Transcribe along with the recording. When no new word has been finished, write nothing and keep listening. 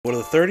For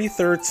the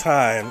 33rd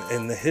time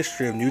in the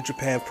history of New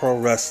Japan Pro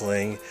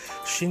Wrestling,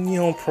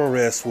 Shinyon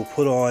Pro-Res will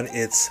put on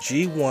its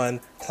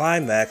G1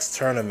 Climax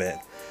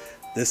tournament.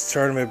 This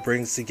tournament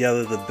brings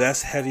together the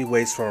best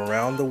heavyweights from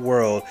around the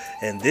world,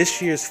 and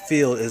this year's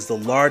field is the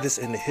largest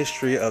in the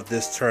history of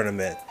this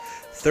tournament.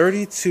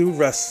 32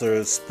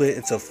 wrestlers split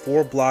into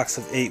 4 blocks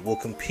of 8 will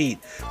compete,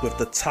 with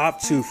the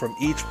top 2 from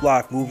each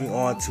block moving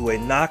on to a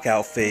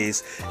knockout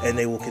phase, and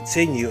they will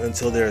continue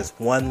until there is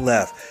one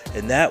left,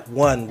 and that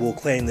one will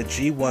claim the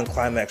G1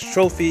 Climax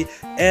trophy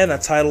and a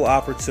title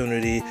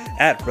opportunity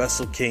at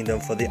Wrestle Kingdom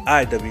for the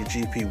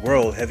IWGP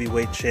World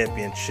Heavyweight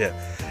Championship.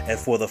 And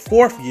for the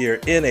 4th year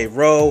in a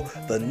row,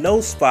 the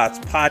No Spots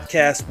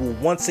podcast will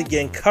once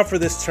again cover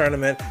this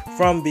tournament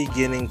from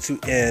beginning to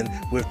end,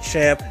 with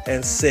Champ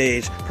and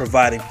Sage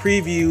providing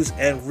previews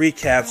and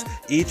recaps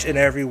each and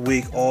every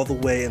week all the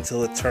way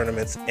until the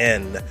tournament's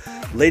end.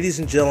 Ladies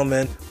and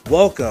gentlemen,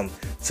 welcome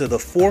to the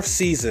 4th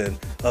season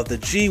of the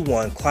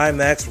G1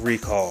 Climax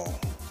Recall.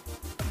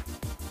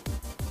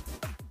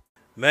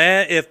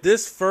 Man, if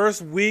this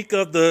first week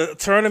of the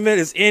tournament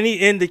is any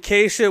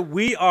indication,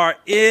 we are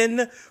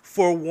in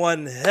for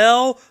one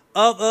hell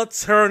of a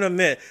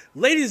tournament.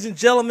 Ladies and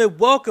gentlemen,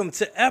 welcome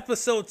to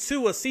episode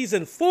 2 of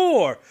season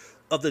 4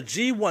 of the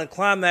G1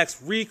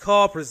 Climax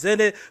Recall,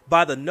 presented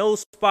by the No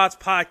Spots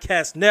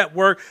Podcast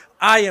Network.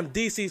 I am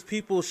DC's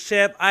People's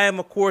Champ. I am,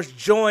 of course,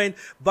 joined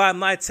by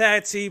my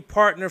tag team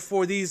partner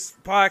for these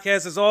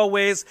podcasts. As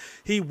always,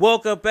 he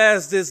woke up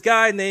as this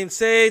guy named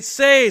Sage.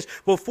 Sage,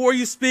 before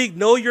you speak,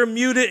 know you're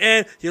muted,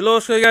 and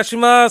yoroshiku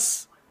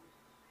onegaishimasu.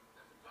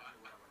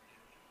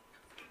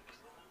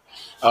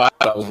 Oh, I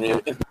thought it was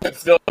muted.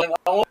 What's going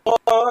on?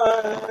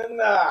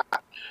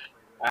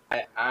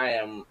 I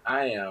am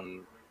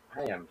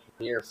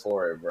here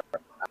for it, bro.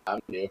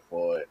 I'm here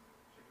for it.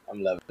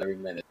 I'm loving every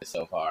minute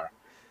so far.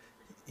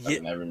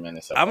 I'm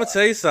gonna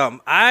tell you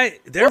something.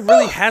 There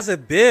really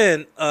hasn't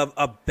been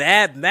a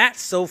bad match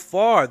so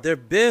far.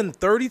 There've been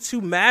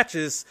 32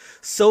 matches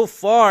so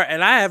far,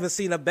 and I haven't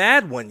seen a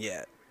bad one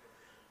yet.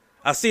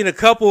 I've seen a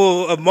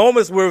couple of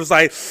moments where it was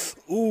like,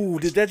 ooh,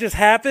 did that just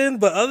happen?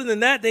 But other than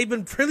that, they've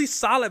been pretty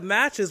solid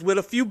matches with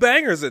a few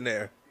bangers in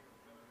there.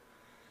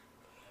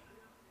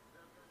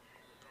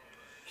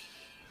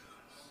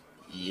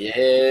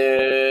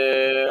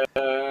 Yeah,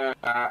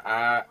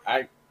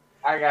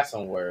 I got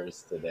some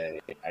words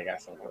today.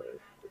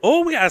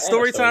 Oh, we got a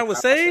story time with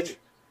Sage?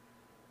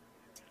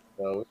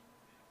 So,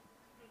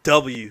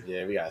 W.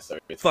 Yeah, we got a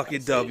story time.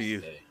 Fucking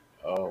W.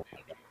 Oh, my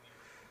God.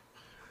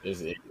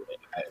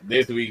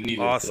 This week needed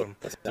awesome.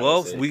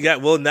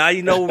 Well, now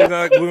you know what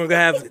we're gonna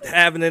have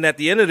happening at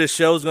the end of the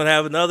show is gonna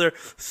have another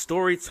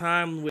story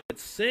time with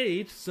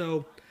Sage.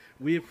 So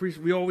we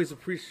always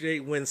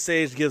appreciate when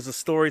Sage gives a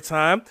story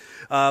time.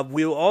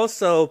 We'll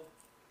also,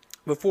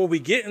 before we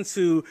get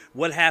into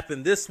what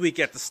happened this week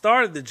at the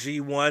start of the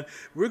G1,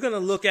 we're going to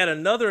look at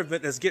another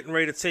event that's getting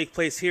ready to take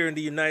place here in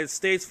the United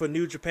States for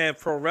New Japan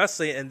Pro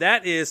Wrestling, and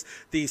that is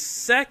the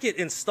second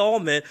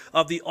installment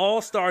of the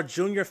All-Star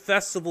Junior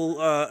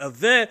Festival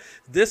event,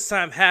 this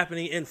time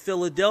happening in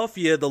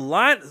Philadelphia. The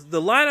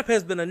lineup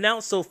has been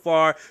announced so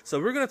far, so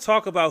we're going to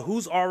talk about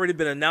who's already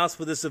been announced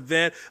for this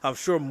event. I'm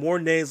sure more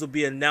names will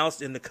be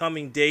announced in the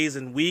coming days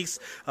and weeks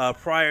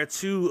prior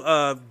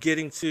to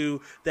getting to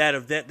that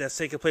event that's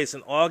taking place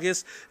in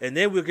August, and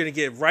then we're going to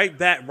get right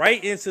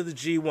into the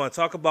G1,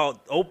 talk about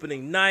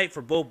opening night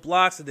for both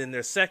blocks and then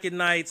their second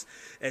nights,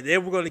 and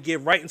then we're going to get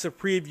right into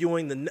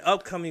previewing the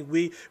upcoming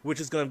week, which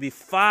is going to be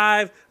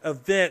 5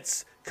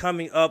 events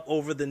coming up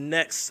over the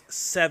next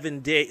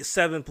 7+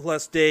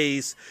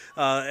 days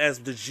as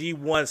the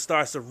G1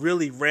 starts to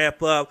really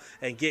ramp up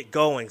and get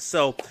going.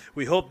 So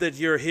we hope that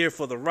you're here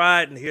for the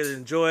ride and here to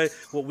enjoy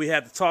what we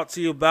have to talk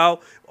to you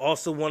about.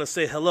 Also want to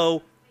say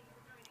hello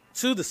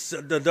to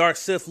the Dark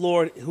Sith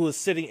Lord who is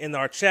sitting in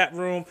our chat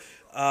room.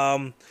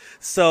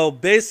 So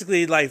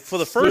basically, like, for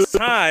the first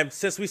time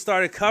since we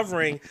started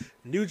covering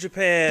New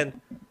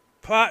Japan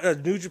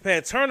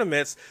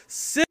tournaments,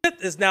 Sith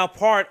is now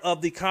part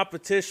of the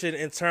competition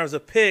in terms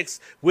of picks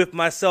with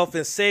myself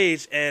and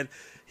Sage, and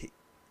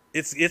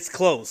it's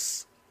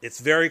close. It's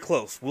very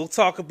close. We'll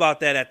talk about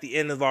that at the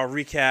end of our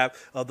recap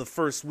of the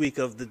first week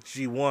of the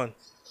G1.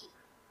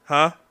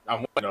 Huh?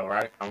 I'm winning though,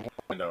 right?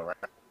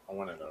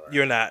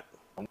 You're not.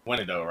 I'm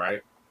winning though,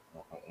 right?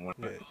 No.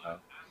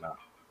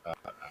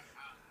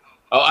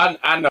 Oh,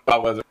 I know I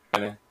wasn't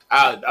winning.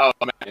 I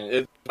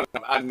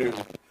knew.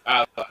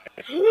 I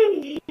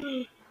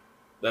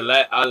was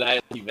like, our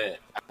last event,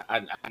 I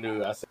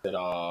knew. I said,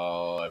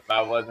 oh, if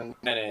I wasn't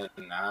winning,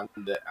 I'm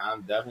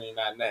definitely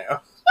not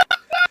now.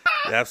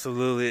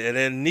 Absolutely. And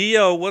then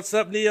Neo, what's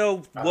up,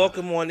 Neo?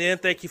 Welcome on in.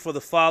 Thank you for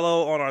the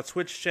follow on our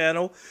Twitch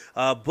channel.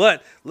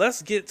 But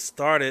let's get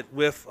started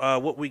with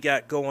what we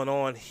got going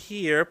on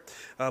here.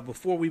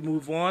 Before we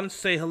move on,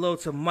 say hello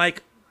to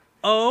Mike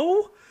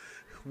O.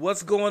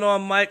 What's going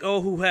on, Mike O,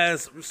 who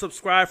has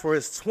subscribed for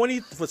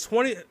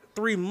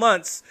 23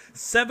 months,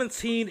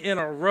 17 in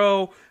a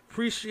row.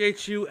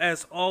 Appreciate you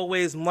as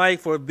always, Mike,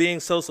 for being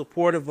so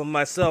supportive of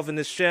myself and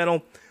this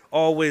channel.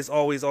 Always,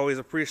 always, always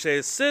appreciate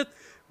it. Sith,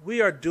 we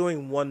are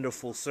doing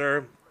wonderful,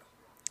 sir.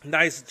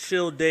 Nice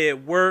chill day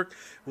at work.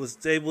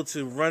 Was able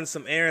to run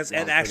some errands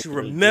and actually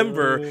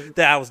remember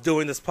that I was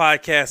doing this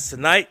podcast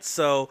tonight.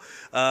 So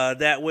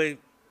that way,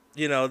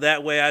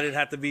 that way I didn't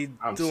have to be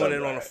doing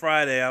it on a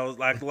Friday. I was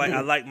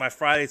I like my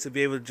Friday to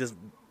be able to just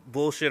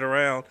bullshit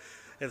around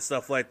and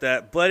stuff like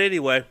that. But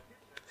anyway,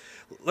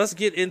 let's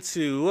get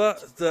into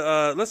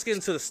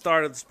the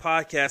start of this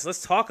podcast.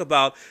 Let's talk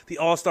about the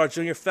All-Star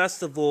Junior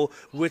Festival,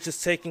 which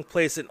is taking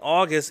place in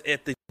August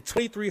at the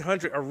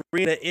 2300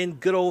 Arena in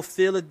good old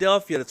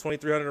Philadelphia. The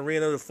 2300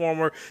 Arena, the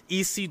former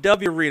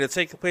ECW Arena,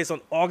 taking place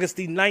on August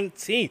the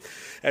 19th.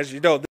 As you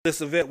know,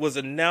 this event was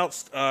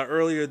announced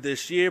earlier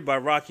this year by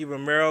Rocky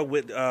Romero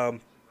with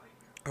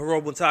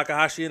Hiromu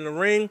Takahashi in the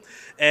ring,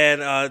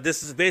 and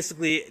this is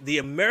basically the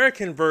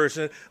American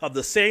version of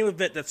the same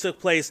event that took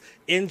place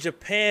in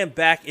Japan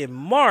back in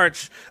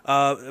March,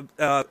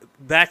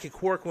 back at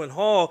Corcoran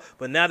Hall,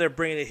 but now they're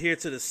bringing it here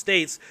to the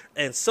States.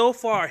 And so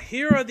far,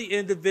 here are the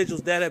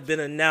individuals that have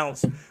been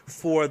announced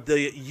for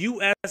the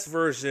U.S.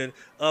 version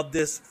of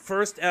this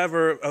first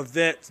ever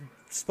event,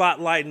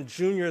 spotlighting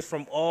juniors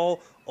from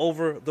all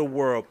over the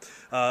world.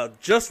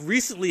 Just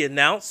recently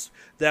announced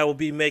that will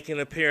be making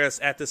an appearance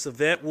at this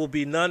event will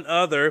be none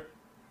other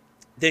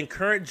than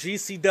current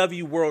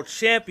GCW World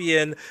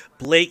Champion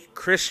Blake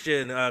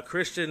Christian.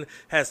 Christian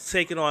has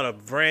taken on a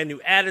brand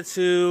new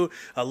attitude,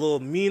 a little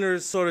meaner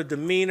sort of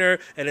demeanor,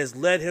 and has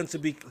led him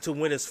to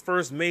win his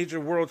first major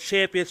world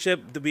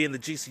championship, to be in the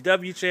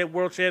GCW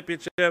World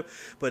Championship.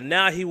 But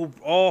now he will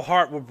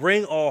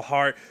bring all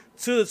heart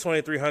to the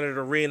 2300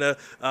 Arena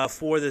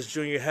for this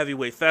Junior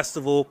Heavyweight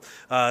Festival.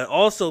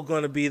 Also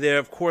going to be there,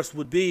 of course,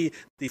 would be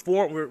the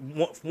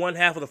one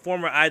half of the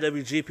former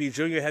IWGP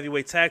Junior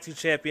Heavyweight Tag Team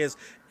Champions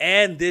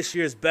and this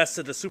year's Best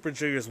of the Super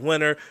Juniors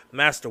winner,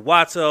 Master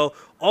Wato.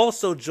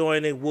 Also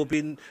joining will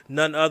be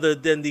none other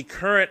than the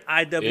current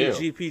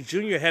IWGP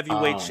Junior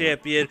Heavyweight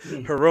Champion,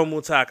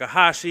 Hiromu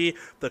Takahashi,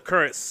 the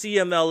current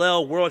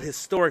CMLL World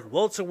Historic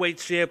Welterweight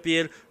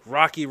Champion,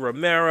 Rocky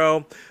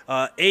Romero,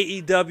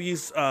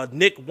 AEW's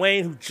Nick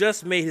Wayne, who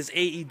just made his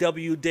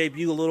AEW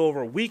debut a little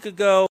over a week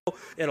ago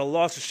in a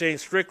loss to Shane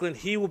Strickland.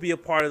 He will be a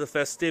part of the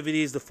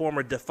festivities. The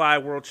former Defy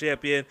World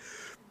Champion,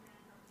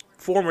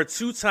 former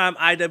two-time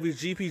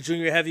IWGP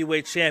Junior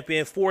Heavyweight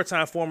Champion,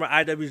 four-time former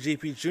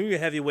IWGP Junior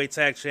Heavyweight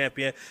Tag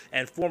Champion,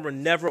 and former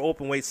Never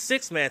Openweight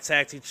six-man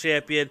Tag Team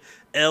Champion,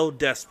 El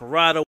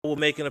Desperado, will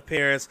make an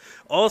appearance.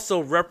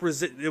 Also,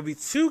 there'll be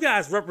two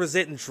guys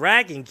representing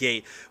Dragon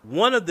Gate.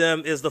 One of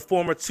them is the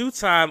former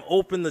two-time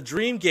Open the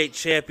Dream Gate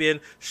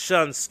champion,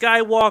 Shun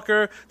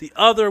Skywalker. The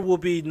other will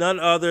be none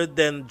other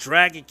than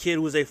Dragon Kid,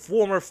 who is a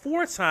former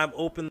four-time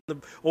Open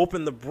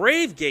the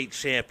Brave Gate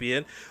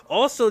champion.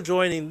 Also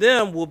joining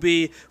them will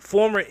be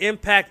former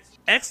Impact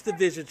X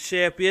Division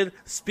champion,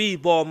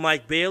 Speedball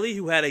Mike Bailey,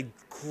 who had a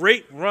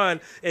great run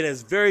in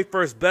his very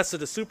first Best of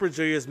the Super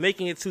Juniors,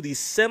 making it to the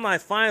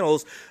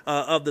semifinals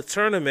of the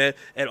tournament.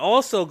 And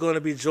also going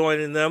to be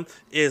joining them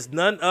is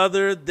none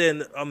other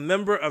than a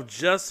member of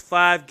Just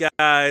Five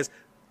Guys,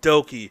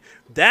 Doki.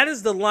 That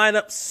is the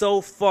lineup so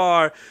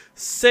far.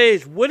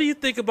 Sage, what do you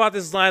think about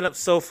this lineup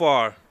so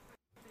far?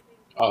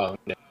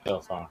 So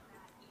far.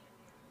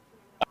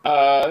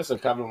 There's a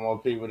couple more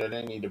people that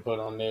they need to put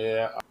on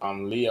there.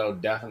 Leo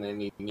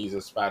definitely needs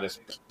a spot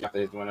after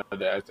his win of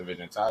the X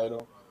Division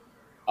title.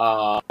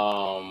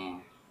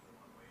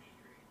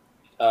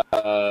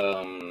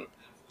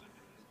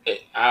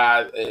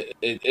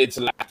 It's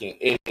lacking.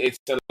 It's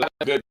a lot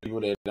of good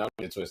people there. Don't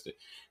get twisted.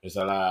 It's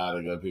a lot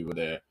of good people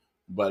there,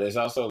 but it's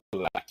also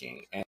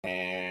lacking.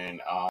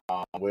 And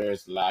where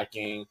it's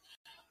lacking,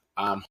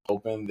 I'm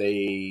hoping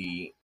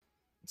they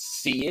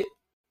see it,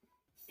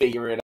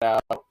 figure it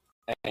out,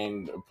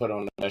 and put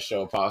on the best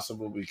show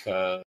possible,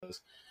 because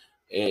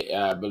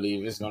I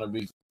believe it's going to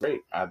be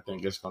great. I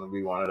think it's going to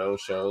be one of those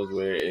shows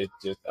where it's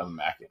just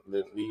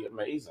immaculately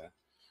amazing.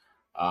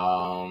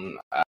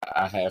 I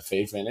have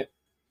faith in it.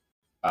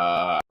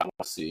 I want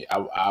to see.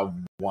 I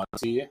want to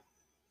see it.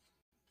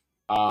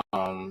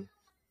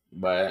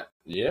 But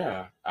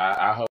yeah,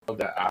 I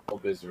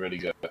hope it's really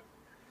good.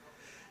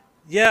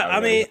 Yeah, I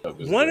mean,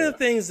 one of the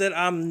things that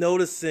I'm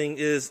noticing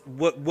is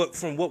what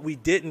from what we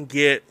didn't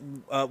get,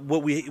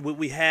 what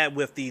we had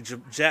with the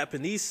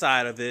Japanese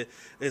side of it,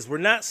 is we're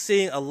not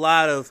seeing a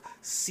lot of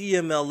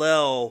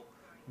CMLL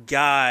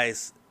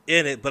guys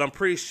in it. But I'm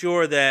pretty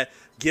sure that,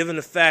 given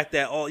the fact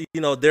that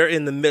they're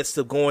in the midst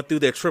of going through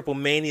their Triple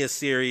Mania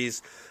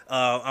series,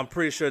 I'm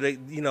pretty sure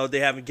they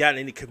haven't gotten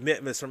any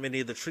commitments from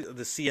any of the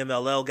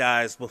CMLL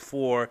guys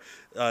before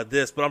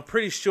this. But I'm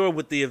pretty sure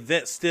with the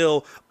event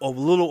still a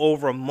little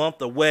over a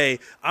month away,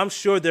 I'm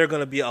sure there are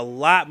going to be a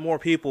lot more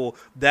people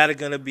that are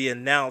going to be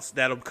announced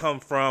that'll come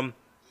from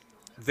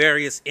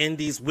various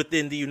indies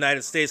within the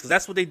United States, because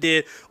that's what they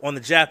did on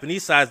the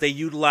Japanese side. They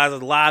utilized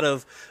a lot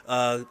of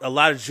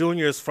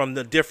juniors from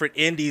the different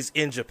indies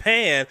in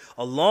Japan,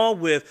 along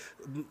with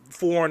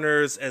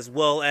foreigners as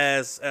well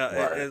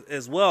Right.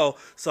 as well.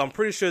 So I'm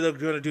pretty sure they're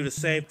going to do the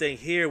same thing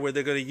here, where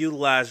they're going to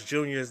utilize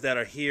juniors that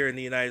are here in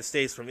the United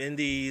States from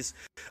indies.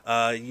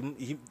 I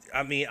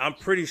mean, I'm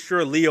pretty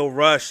sure Leo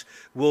Rush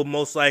will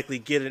most likely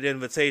get an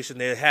invitation.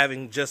 They're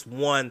having just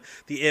won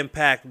the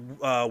Impact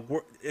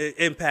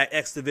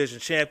X Division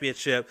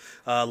Championship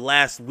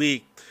last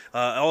week.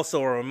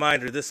 Also, a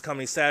reminder: this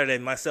coming Saturday,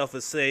 myself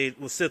and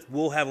Sith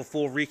will have a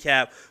full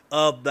recap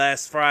of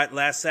last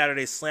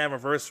Saturday's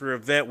Slammiversary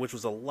event, which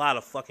was a lot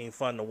of fucking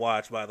fun to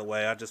watch. By the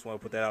way, I just want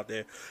to put that out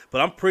there.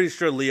 But I'm pretty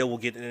sure Leo will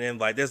get an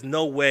invite. There's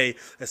no way,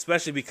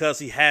 especially because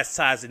he has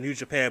ties to New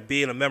Japan,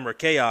 being a member of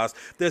Chaos.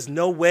 There's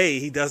no way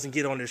he doesn't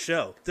get on the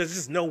show. There's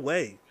just no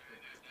way.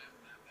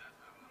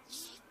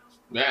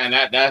 Yeah, and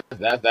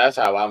that's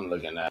how I'm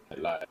looking at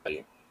it.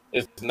 Like,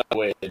 it's no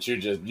way that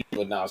you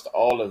announced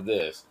all of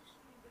this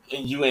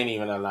and you ain't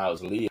even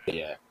announced Leah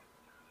yet.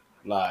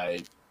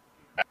 Like,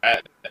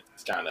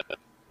 that's kind of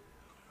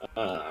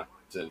uh.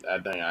 I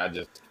think I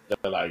just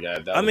feel like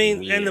that I was mean,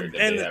 weird that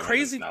they the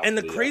haven't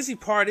announced Leo, crazy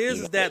part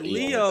is that even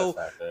with the Leo,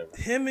 fact that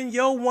him and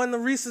Yo won the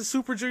recent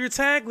Super Junior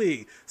Tag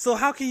League. So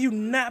how can you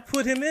not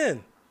put him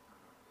in?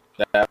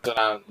 that's what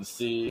I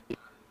see.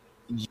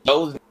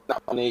 Yo's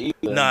not on it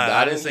either. Nah,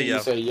 I I didn't didn't say hear you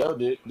Yo. say Yo.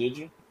 Did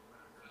you?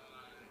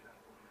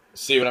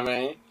 See what I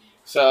mean?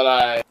 So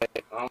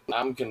like,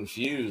 I'm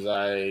confused.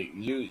 Like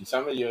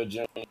some of your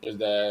juniors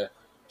that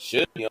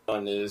should be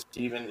on this,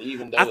 even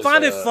I though it's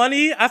find it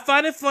funny. I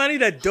find it funny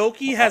that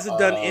Doki hasn't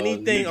done New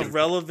anything of Japan.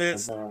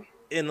 relevance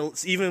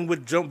even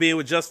with being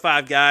with just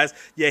five guys.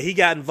 Yeah, he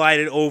got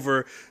invited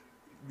over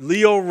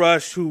Leo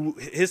Rush, who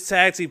his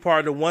tag team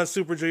partner won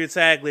Super Junior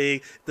Tag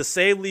League, the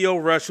same Leo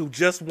Rush who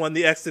just won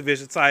the X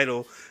Division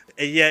title,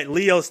 and yet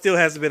Leo still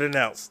hasn't been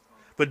announced.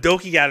 But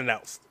Doki got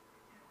announced.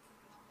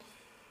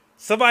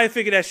 Somebody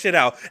figure that shit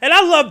out. And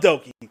I love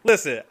Doki.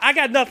 Listen, I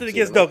got nothing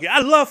against Doki. I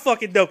love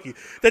fucking Doki.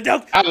 I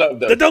love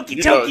Doki. The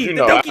Doki Toki. The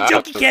Doki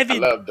Joki I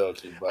Kevin. love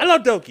Doki, I but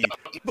love Doki.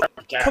 But,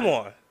 come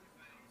God.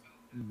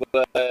 on.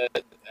 But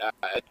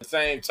at the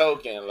same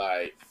token,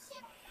 like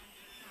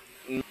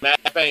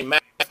math ain't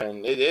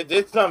mathing.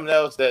 It's something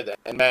else that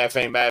and math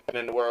ain't mathing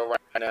in the world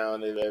right now,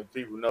 and that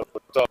people know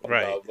what we're talking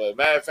Right. about. But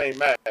math ain't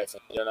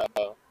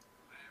mathing,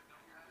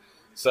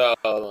 So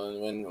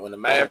when the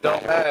math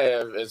don't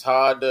math, it's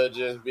hard to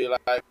just be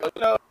like,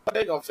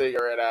 they gonna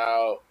figure it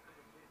out.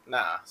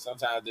 Nah,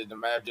 sometimes the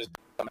math just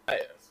don't math.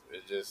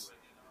 It's just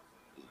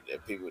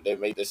people they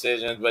make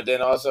decisions, but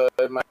then also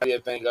it might be a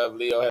thing of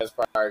Leo has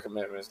prior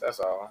commitments. That's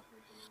all,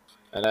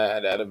 and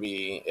that'll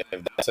be if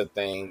that's a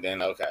thing,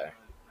 then okay.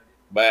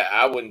 But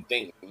I wouldn't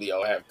think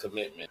Leo have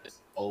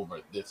commitments over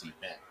this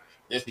event.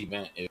 This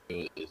event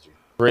is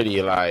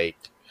pretty like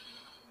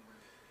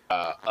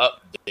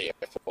up there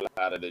for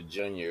a lot of the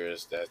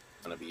juniors that's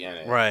gonna be in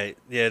it. Right.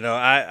 Yeah, no,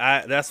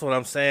 I that's what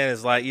I'm saying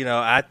is like,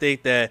 I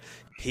think that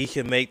he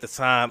can make the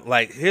time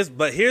like here's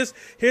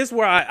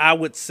where I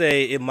would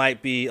say it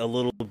might be a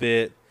little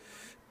bit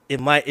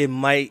it might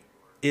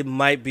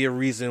be a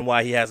reason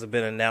why he hasn't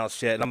been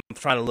announced yet. And I'm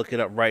trying to look it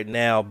up right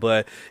now,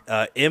 but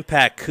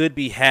Impact could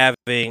be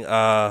having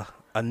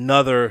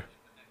another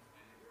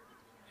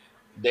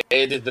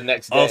It is the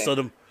next day. also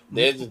the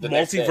This is the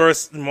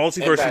multiverse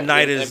Impact,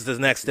 United is the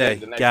next day.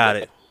 The next Got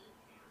day. it.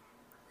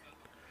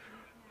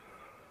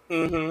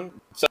 Mm-hmm.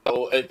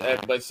 So,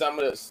 but some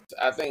of this,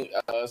 I think,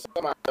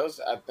 somebody else,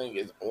 I think,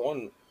 is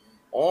on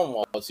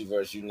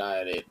Multiverse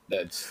United.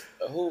 That's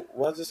who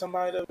was it?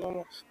 Somebody that was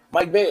on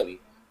Mike Bailey.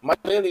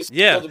 Mike Bailey's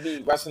Yeah. supposed to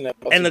be wrestling at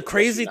Multiverse And the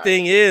crazy United.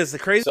 thing is,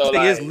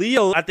 like,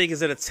 Leo, I think,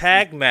 is in a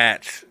tag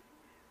match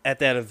at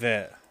that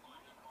event.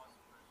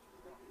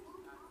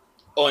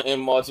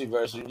 in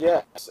Multiverse,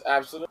 yes,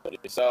 absolutely.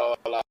 So,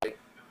 like,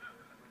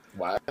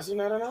 why is he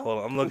not announced? Hold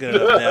on, I'm looking it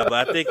up now,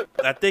 but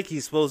I think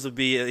he's supposed to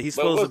be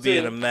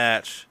in a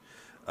match.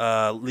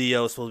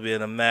 Leo's supposed to be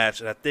in a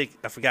match, and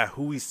I forgot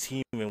who he's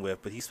teaming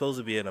with, but he's supposed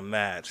to be in a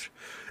match,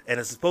 and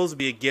it's supposed to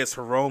be against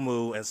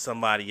Hiromu and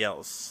somebody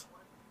else.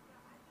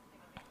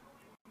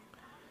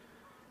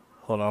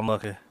 Hold on, I'm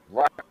looking.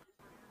 Right.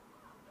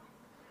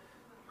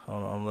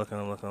 Hold on, I'm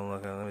looking.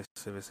 Let me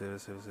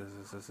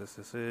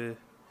see.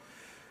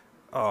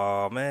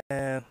 Oh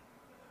man.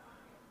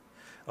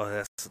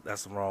 Oh,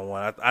 that's the wrong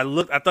one.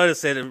 I thought it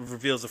said it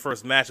reveals the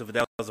first match of it.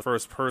 That was the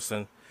first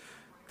person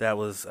that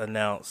was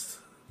announced.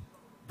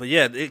 But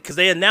yeah, because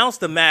they announced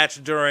the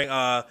match during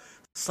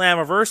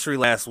Slammiversary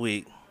last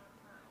week.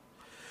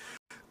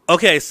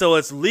 Okay, so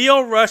it's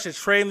Leo Rush and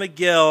Trey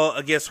Miguel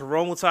against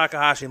Hiromu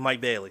Takahashi and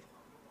Mike Bailey.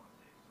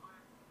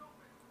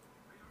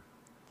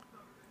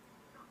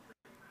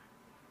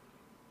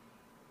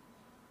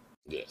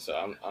 Yeah,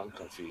 so I'm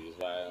confused.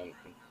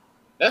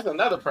 That's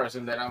another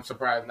person that I'm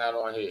surprised not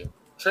on here.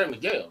 Trey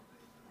Miguel.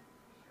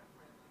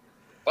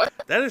 What?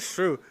 That is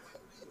true.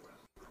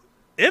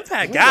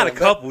 Impact got a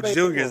couple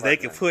juniors they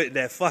can put in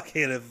that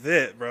fucking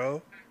event,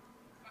 bro.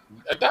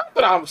 That's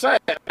what I'm saying.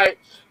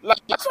 Like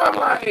that's why I'm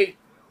like,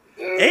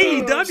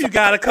 AEW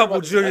got a something couple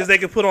about this. juniors they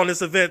can put on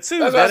this event too.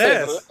 That's why I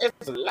Dead say ass.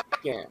 it's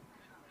lacking.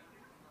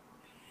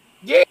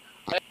 Yeah,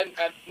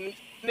 and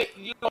Nick,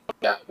 you know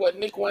got what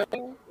Nick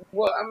Wayne?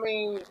 Well, I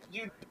mean,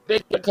 they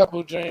get a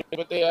couple juniors,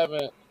 but they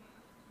haven't.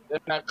 They're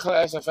not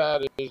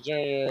classified as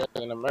juniors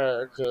in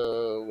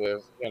America.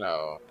 With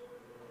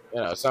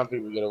some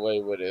people get away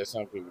with it,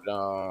 some people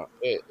don't.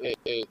 It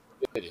is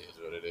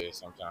what it is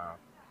sometimes.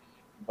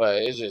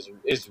 But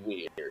it's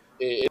weird.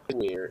 It's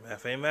weird.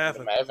 Math ain't The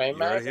mathing. math ain't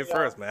You heard it mathing, here y'all.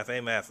 first. Math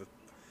ain't mathing.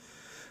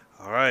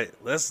 All right,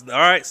 all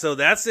right. So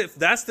that's it.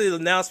 That's the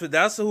announcement.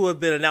 That's who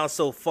have been announced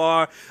so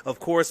far. Of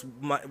course,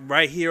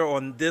 right here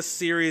on this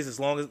series,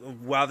 as long as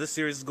while this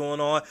series is going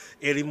on,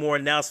 any more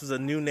announcements of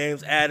new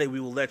names added,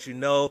 we will let you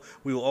know.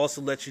 We will also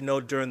let you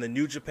know during the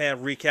New Japan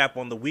recap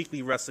on the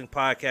Weekly Wrestling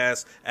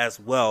Podcast as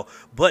well.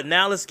 But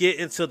now let's get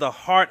into the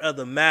heart of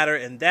the matter,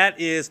 and that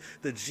is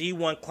the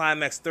G1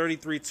 Climax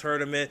 33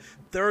 tournament.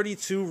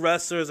 32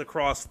 wrestlers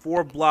across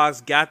 4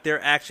 blocks got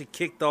their action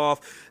kicked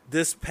off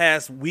this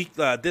past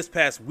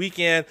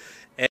weekend,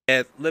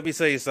 and let me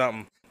tell you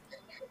something.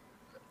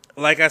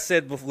 Like I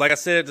said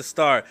at the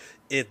start,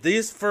 if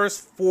these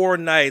first 4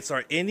 nights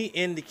are any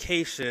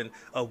indication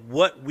of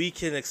what we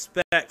can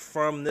expect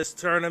from this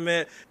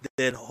tournament,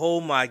 then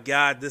oh my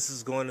God, this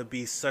is going to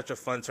be such a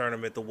fun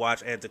tournament to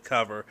watch and to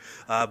cover.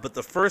 But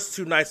the first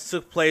 2 nights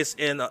took place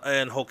in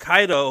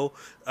Hokkaido,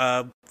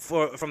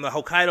 from the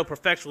Hokkaido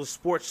Professional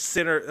Sports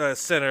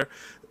Center,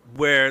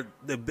 where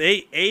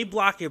the A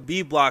block and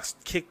B blocks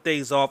kick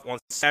things off on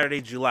Saturday,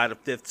 July the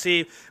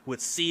 15th, with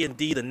C and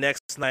D the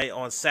next night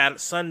on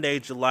Sunday,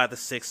 July the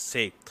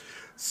 16th.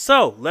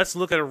 So let's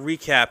look at a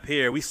recap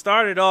here.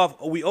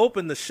 We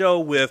opened the show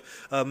with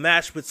a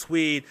match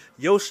between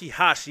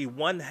Yoshihashi,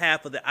 one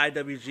half of the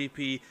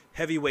IWGP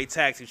Heavyweight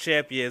Tag Team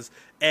Champions,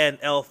 and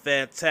El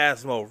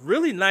Phantasmo.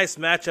 Really nice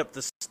matchup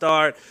to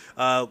start.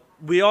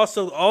 We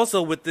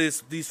also with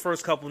these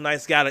first couple of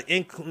nights got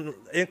an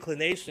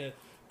inclination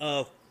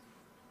of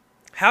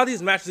how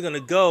these matches are going to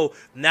go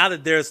now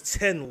that there's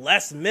 10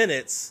 less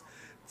minutes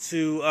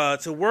to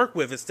work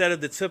with. Instead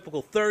of the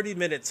typical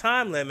 30-minute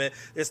time limit,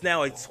 it's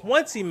now a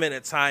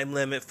 20-minute time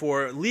limit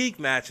for league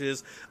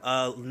matches.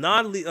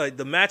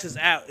 The matches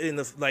out in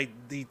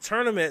the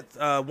tournament,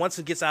 once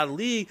it gets out of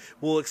league,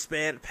 will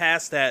expand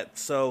past that.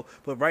 So,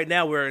 but right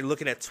now we're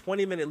looking at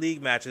 20-minute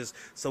league matches.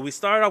 So we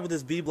started off with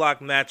this B block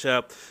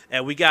matchup,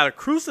 and we got a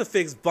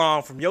crucifix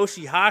bomb from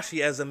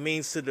Yoshihashi as a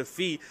means to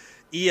defeat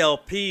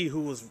ELP,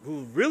 who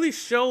really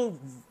showed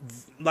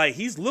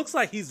looks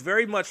like he's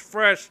very much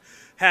fresh,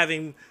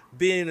 having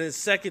been in his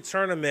second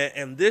tournament,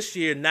 and this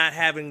year not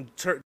having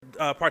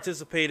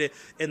participated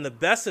in the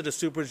best of the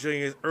Super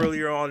Juniors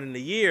earlier on in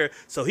the year.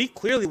 So he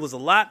clearly was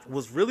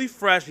really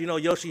fresh.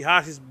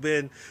 Yoshihashi's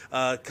been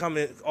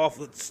coming off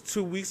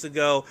 2 weeks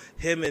ago,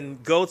 him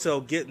and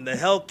Goto getting the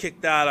hell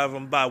kicked out of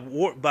him by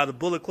the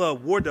Bullet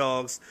Club War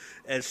Dogs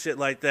and shit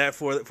like that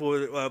for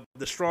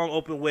the strong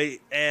open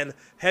weight and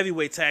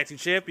heavyweight tag team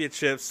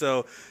championships.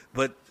 So,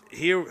 but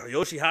here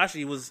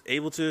Yoshihashi was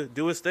able to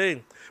do his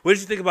thing. What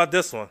did you think about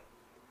this one?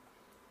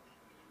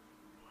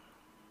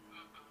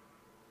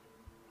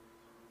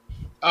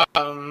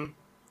 Come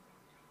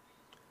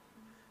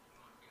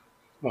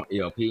on,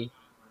 ELP.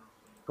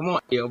 Come on,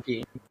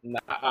 ELP.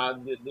 Nah,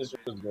 this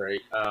was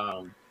great.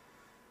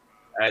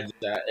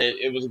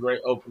 It was a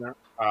great opener.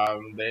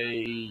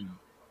 They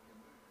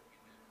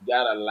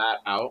got a lot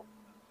out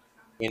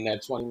in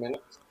that 20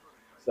 minutes.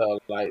 So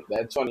like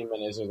that 20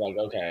 minutes was like,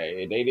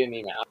 okay, they didn't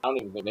even. I don't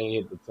even think they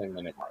hit the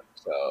 10-minute mark.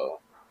 So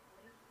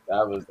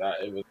that was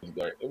that. It was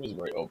great. It was a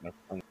great opener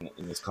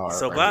in this card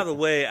So, right by the here.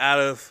 way, out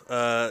of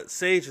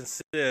Sage and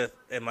Sith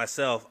and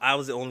myself, I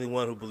was the only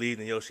one who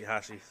believed in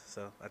Yoshihashi.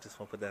 So I just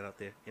want to put that out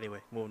there. Anyway,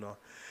 moving on.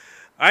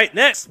 All right,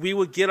 next we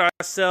would get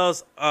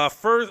ourselves our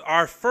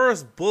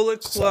first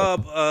Bullet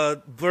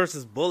Club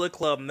versus Bullet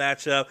Club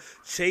matchup.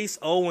 Chase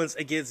Owens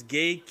against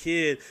Gabe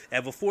Kidd,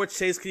 and before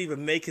Chase could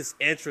even make his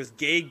entrance,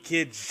 Gabe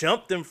Kidd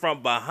jumped him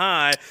from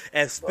behind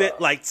and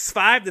spent like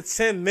 5 to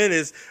 10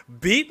 minutes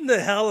beating the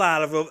hell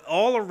out of him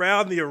all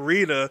around the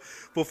arena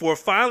before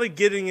finally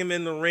getting him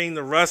in the ring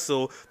to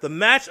wrestle.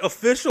 The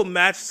official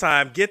match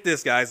time. Get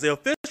this, guys. The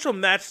official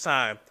match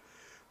time.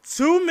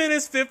 2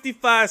 minutes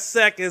 55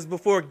 seconds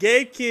before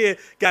Gabe Kidd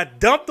got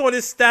dumped on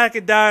his stack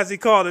of dimes he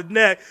called a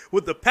neck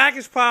with the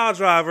package pile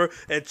driver,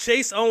 and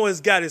Chase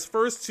Owens got his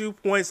first 2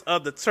 points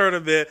of the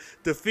tournament,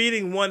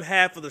 defeating one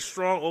half of the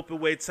strong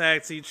openweight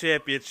tag team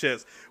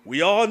championships.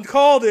 We all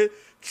called it.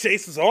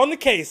 Chase was on the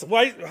case.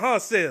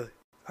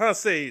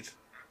 Sage?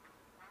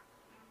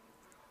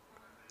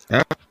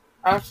 Yeah.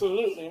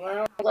 Absolutely, man.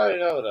 I was like,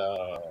 hold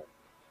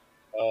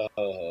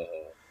up.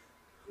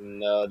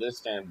 No, this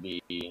can't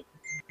be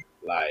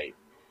like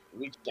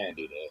we can't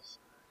do this.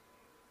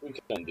 We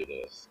couldn't do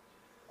this.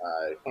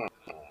 Like,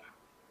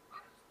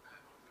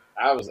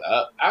 I was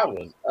up. I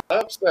was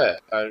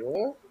upset. Like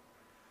what?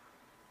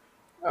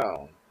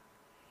 No.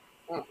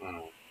 No,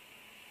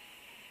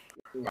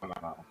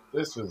 no.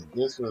 This was.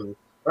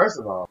 First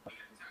of all,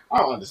 I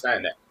don't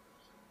understand that.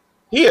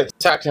 He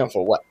attacked him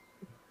for what?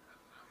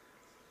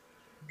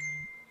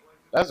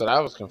 That's what I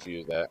was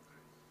confused at.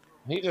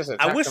 He just I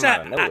attacked wish him out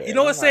of you nowhere, know and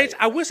what, I'm Sage?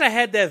 like, I wish I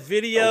had that oh,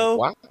 video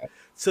why?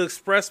 to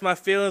express my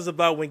feelings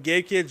about when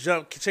Gabe Kid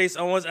jumped Chase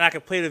Owens, and I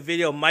could play the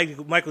video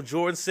Michael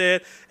Jordan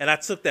said, and I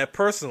took that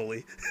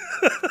personally.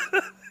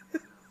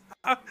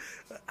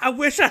 I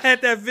wish I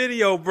had that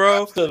video,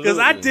 bro, because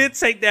I Absolutely. did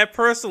take that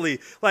personally.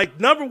 Like,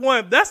 number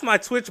one, that's my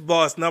Twitch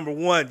boss, number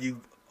one,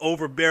 you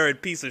overbearing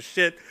piece of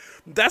shit.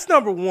 That's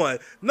number one.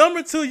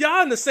 Number two,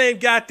 y'all in the same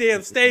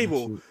goddamn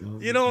stable.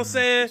 You know what I'm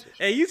saying?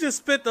 And you just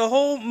spent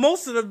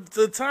most of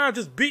the time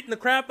just beating the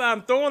crap out of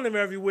him, throwing him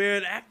everywhere,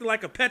 and acting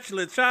like a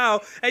petulant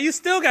child, and you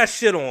still got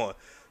shit on.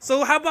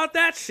 So how about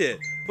that shit?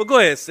 But go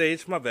ahead,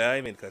 Sage. My bad. I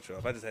didn't mean to cut you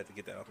off. I just had to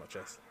get that off my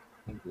chest.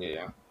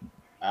 Yeah.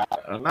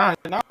 Nah,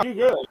 you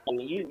good. I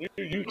mean,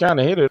 you kind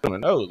of hit it on the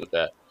nose with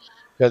that,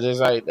 because it's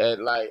like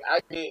that. Like I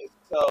get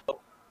so.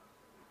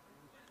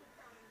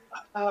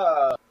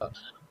 Uh,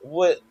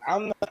 what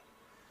I'm not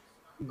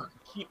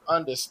keep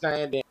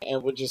understanding,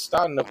 and what just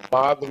starting to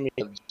bother me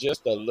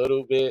just a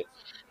little bit,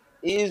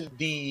 is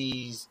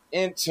these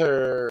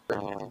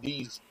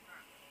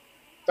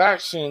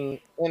faction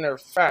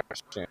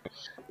interfaction.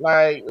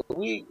 Like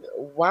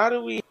why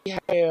do we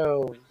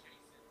have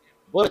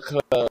Bullet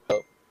Club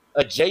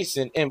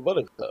adjacent in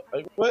Bullet Club?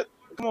 Like what?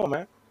 Come on,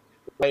 man.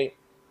 Like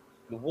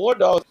the War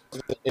Dogs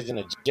is an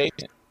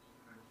adjacent,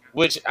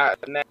 which I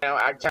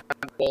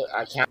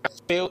kind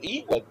of feel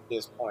evil at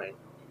this point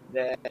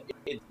that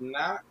it's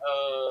not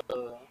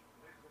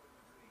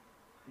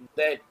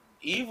that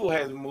evil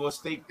has more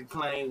stake to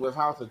claim with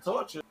House of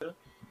Torture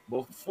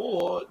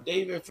before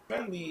David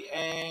Finley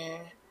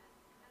and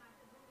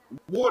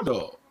War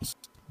Dog.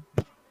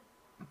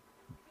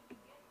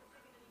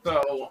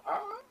 So I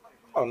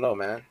don't know,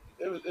 man.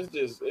 It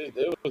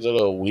was a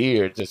little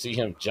weird to see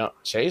him jump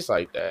Chase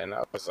like that, and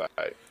I was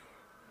like,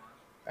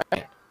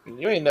 "Dang,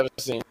 you ain't never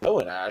seen no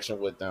interaction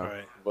with them,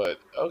 Right. but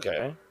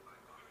okay,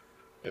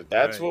 if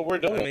that's Right. what we're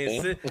doing." I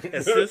mean,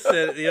 Sid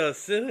said,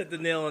 Sid hit the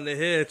nail on the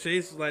head.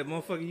 Chase was like,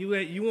 "Motherfucker,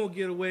 you won't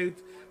get away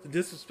to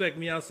disrespect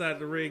me outside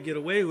the ring. Get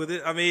away with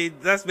it." I mean,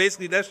 that's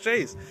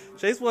Chase.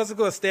 Chase wasn't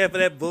going to stand for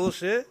that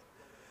bullshit.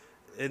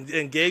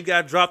 And Gabe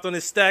got dropped on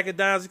his stack of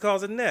dimes. He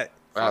calls it net.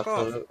 Fuck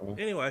off.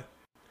 Absolutely. Anyway.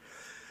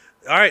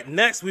 All right,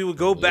 next we would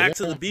go back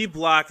to Yeah. the B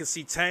block and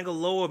see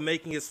Tangaloa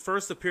making his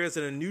first appearance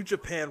in a New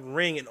Japan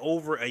ring in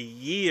over a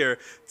year,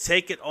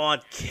 taking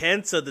on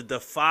Kenta, the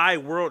Defy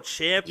World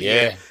Champion.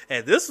 Yeah.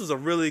 And this was a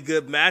really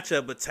good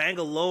matchup, but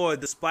Tangaloa,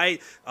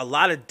 despite a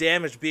lot of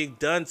damage being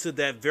done to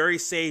that very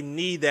same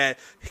knee that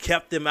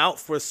kept him out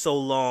for so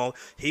long,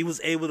 he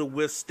was able to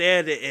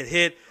withstand it and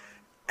hit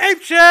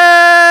ape shit,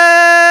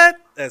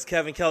 as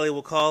Kevin Kelly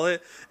will call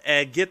it,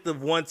 and get the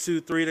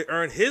 1-2-3 to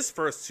earn his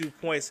first 2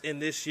 points in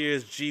this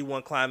year's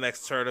G1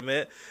 Climax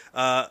tournament.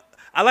 I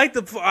like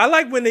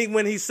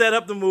when he set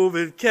up the move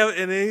and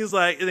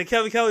then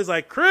Kevin Kelly's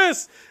like,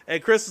 Chris,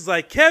 and Chris was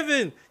like,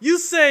 Kevin, you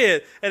say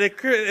it, and then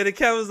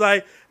Kevin's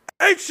like,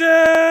 ape shit.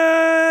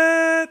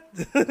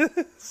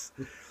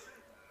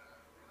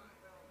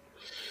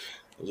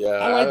 Yeah,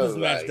 I like this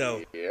match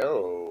though.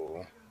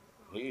 Yo,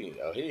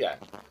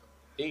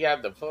 he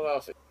got to pull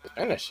off his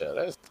finisher.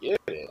 Let's get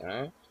it,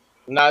 man.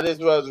 Nah, this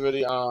was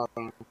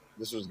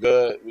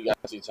good. We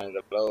got to see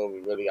Tangaloa. We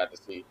really got to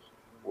see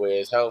where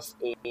his health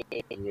is,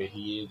 where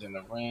he is in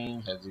the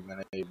ring. Has he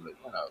been able to,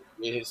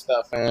 get his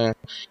stuff in?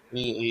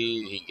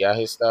 He got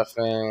his stuff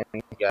in.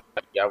 He got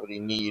what he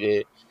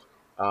needed.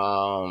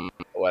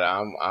 What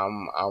I'm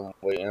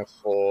waiting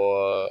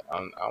for.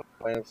 I'm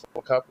waiting for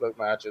a couple of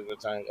matches with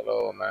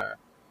Tangaloa, man.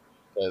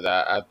 Because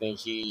I think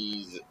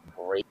he's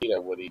great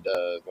at what he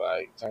does.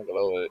 Like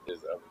Tangaloa is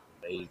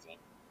amazing.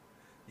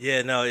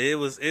 Yeah, no, it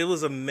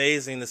was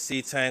amazing to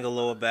see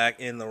Tangaloa back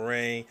in the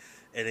ring,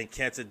 and then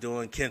Kenta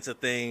doing Kenta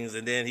things,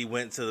 and then he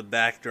went to the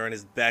back during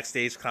his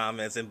backstage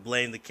comments and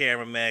blamed the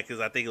cameraman because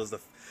I think it was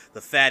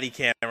the fatty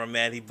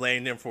cameraman. He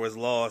blamed him for his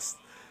loss.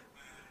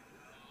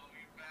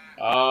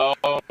 Oh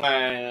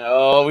man!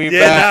 Oh, we Yeah,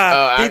 back. nah,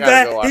 Oh, I he gotta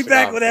back. go watch He the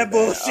back with that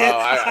conference, man. bullshit. Oh,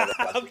 I gotta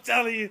go watch I'm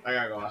telling you. I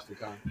gotta go watch the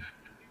conference.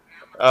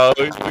 Oh,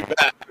 we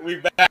back. We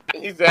back.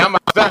 He said, "I'm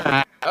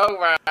outside." All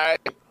right.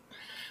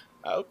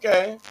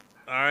 Okay.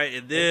 All right,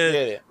 and Let's then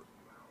get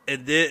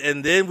it.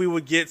 and then we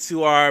would get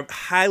to our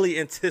highly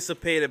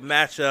anticipated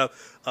matchup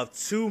of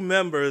two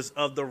members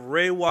of the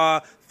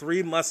Reiwa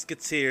Three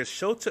Musketeers,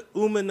 Shota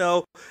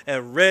Umino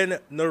and Ren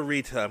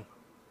Narita.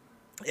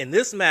 And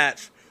this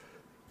match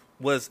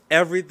was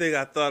everything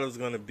I thought it was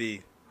going to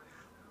be.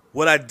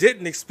 What I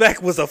didn't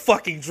expect was a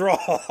fucking draw.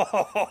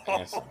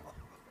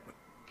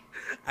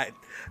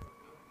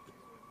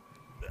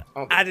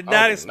 I did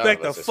not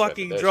expect a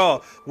fucking draw.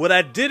 What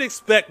I did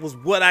expect was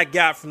what I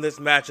got from this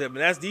matchup, and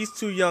that's these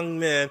two young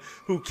men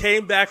who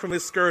came back from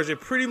excursion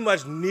pretty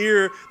much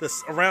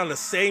around the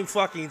same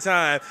fucking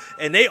time,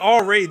 and they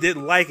already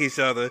didn't like each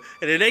other,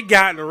 and then they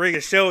got in the ring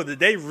and showed that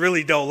they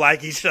really don't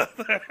like each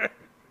other.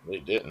 They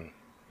didn't.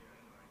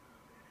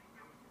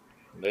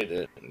 They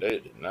did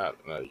not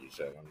like each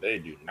other. They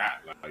do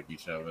not like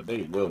each other.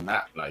 They will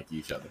not like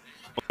each other.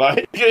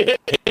 Like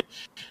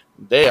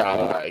they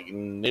are like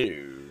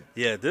new.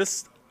 Yeah,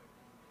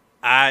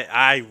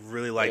 I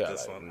really They like are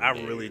this like one. I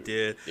really new.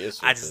 did.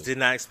 This I was just just did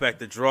not expect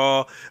the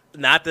draw.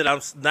 Not that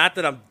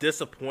I'm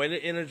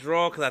disappointed in a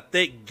draw, because I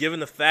think given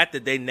the fact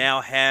that they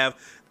now have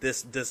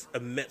this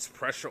immense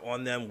pressure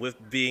on them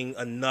with being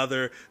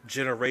another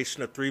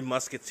generation of Three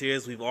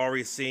Musketeers. We've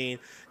already seen,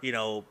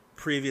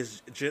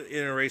 previous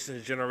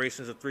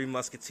generations of Three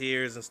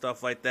Musketeers and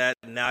stuff like that.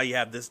 And now you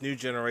have this new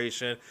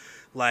generation.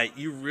 Like,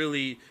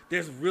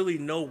 there's really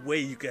no way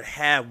you could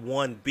have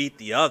one beat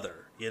the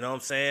other. You know what I'm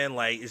saying?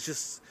 Like, it's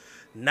just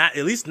not,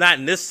 at least not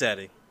in this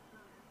setting.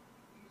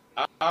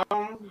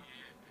 um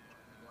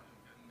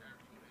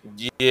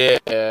yeah,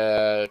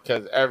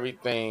 because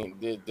everything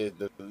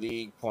the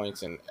league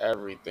points and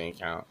everything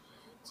count,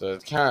 so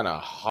it's kind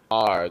of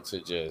hard to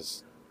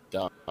just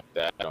dump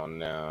that on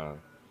them,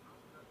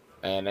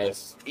 and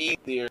it's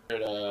easier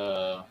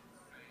to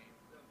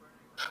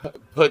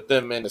put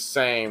them in the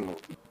same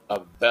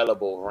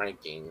available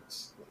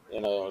rankings.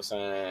 You know what I'm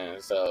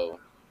saying? So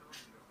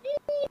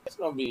it's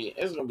gonna be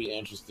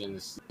interesting to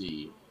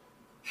see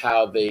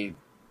how they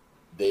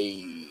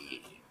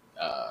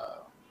uh,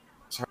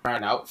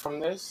 turn out from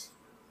this,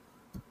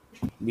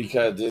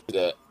 because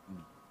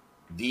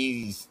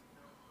these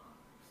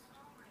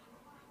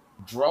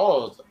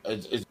draws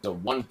is a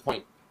 1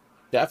 point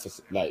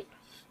deficit. Like,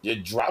 you're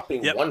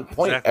dropping Yep, 1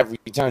 point exactly. every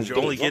time Because you you're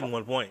get a only draw. getting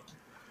 1 point.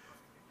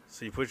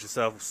 So you put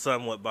yourself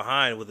somewhat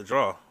behind with a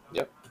draw.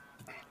 Yep.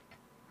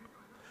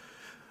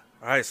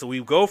 All right, so we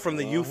go from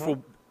the Uh-huh.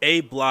 youthful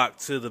A block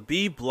to the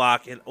B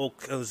block, and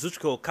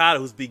Kazuchika Okada,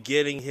 who's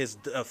beginning his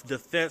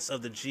defense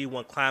of the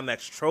G1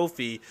 Climax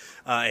trophy.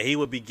 And he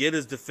would begin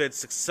his defense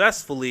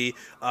successfully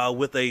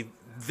with a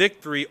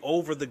victory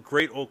over the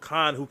Great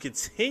Okan, who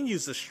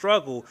continues to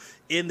struggle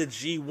in the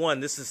G1.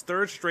 This is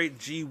third straight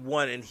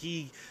G1, and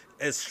he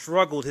has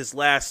struggled his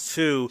last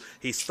two.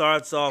 He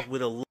starts off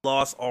with a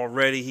loss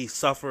already. He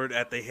suffered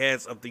at the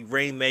hands of the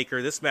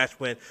Rainmaker. This match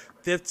went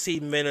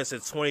 15 minutes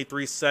and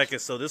 23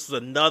 seconds. So this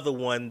was another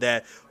one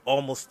that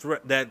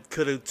that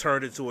could have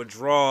turned into a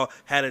draw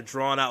had it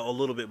drawn out a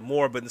little bit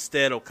more. But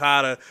instead,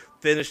 Okada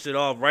finished it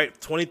off right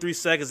 23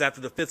 seconds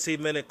after the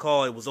 15-minute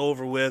call. It was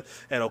over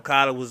with, and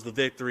Okada was the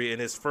victory in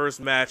his first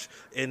match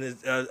in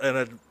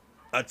a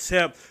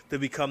attempt to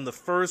become the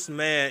first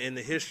man in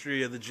the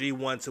history of the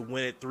G1 to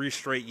win it 3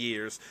 straight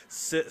years.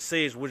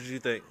 Sage, what did you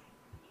think?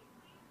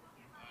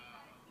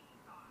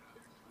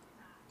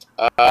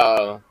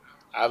 Uh,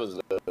 I was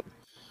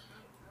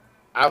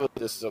I was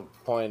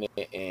disappointed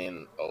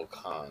in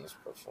Okan's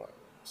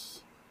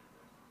performance.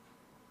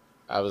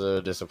 I was a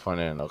little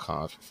disappointed in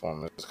Okan's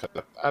performance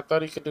because I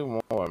thought he could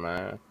do more,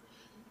 man.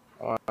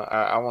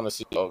 I want to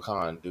see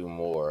Okan do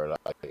more.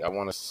 Like, I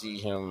want to see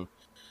him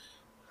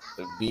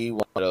to be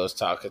one of those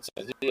top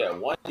contenders. Yeah,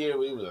 one year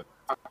we was a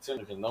top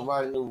contender because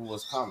nobody knew what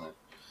was coming.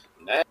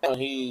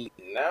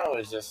 Now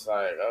it's just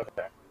like,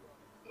 okay,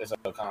 it's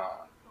Okan,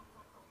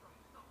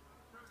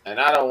 and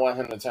I don't want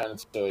him to turn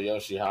into a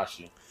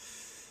Yoshihashi.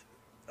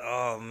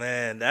 Oh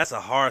man, that's a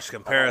harsh I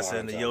don't want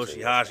him comparison to to turn into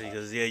a Yoshihashi Yoshihashi.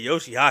 because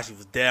Yoshihashi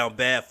was down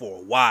bad for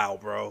a while,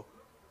 bro.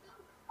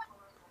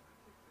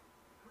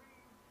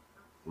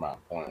 My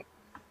point.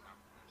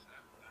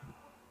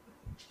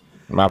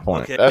 My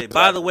point. Okay, That's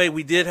by the exactly way, my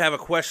we point. did have a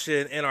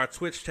question in our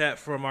Twitch chat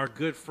from our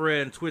good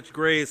friend Twitch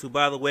Grays, who,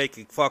 by the way,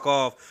 can fuck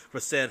off for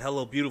saying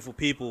hello, beautiful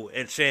people,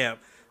 and champ.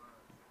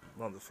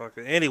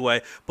 Motherfucker.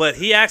 Anyway,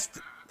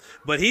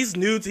 he's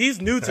new to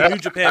New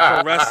Japan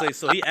Pro Wrestling,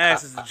 so he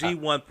asks, is the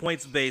G1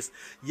 points based?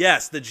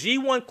 Yes, the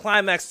G1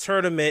 Climax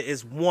tournament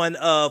is one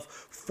of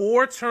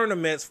 4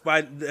 tournaments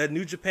by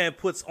New Japan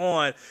puts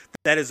on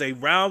that is a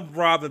round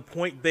robin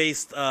point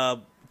based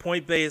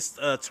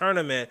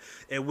tournament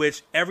in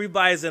which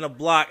everybody's in a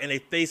block and they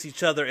face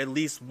each other at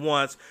least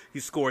once. You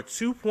score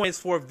 2 points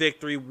for a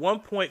victory, 1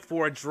 point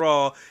for a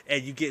draw,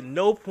 and you get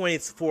no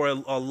points for a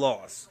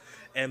loss.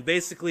 And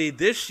basically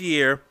this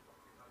year,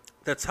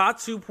 the top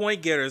 2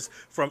 point getters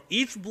from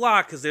each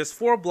block, because there's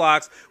 4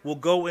 blocks, will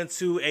go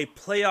into a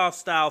playoff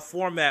style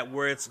format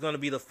where it's going to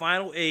be the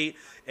final 8,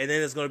 and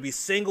then it's going to be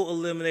single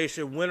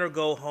elimination, winner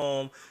go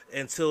home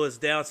until it's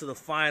down to the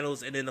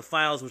finals, and then the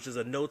finals, which is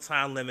a no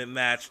time limit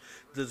match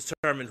to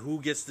determine who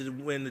gets to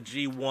win the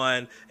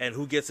G1 and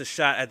who gets a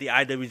shot at the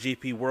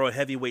IWGP World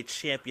Heavyweight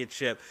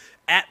Championship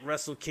at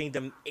Wrestle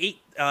Kingdom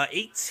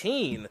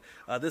 18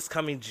 this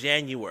coming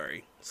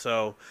January.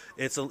 So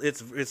it's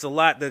a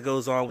lot that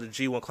goes on with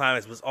the G1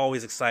 Climax, but it's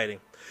always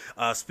exciting.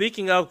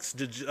 Speaking of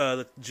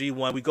the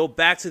G1, we go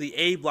back to the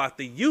A block,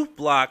 the youth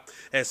block,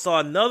 and saw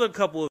another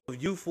couple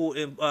of youthful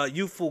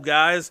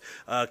guys.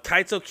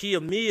 Kaito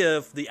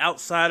Kiyomiya, the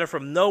outsider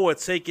from Noah,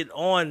 taking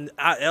on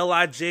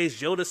LIJ's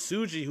Yota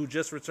Tsuji, who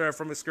just returned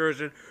from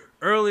excursion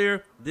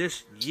earlier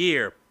this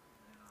year.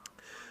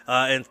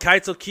 And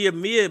Kaito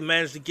Kiyomiya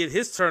managed to get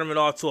his tournament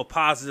off to a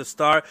positive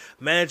start,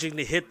 managing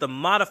to hit the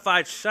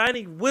modified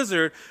Shining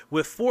Wizard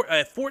with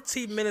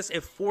 14 minutes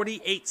and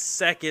 48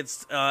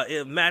 seconds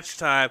in match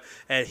time,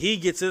 and he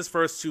gets his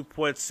first 2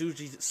 points.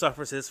 Tsuji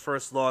suffers his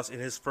first loss in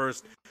his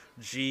first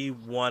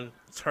G1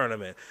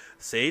 tournament.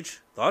 Sage,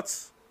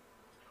 thoughts?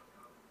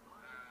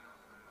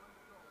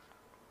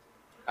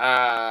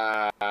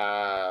 Uh,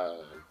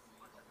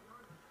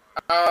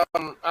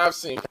 I've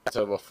seen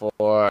Kato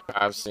before.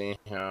 I've seen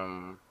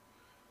him,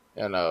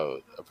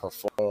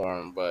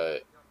 perform,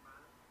 but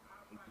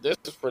this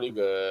is pretty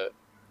good.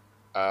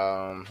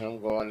 Him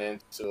going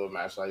into a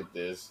match like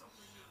this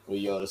with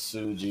Yoda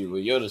Suji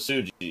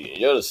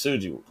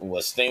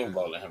was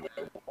steamrolling him at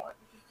one point.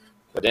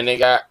 But then it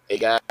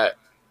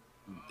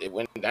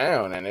went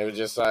down, and it was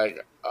just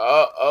like,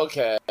 oh,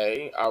 okay,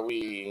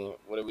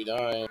 what are we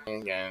doing?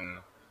 And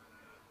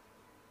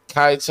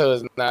Kaito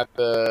is not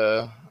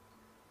the,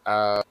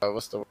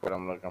 what's the word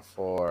I'm looking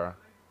for?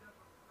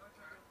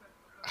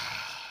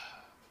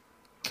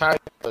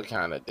 Kaito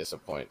kind of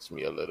disappoints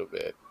me a little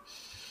bit.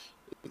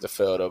 He's a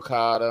failed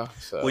Okada,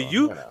 so Well,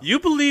 you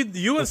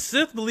and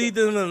Sith believed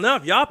in him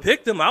enough. Y'all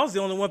picked him. I was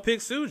the only one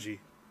picked Tsuji,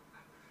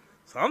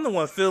 so I'm the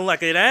one feeling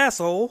like an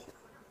asshole.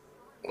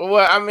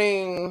 Well, I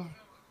mean,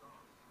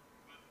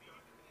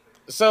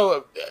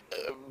 so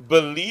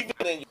believing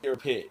in your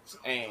picks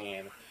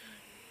and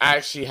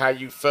actually how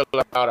you feel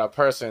about a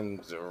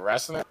person's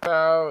wrestling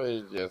style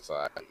is just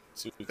like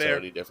two Fair.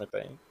 totally different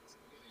things.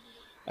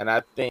 And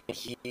I think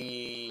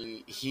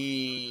his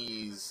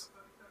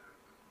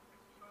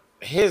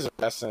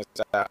wrestling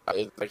style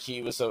is like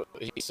he's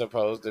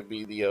supposed to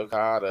be the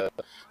Okada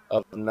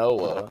of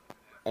Noah,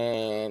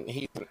 and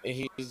he's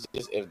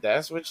just if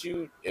that's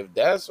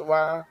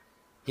why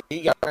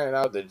he got ran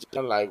out the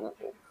gym, like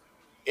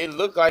it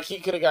looked like he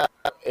could have got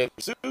if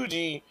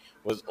Tsuji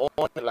was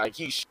on it like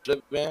he should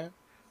have been.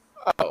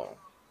 Oh,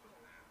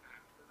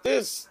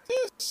 this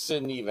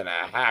shouldn't even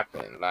have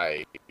happened.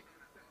 Like,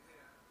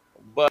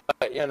 but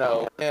an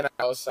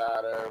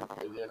outsider,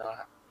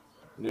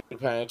 New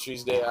Japan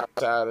treats their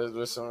outsiders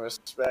with some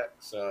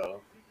respect.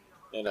 So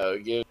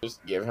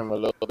give him a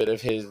little bit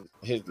of his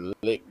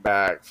lick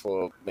back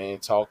for being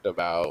talked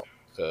about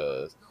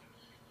because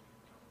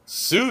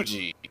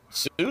Suji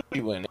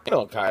went in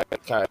on Kai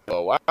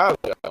a while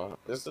ago,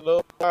 just a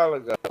little while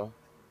ago.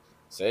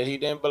 Said he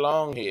didn't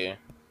belong here.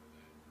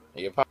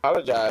 He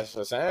apologized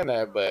for saying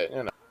that, but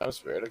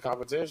spirit of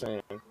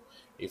competition.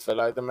 He feel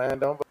like the man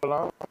don't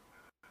belong.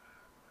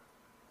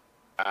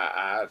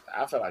 I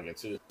feel like it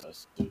too.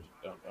 Don't feel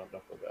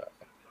bad.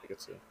 I think it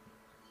too.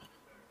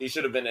 He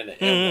should have been in the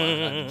M1,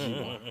 not the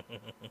G1.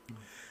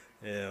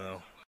 Yeah.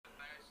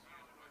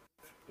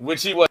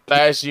 Which he was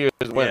last year's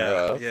winner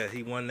of. Yeah,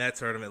 he won that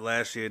tournament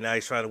last year. Now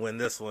he's trying to win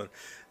this one.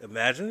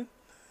 Imagine.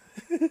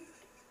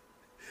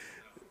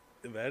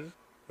 Imagine.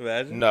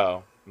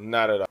 No,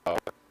 not at all.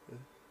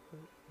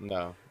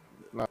 No,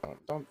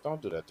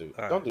 don't do that, dude.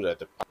 Don't do that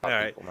to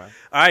people, man.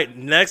 All right,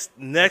 next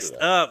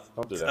up,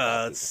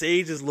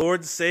 Sage's Lord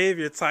and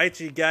Savior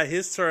Taichi got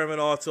his tournament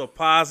off to a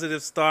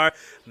positive start,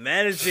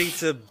 managing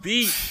to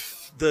beat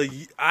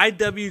the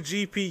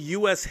IWGP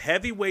US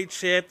Heavyweight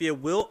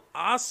Champion Will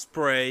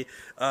Ospreay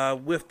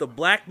with the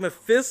Black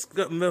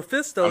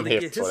Mephisto to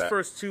get his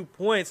first 2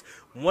 points.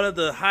 One of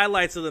the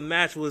highlights of the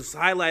match was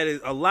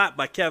highlighted a lot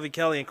by Kevin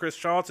Kelly and Chris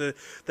Charlton,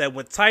 that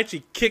when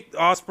Taichi kicked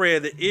Ospreay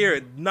in the ear,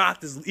 it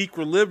knocked his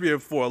equilibrium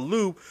for a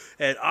loop,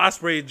 and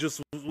Ospreay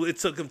it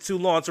took him too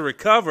long to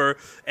recover,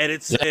 and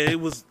it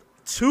was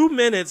 2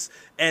 minutes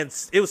and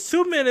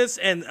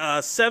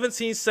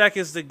 17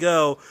 seconds to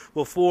go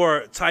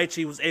before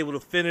Taichi was able to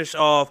finish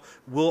off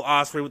Will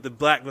Ospreay with the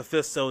Black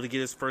Mephisto to get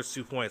his first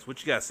 2 points.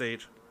 What you got,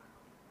 Sage?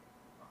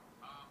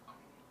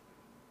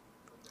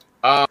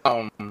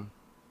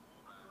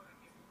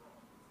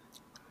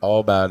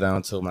 All bow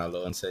down to my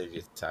Lord and Savior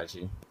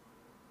Taichi.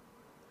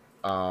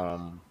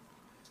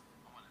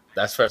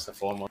 That's first and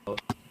foremost.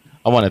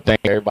 I want to thank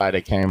everybody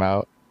that came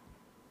out.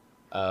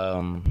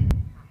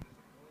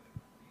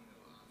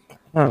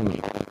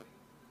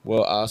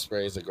 Will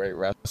Ospreay is a great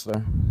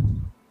wrestler.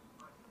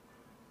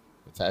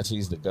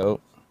 Taichi's the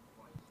GOAT.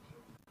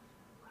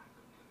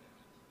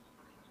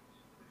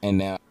 And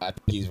now I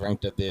think he's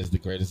ranked up there as the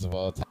greatest of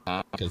all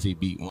time because he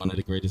beat one of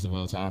the greatest of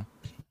all time.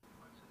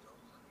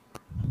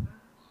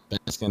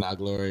 Bask in our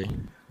glory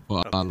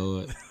for our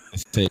Lord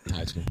and Savior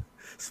Taichi.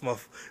 This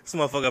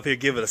motherfucker up here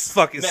giving us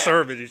fucking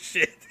sermon and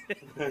shit.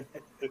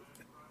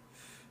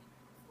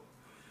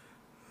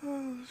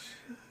 Oh,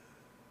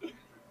 shit.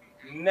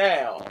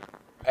 Now,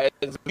 as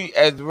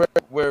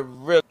we're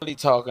really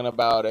talking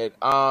about it,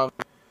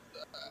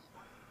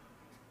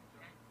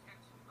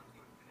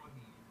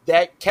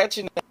 that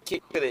catching that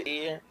kick to the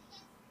ear,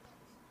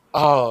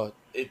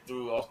 it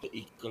threw off the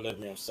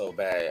equilibrium so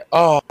bad.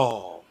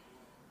 Oh,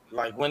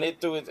 like when it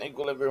threw its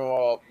equilibrium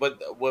off,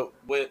 but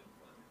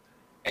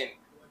and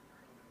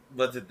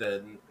was it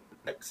the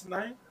next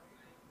night?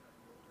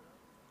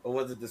 Or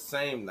was it the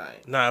same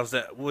night? Nah, it was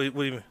that. What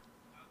do you mean?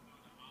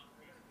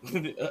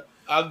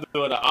 I'm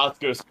doing an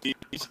Oscar speech.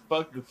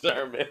 Fuck the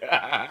sermon.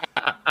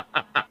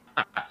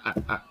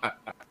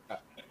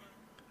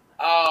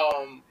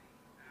 um,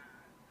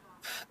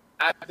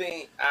 I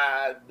think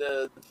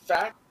the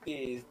fact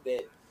is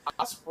that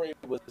Osprey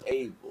was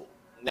able.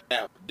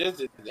 Now, this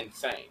is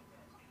insane.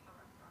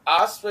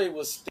 Osprey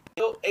was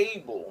still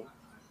able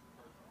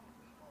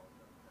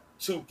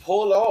to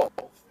pull off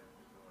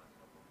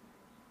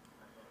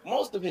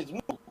most of his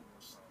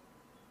moves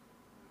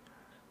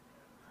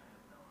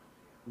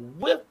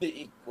with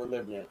the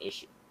equilibrium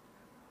issue.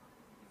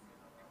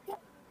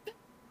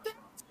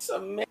 It's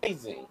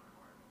amazing,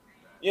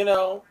 you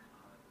know.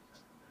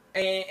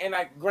 And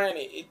I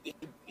granted,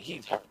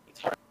 he's hurt,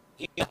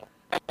 he's hurt,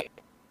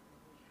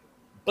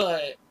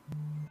 but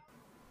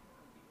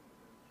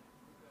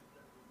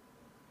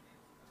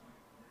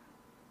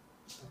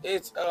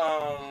it's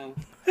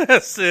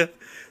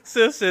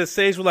Sif says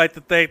Sage would like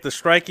to thank the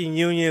striking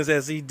unions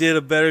as he did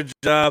a better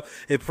job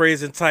in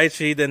praising Tai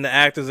Chi than the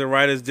actors and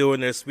writers do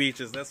in their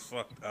speeches. That's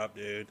fucked up,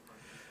 dude.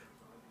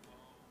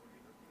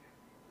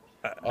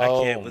 I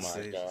can't oh with my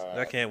Sage. I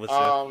god. can't with Sif.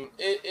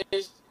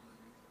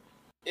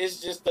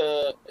 It's just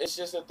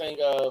a thing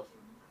of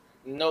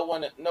no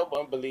one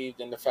believed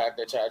in the fact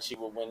that Tai Chi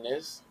would win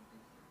this.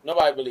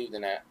 Nobody believed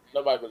in that.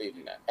 Nobody believed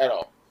in that at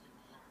all.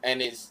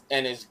 And it's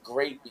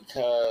great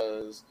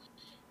because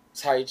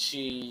Tai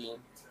Chi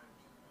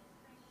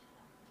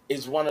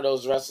is one of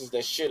those wrestlers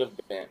that should have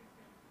been.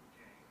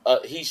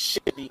 He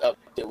should be up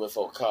there with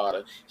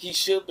Okada. He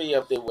should be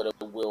up there with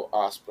a Will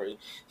Ospreay.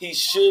 He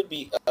should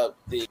be up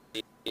there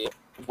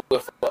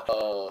with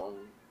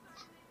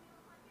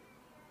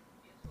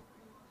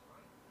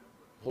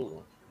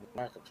who?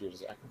 My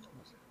computer's acting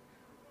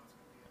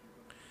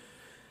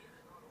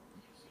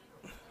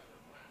crazy.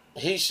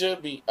 He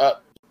should be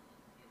up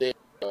there.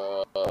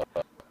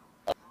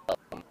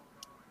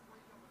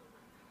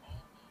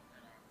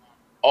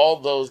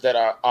 All those that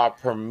are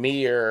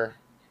premier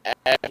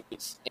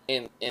athletes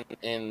in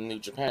New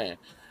Japan,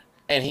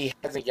 and he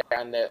hasn't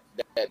gotten that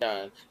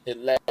done. His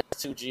last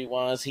two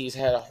G1s, he's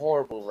had a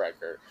horrible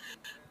record,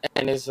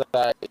 and it's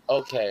like,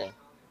 okay,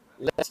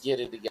 let's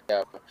get it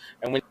together.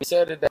 And when he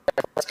said at that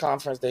press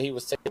conference that he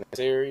was taking it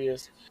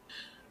serious,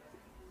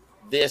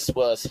 this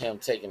was him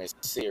taking it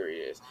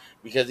serious,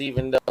 because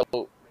even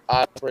though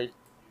Ospreay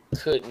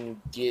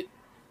couldn't get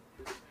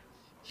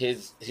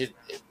his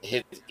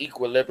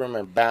equilibrium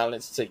and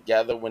balance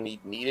together when he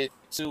needed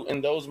to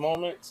in those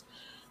moments,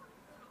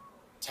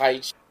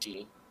 Tai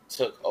Chi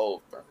took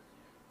over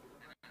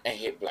and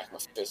hit Black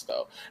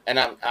Mephisto. And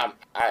I was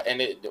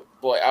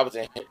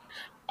in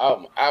I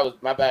was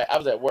my bad. I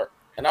was at work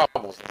and I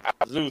was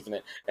losing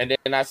it. And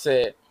then I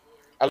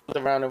looked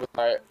around and was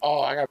like,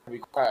 oh, I gotta be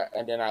quiet.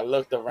 And then I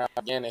looked around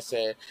again and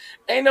said,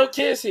 ain't no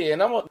kids here,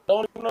 and I'm on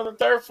the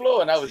third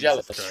floor, and I was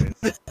Jesus jealous.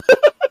 Christ.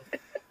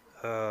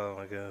 Oh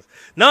my goodness!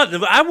 No,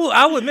 but I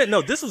will admit,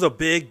 no, this was a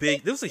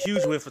this was a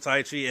huge win for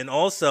Tai Chi, and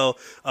also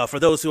for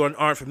those who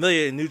aren't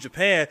familiar in New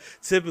Japan,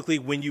 typically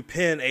when you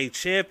pin a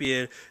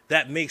champion,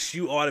 that makes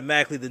you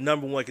automatically the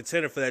 #1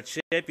 contender for that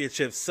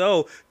championship.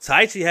 So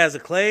Tai Chi has a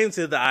claim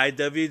to the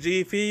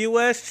IWGP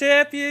US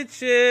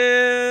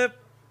Championship.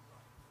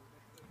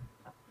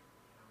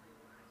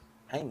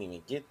 I ain't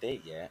even get there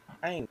yet.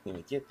 I ain't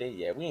even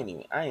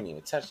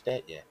touched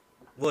that yet.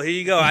 Well, here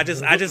you go. I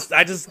just lobbed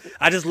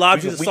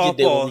you the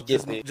softball.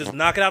 Just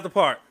knock it out the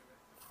park.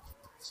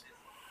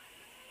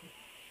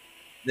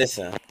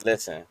 Listen.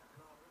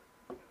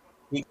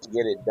 He can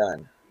get it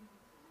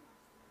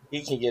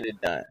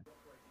done.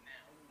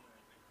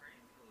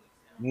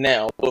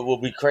 Now, what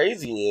will be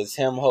crazy is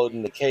him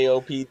holding the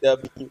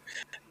KOPW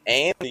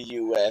and the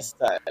US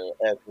title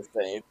at the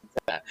same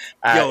time.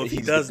 Yo, if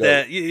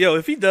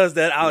he does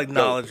that, I'll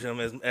acknowledge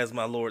him as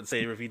my Lord and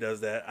Savior. If he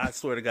does that, I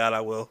swear to God,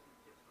 I will.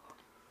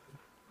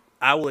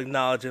 I will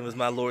acknowledge him as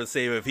my Lord and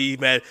Savior. If he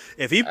goes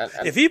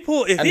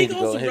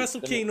to Wrestle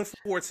Kingdom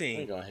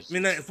 14,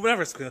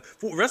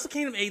 Wrestle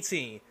Kingdom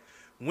 18,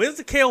 wins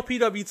the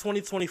KOPW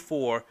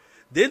 2024,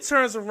 then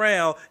turns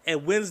around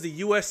and wins the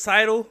U.S.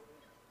 title,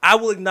 I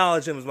will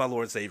acknowledge him as my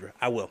Lord and Savior.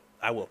 I will.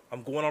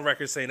 I'm going on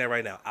record saying that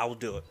right now. I will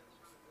do it.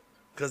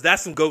 Because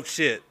that's some GOAT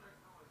shit.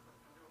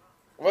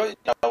 Well, you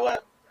know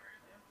what?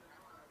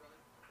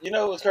 You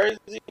know what's crazy?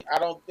 I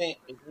don't think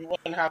we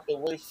wouldn't have to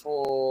wait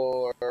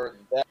for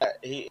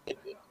that.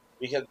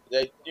 Because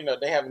they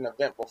have an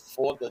event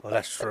before the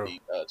that's true.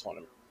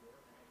 Tournament.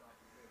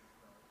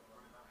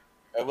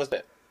 What's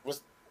that?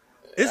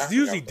 It's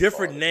usually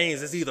different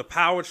names. It's either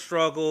Power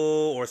Struggle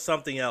or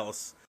something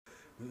else.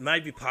 It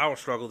might be Power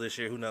Struggle this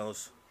year. Who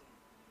knows?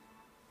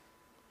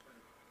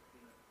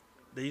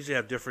 They usually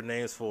have different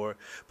names for it.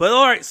 But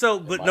all right,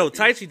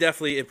 Tai Chi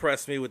definitely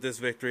impressed me with this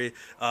victory.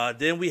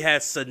 Then we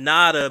had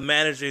Sonata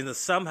managing to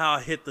somehow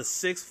hit the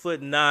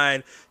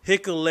 6'9"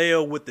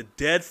 Hikuleo with the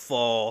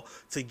deadfall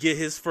to get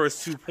his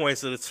first 2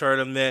 points of the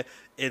tournament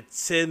in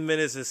 10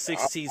 minutes and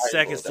 16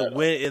 seconds to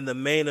win in the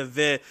main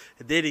event.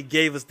 And then he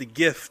gave us the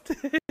gift.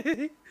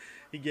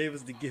 He gave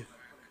us the gift.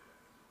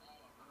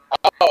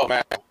 Oh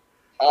man.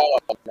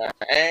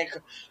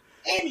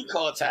 And he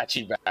called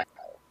Tachi back out.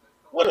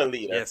 What a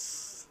leader.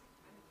 Yes.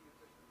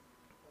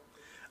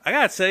 I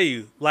gotta tell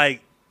you,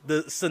 like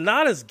the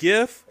Sonata's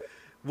gift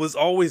was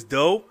always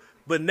dope,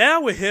 but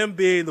now with him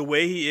being the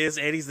way he is,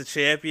 and he's the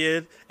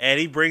champion, and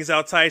he brings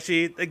out Tai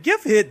Chi, the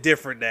gift hit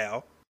different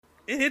now.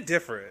 It hit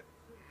different.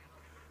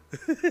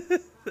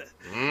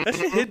 That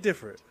shit hit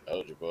different.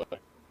 Told you, boy.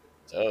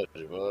 Told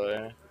you,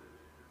 boy.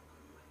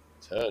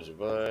 Told you,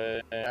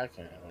 boy. I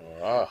can't.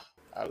 Oh,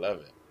 I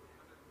love it.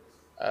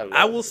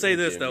 I will say You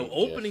this give though, me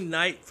gifts. opening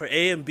night for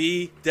A and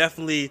B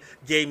definitely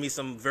gave me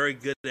some very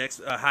good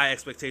high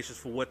expectations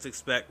for what to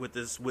expect with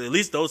this, with at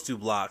least those two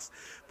blocks.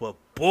 But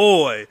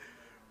boy,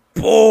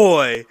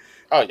 Oh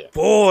yeah.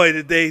 boy,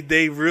 did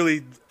they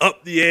really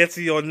up the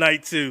ante on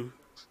night two.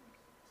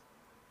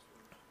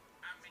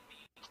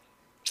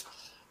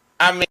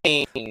 I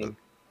mean,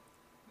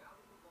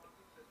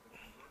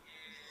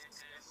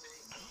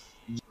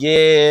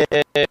 yeah,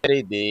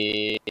 they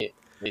did.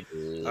 They All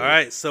did.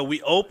 right, so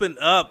we opened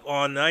up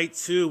on night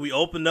two. We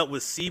opened up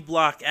with C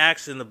block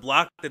action, the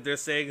block that they're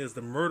saying is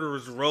the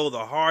murderer's row,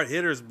 the hard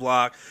hitters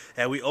block,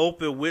 and we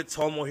opened with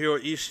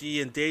Tomohiro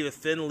Ishii and David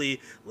Finlay.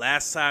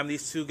 Last time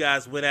these two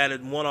guys went at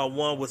it one on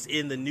one was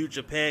in the New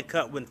Japan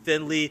Cup when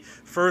Finlay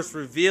first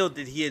revealed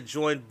that he had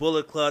joined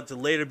Bullet Club to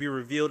later be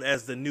revealed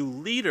as the new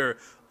leader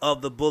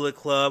of the Bullet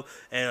Club,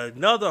 and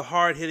another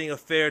hard-hitting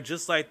affair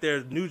just like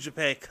their New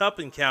Japan Cup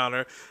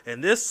encounter,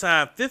 and this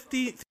time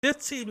 15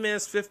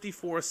 minutes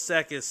 54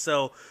 seconds,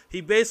 so he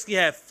basically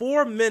had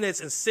 4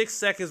 minutes and 6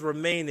 seconds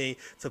remaining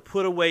to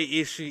put away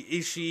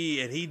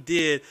Ishii, and he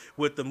did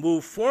with the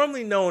move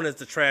formerly known as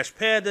the Trash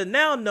Panda,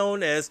 now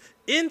known as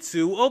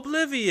Into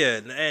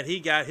Oblivion, and he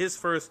got his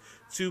first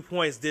 2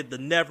 points, did the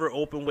never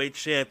openweight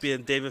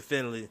champion David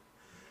Finlay.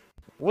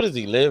 What does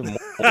he live more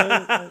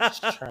than? That's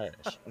trash.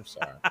 I'm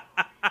sorry.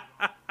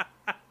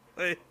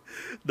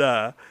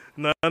 Nah.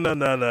 We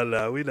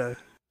not.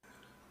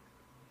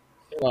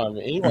 He want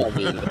me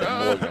to live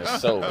Morgan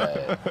so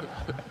bad.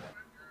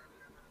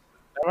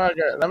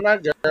 Let my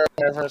girl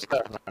have her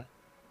stuff, man.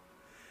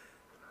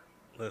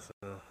 Listen,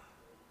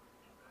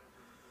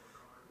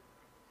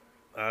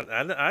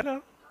 I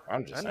know.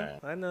 I'm just saying.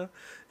 I know.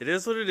 It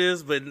is what it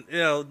is, but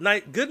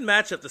good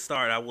matchup to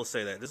start. I will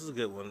say that this is a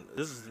good one.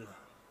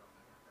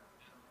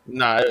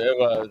 Nah, it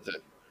was.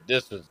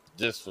 This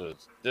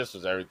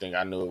was everything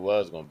I knew it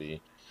was gonna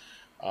be.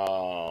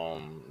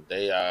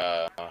 They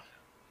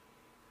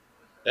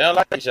don't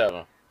like each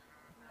other.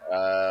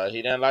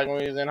 He didn't like him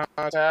when he was in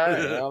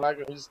Hontai. He don't like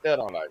him. He still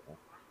don't like him.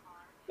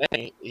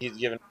 Then he's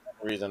giving a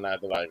reason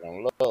not to like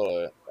him.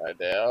 Lord, right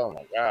there. Oh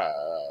my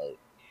God.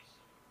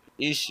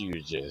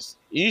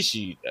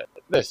 Ishii.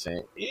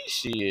 Listen,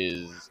 Ishii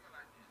is.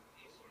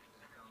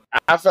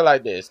 I feel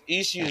like this.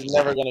 Ishii is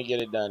never gonna get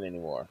it done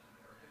anymore.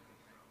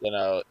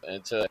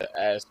 Into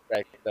the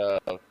aspect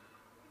of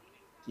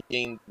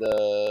getting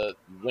the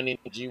winning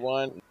the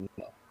G1.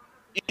 No,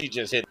 Ishii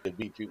just hit to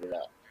beat people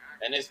out,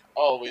 and it's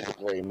always a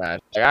great match.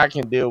 Like I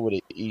can deal with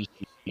an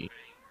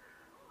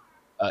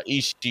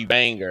Ishii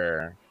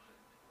banger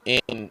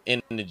in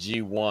the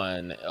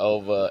G1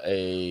 over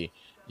a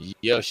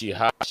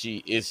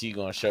Yoshihashi. Is he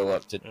gonna show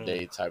up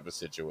today? Type of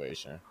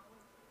situation.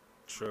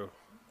 True.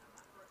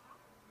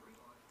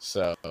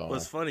 So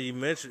What's funny, you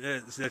mentioned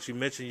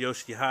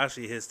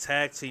Yoshihashi, his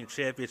tag team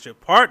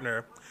championship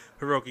partner,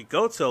 Hiroki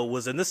Goto,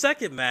 was in the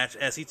second match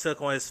as he took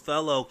on his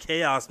fellow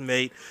Chaos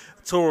mate,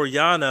 Toru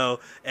Yano,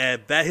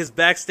 and his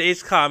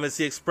backstage comments,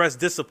 he expressed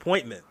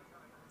disappointment.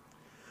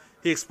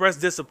 He expressed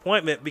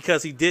disappointment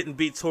because he didn't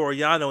beat Toru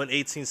Yano in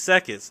 18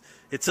 seconds.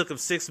 It took him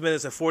 6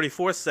 minutes and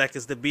 44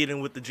 seconds to beat him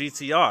with the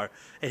GTR.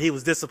 And he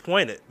was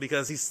disappointed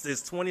because his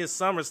 20th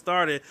summer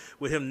started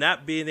with him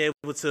not being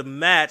able to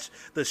match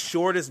the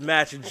shortest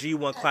match in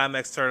G1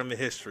 Climax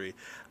tournament history.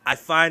 I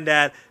find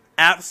that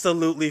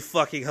absolutely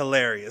fucking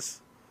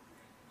hilarious.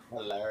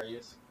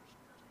 hilarious.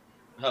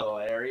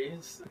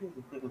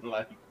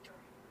 Like,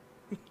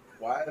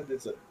 why is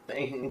this a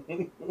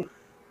thing?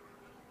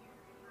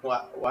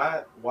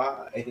 Why?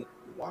 Why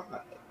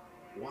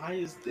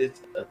is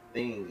this a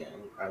thing?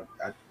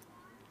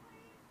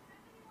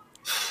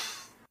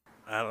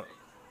 I don't.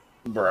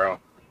 Bro,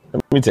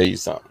 let me tell you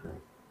something.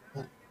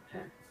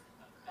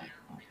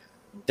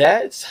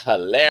 That's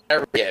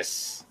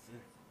hilarious.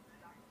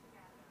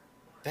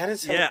 That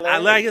is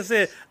hilarious. Like I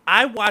said,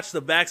 I watch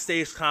the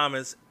backstage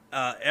comments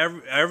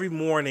every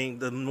morning,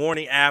 the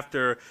morning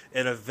after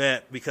an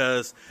event,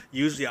 because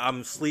usually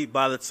I'm asleep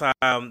by the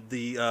time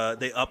they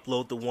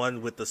upload the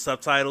one with the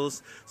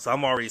subtitles, so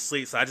I'm already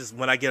asleep. So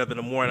when I get up in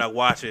the morning, I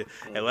watch it.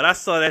 And when I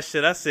saw that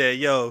shit, I said,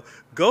 "Yo,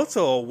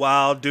 Goto a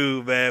wild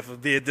dude, man, for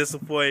being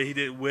disappointed he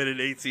didn't win in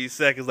 18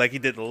 seconds like he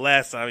did the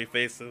last time he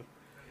faced him.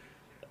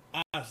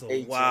 That's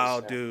a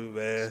wild dude,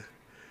 man."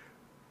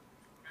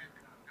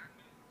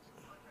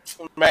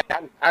 Man,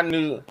 I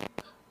knew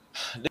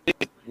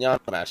these Yano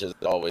matches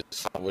always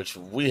fun, which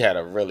we had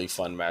a really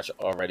fun match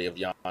already of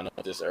Yano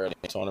this early in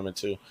the tournament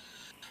too.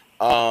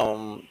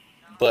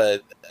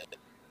 But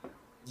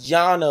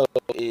Yano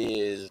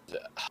is,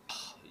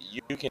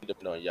 you can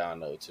depend on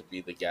Yano to be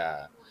the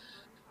guy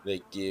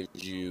that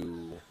gives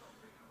you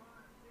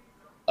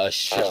a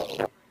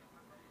show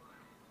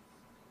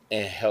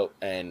and help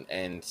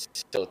and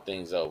set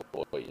things up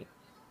for you.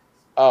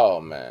 Oh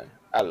man,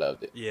 I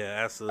loved it. Yeah,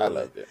 I absolutely.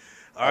 loved it.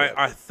 All I right, loved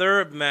our it.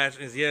 third match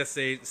is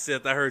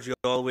Seth. I heard you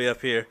all the way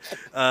up here.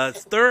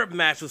 Third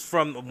match was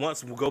from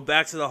once we'll go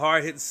back to the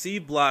hard hitting C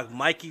block.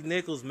 Mikey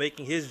Nichols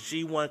making his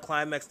G1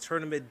 Climax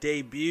tournament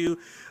debut.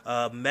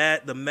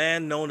 The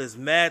man known as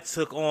Matt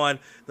took on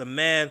the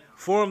man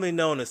formerly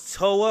known as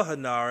Toa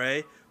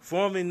Hanare,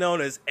 formerly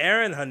known as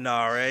Aaron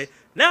Hanare.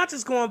 Now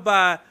just going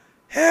by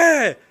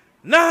Hey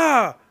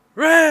Nah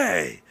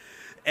Ray.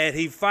 And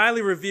he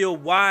finally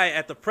revealed why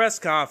at the press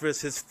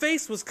conference his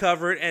face was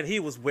covered and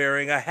he was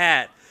wearing a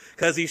hat.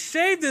 Because he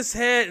shaved his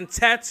head and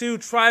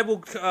tattooed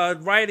tribal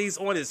writings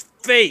on his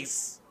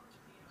face.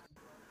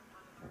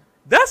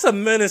 That's a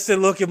menacing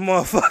looking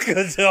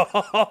motherfucker,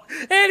 dog.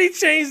 And he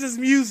changed his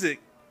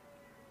music.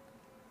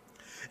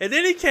 And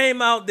then he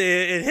came out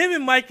there and him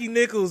and Mikey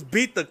Nichols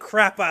beat the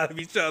crap out of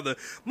each other.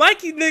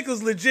 Mikey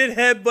Nichols legit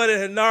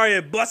headbutted Hanari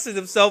and busted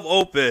himself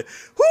open.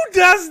 Who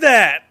does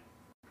that?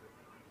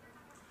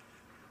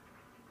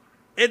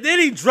 And then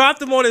he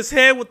dropped him on his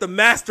head with the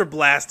Master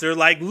Blaster.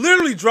 Like,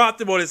 literally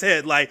dropped him on his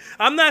head. Like,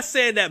 I'm not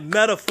saying that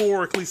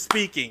metaphorically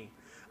speaking.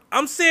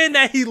 I'm saying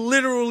that he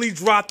literally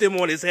dropped him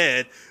on his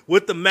head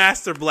with the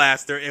Master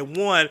Blaster and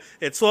won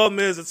in 12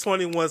 minutes and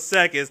 21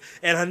 seconds.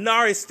 And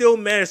Hanari still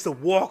managed to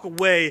walk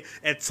away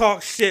and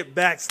talk shit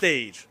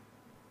backstage.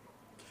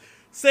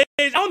 Sage,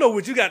 I don't know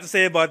what you got to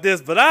say about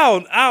this, but I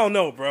don't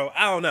know, bro.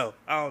 I don't know.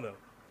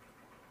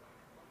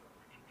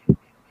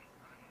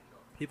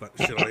 He about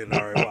to shit on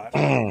Hanari, watch.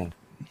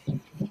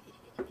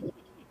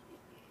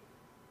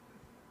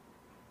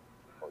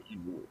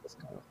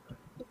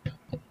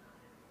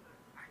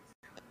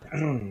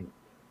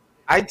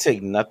 I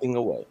take nothing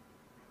away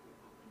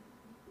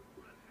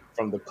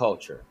from the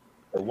culture.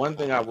 The one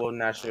thing I will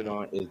not shit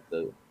on is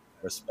the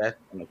respect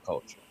and the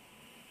culture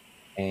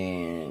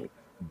and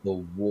the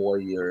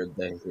warrior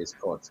that his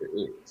culture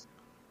is.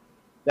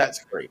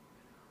 That's great.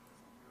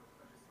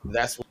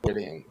 That's where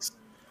it ends.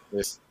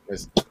 Let's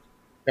close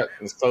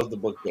the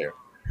book there.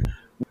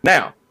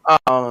 Now,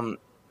 hard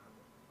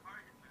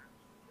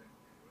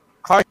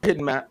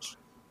hitting match.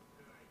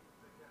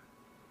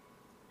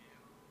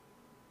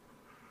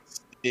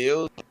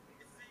 Still,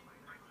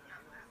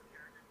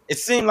 it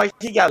seemed like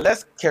he got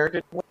less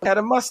character when he had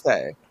a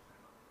mustache.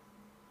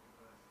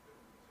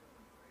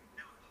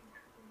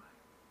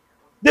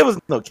 There was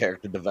no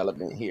character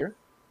development here.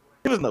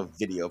 There was no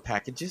video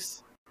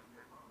packages.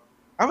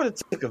 I would have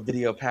took a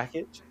video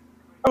package.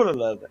 I would have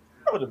loved it.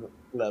 I would have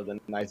loved a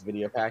nice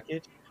video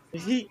package.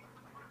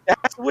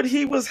 That's what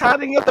he was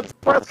hiding at the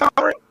press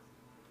conference.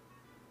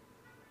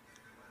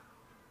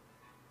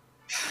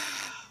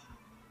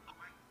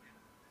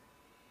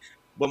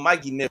 But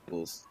Mikey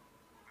Nichols,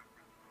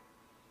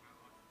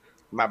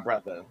 my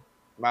brother,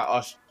 my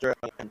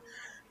Australian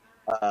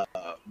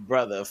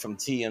brother from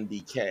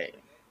TMDK,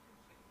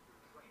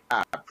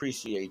 I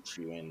appreciate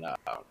you and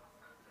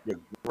you're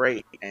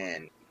great.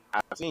 And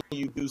I've seen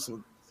you do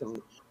some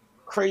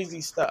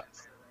crazy stuff.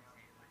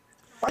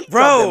 Why you drop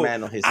that Bro,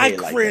 man on his I head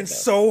like that? cringed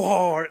so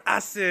hard. I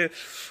said,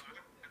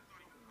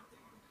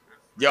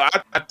 yo,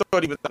 I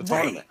thought he was at the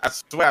tournament. I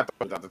swear I thought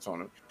he was at the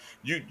tournament.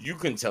 You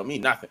couldn't tell me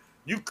nothing.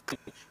 You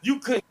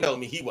couldn't tell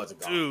me he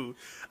wasn't gone. dude,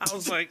 I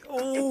was like,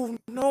 oh,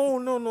 no.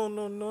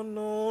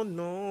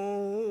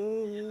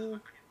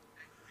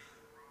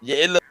 Yeah,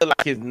 it looked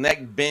like his neck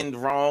bend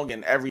wrong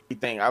and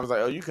everything. I was like,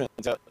 oh, you can't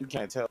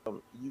tell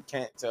me.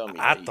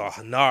 I thought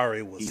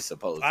Hanari was. He's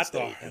supposed. I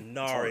thought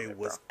Hanari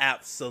was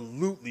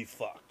absolutely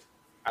fucked.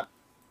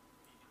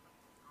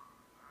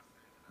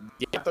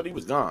 Yeah, I thought he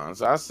was gone.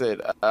 So I said,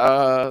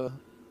 I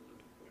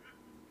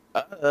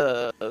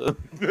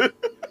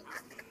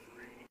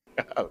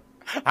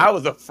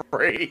was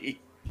afraid.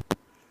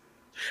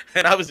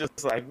 And I was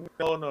just like,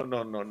 no,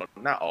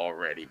 not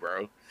already,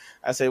 bro.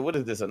 I said, what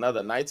is this,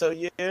 another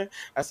Naito year?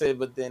 I said,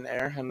 but then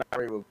Aaron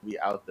Hanari will be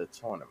out the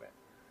tournament.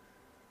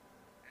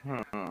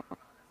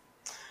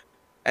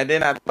 And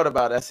then I thought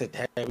about it. I said,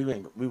 damn,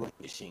 we went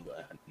to Shingo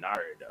and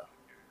Hanari, though.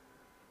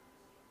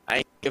 I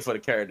ain't here for the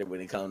character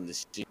when it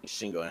comes to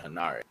Shingo and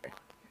Hanari.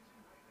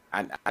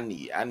 I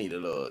need a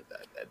little,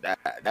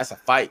 that's a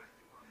fight.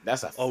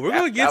 We're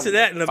gonna get to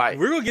that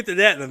we're gonna get to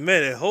that in a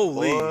minute.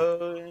 Holy.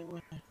 Boy.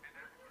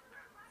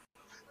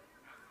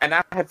 And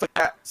I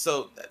forgot.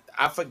 So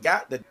I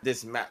forgot that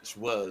this match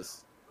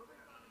was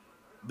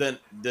that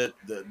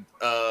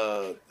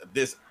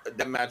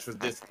match was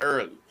this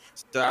early.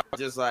 So I was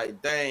just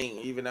like, dang,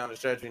 even down the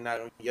stretch, we're not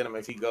gonna get him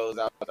if he goes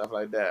out, stuff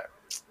like that.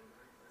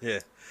 Yeah.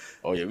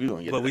 Oh yeah, we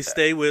gonna get. But we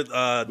stay with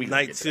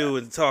night 2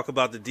 and talk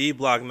about the D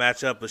Block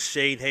matchup of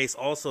Shane Hayes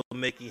also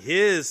making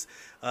his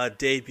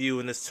debut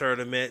in this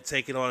tournament,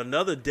 taking on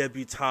another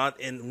debutante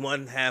in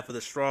one half of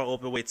the Strong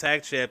Openweight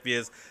Tag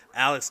Champions,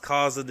 Alex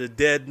Causa, the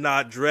Dead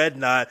Knot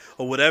Dreadnought,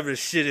 or whatever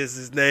shit is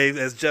his name,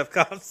 as Jeff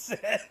Cobb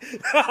said.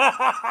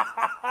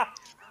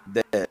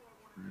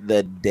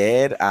 The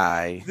dead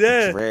eye.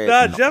 Yeah,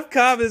 Dreadnought. Jeff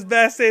Cobb's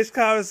backstage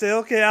comment said,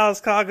 "Okay,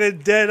 Alex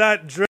Coughlin,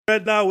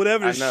 Dreadnought,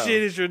 whatever I the know.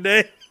 shit is your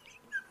name."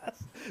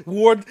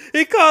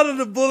 He called him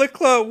the Bullet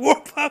Club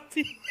War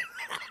Puppy.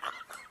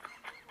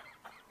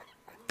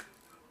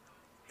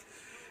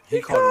 He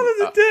called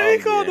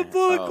the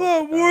Bullet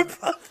Club War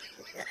Puppy.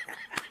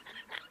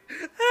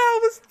 I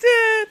was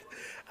dead.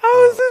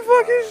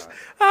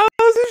 I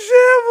was in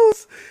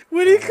shambles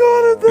when he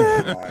called him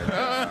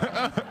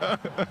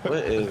that.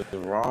 What is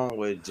wrong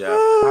with Jeff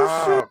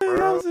Cobb, bro?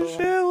 I was in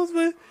shambles,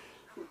 man.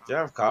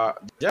 Jeff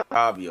Cobb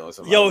be on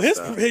some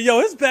stuff.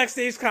 His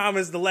backstage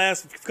comments the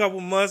last couple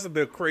months have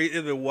been crazy.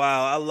 It's been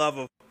wild. I love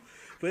him.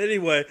 But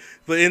anyway,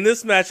 in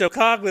this matchup,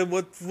 Coughlin,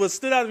 what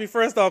stood out to me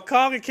first off,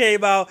 Coughlin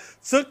came out,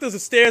 took the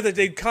stairs that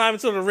they climbed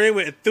into the ring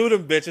with and threw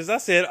them bitches. I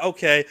said,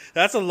 okay,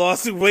 that's a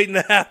lawsuit waiting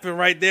to happen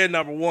right there,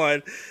 number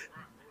one.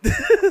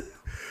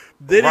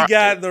 Then he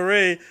got in the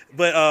ring.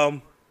 But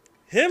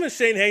him and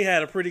Shane Hay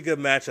had a pretty good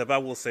matchup, I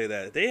will say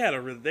that. They had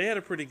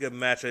a pretty good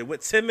matchup. It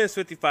went 10 minutes,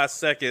 55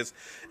 seconds,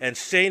 and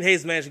Shane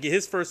Hayes managed to get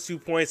his first 2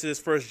 points in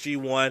his first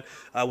G1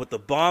 with the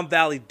Bomb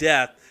Valley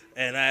Death,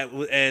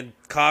 and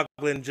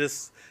Coughlin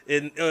just...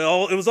 It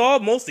was all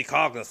mostly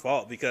Coughlin's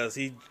fault because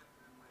he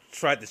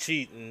tried to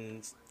cheat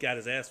and got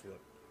his ass whipped.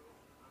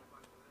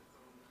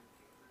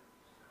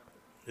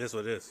 That's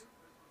what it is.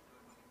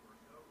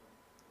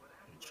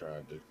 He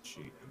tried to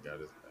cheat and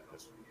got his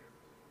ass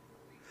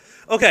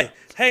whipped. Okay,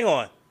 hang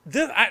on.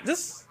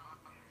 This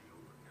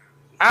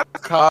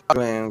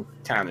Coughlin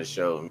kind of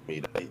showed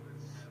me that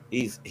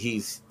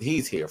he's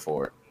here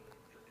for it.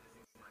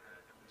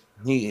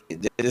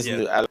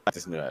 I like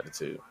this new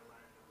attitude.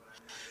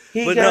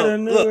 But no,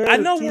 look, I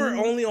know we're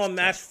only on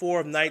match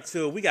 4 of night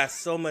 2. We got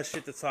so much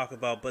shit to talk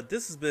about, but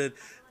this has been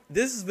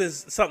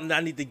something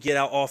I need to get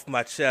out off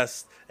my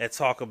chest and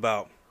talk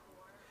about.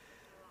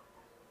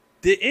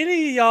 Did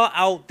any of y'all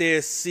out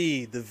there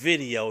see the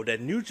video that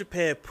New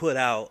Japan put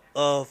out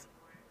of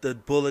the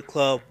Bullet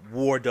Club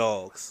War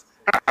Dogs?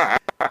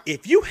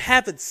 If you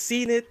haven't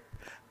seen it,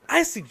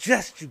 I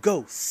suggest you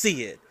go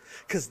see it.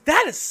 Because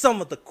that is some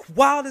of the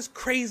wildest,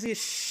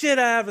 craziest shit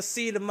I ever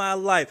seen in my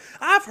life.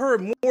 I've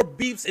heard more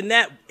beeps in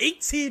that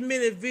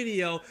 18-minute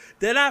video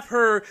than I've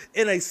heard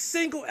in a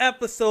single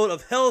episode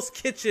of Hell's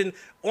Kitchen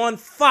on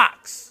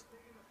Fox.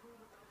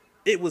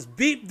 It was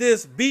beep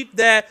this, beep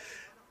that,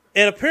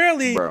 and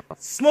apparently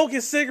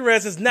smoking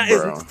cigarettes is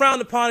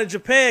frowned upon in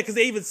Japan because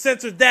they even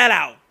censored that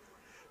out.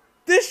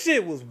 This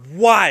shit was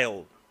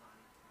wild.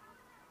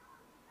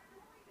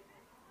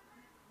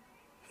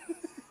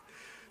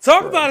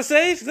 Talk about it,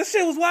 Sage. This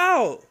shit was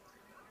wild.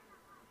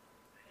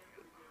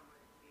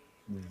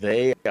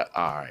 They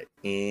are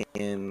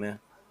insane.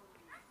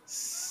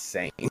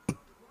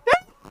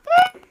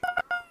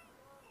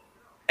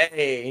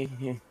 Hey,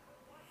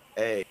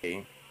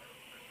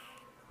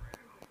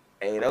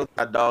 those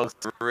are dogs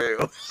for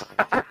real.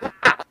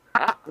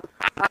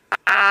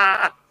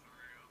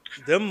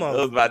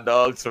 Those my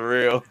dogs for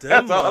real.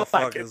 Them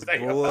motherfuckers,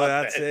 boy.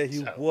 I tell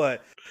you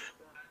what.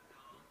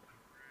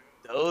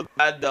 Those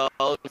my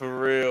dogs for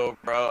real,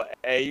 bro.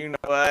 Hey, you know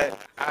what?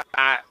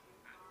 I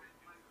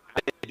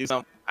did do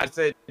something. I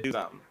said do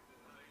something.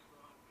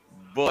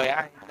 Boy,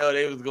 I didn't know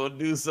they was gonna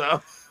do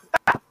something.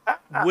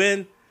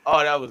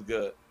 That was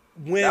good.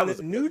 When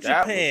New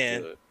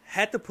Japan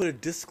had to put a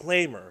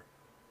disclaimer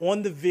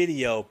on the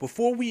video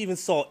before we even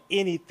saw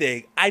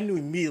anything, I knew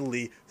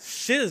immediately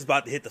shit is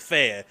about to hit the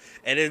fan.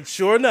 And then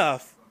sure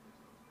enough,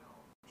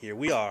 here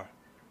we are.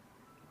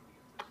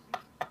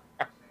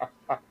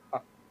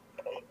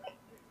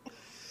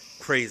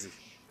 Crazy.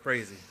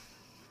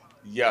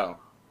 Yo,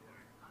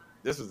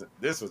 this was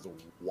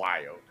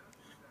wild.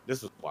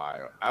 This was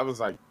wild. I was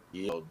like,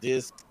 yo,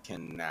 this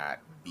cannot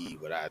be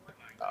what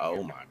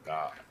oh my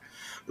God.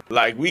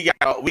 Like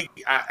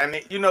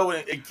and you know,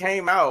 when it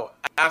came out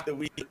after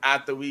we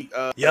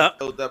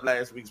closed up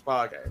last week's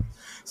podcast.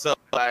 So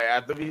like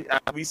after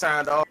we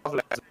signed off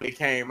last week, it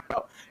came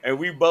out and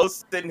we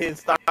both sitting here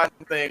starting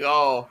to think,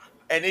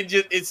 and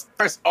it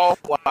starts off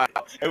wild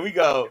and we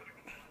go,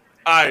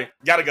 all right,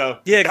 gotta go.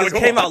 Yeah, because it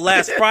came out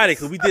last Friday.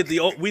 Because we did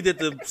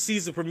the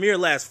season premiere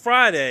last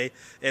Friday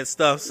and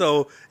stuff.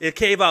 So it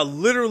came out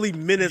literally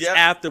minutes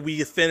after we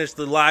had finished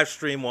the live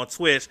stream on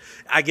Twitch.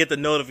 I get the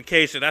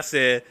notification. I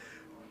said,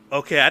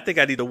 "Okay, I think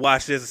I need to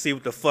watch this and see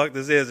what the fuck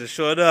this is." And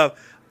sure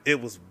enough, it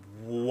was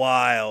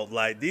wild.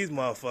 Like these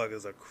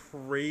motherfuckers are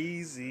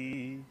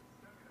crazy.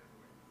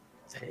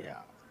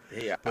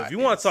 Yeah, but if you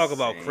want to talk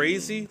about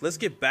crazy, let's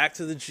get back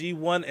to the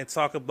G1 and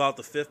talk about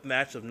the 5th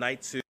match of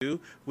night 2,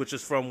 which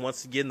is from,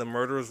 once again, the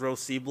Murderers Row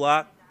C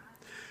block.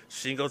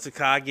 Shingo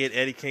Takagi and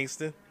Eddie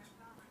Kingston.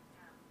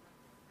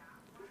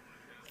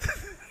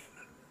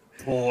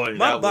 Boy,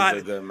 that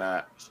was a good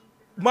match.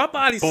 My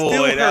body still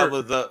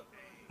hurt.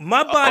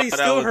 My body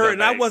still hurt,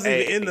 and I wasn't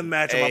even in the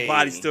match, and my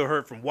body still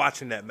hurt from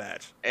watching that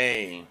match.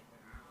 Hey,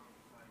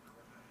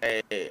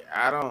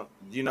 I don't.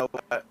 You know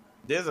what?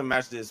 There's a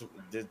match this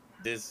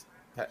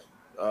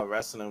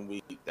wrestling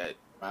week that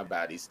my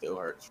body still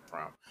hurts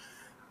from,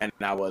 and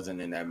I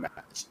wasn't in that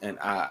match, and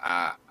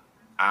I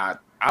I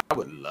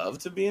would love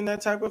to be in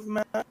that type of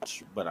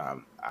match, but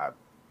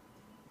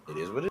it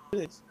is what it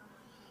is.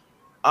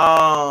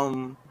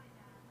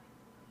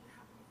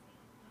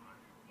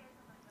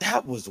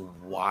 That was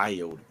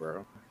wild,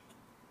 bro.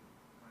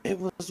 It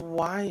was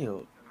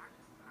wild.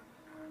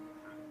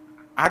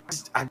 I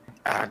just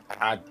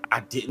I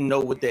didn't know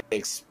what to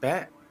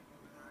expect.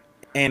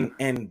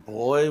 And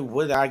boy,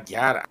 what I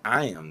got,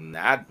 I am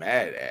not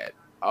mad at.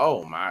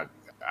 Oh my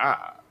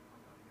god.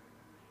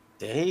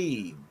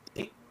 They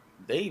they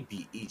they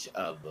beat each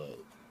other.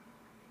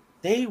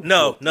 They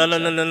No, whooped no, no,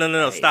 each no, no, other's no,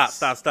 no, no. Stop, ass.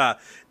 stop, stop.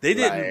 They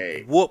didn't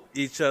Like, whoop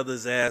each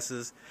other's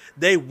asses.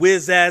 They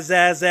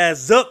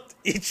ass upped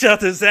each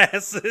other's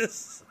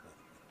asses.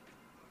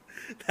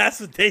 That's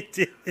what they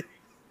did.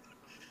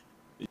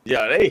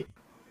 yeah, they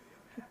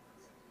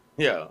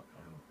yeah.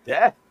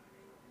 That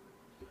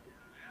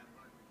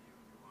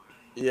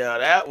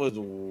that was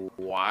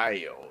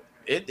wild.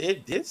 It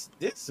this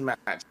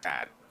match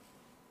got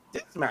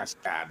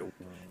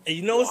And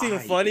you know what's even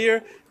funnier?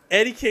 wild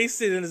Eddie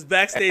Kingston in his at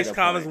backstage a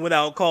comments point. went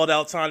out and called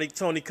out Tony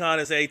Khan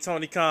and said, "Hey,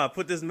 Tony Khan,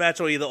 put this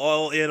match on either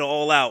all in or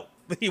all out."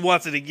 He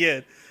wants it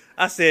again.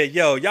 I said,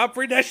 "Yo, y'all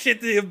bring that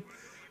shit to him."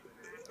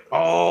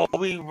 Oh,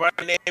 we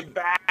running it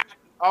back.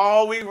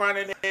 Oh, we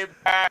running it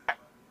back.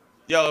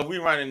 Yo, we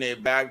running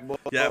it back, boy.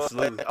 Yeah,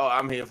 absolutely, Oh,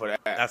 I'm here for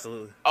that.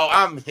 absolutely. Oh,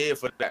 I'm here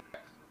for that.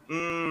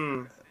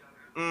 Mm,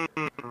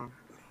 mm.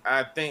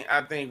 I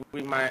think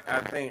we might. I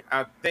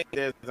think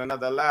there's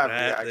another live There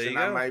you reaction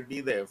I go. might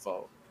be there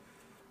for.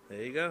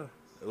 There you go.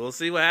 We'll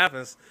see what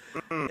happens.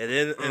 Mm, And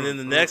then mm,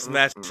 the mm, next mm,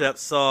 mm. matchup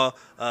saw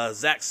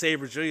Zack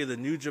Sabre Jr., the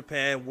New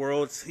Japan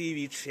World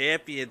TV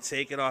Champion,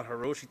 taking on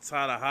Hiroshi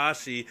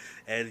Tanahashi.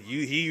 And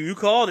you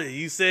called it.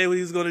 You said what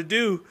he was going to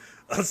do: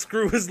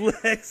 unscrew his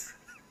legs.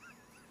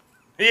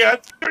 Yeah,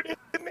 turn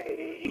his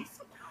knees.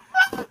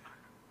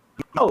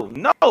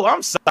 No,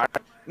 I'm sorry.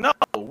 No,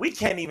 we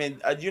can't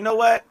even. You know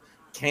what?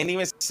 Can't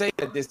even say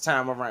it this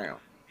time around.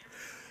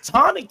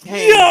 Tawny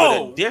came with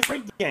a Yo!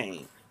 different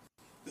game.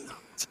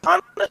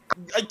 Tawny,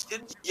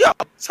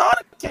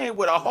 Tawny came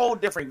with a whole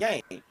different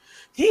game.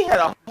 He had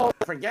a whole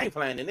different game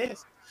plan than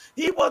this.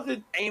 He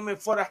wasn't aiming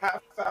for the high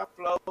five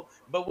flow,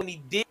 but when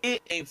he did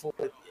aim for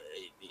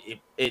it,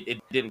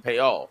 it didn't pay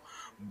off.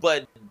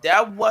 But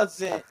that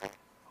was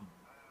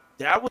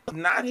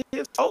not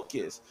his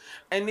focus,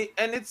 and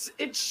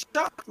it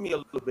shocked me a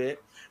little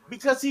bit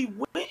because he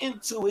went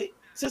into it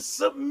to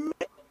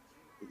submit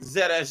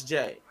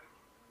ZSJ.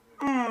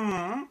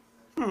 Hmm.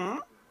 Hmm.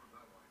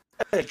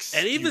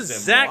 And even Excusez-moi.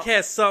 Zach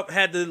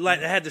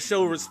had to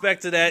show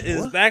respect to that in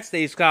his What?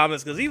 backstage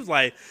comments because he was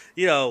like,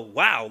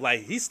 wow,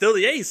 like he's still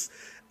the ace.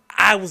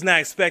 I was not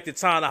expecting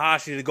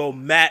Tanahashi to go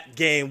mat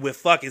game with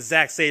fucking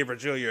Zack Sabre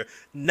Jr.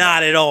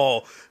 Not at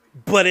all.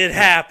 But it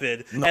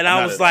happened. No, And I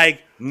not was at all.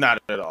 like,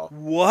 Not at all.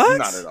 Not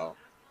what? at all.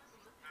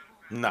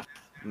 No,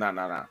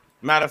 no.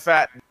 Matter of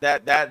fact,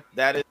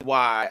 that is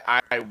why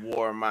I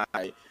wore my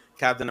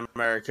Captain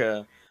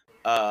America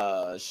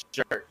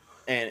shirt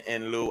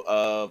in lieu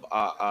of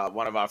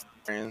one of our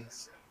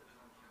friends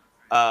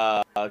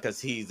because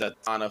he's a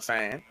Tana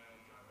fan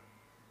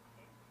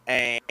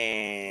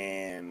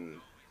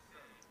and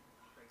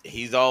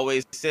he's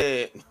always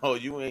said, "No,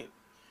 you ain't."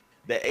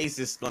 The ace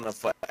is gonna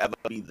forever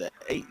be the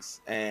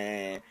ace,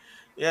 and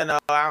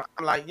I'm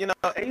like,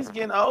 Ace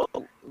getting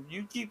old.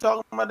 You keep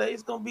talking about the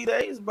ace gonna be the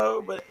ace,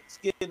 bro, but it's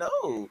getting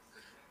old.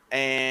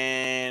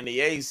 And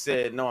the ace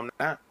said, "No, I'm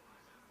not.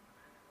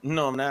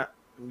 No, I'm not.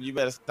 You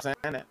better stop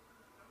saying that."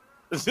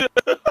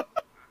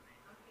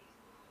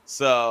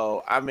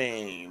 So I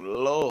mean,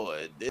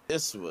 Lord,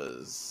 this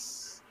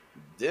was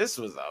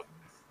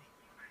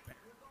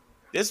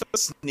a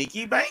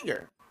sneaky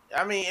banger.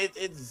 I mean,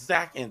 it's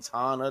Zach and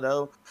Tana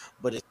though,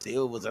 but it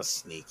still was a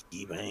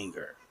sneaky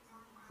banger.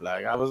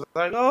 Like I was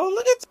like, oh,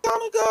 look at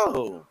Tana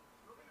go,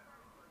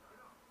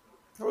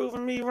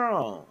 proving me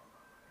wrong.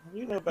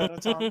 You know better,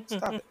 Tana.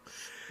 Stop it.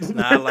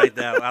 Nah, I like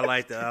that. I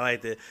like that. I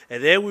like that.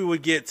 And then we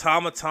would get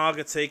Tama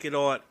Tonga taking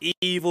on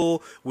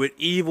Evil, with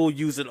Evil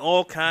using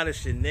all kind of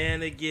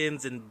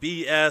shenanigans and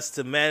BS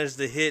to manage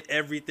to hit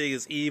everything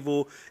is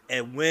Evil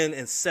and win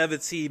in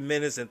 17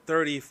 minutes and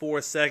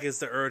 34 seconds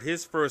to earn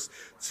his first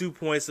 2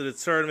 points of the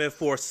tournament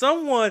for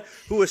someone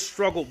who has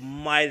struggled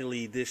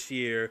mightily this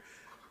year.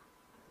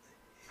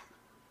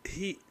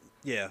 He,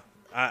 yeah,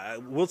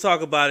 we'll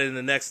talk about it in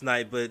the next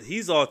night, but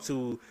he's off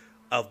to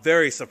a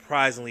very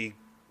surprisingly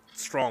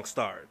strong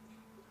start,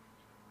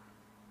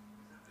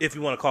 if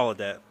you want to call it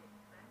that.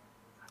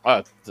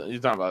 You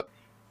talking about?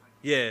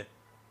 Yeah.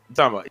 You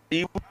talking about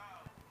evil?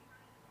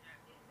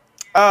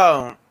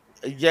 Um,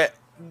 yeah,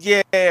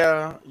 yeah,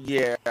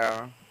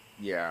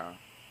 yeah,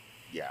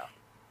 yeah.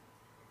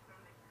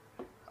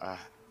 Uh,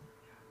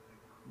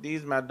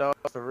 these my dogs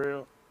for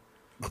real.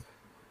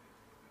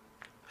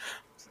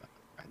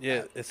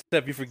 Yeah,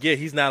 except you forget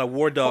he's not a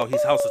war dog,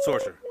 he's House of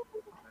Torture.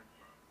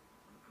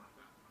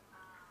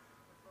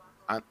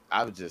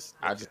 I just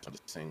Okay. want to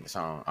sing the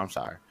song. I'm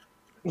sorry.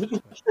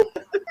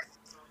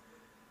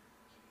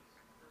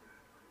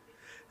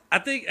 I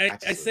think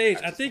Sage.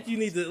 I think you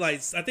need to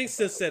like. I think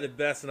Sis said it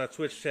best in our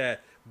Twitch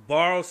chat.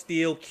 Borrow,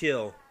 steal,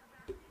 kill.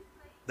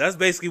 That's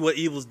basically what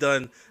Evil's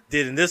did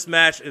in this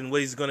match, and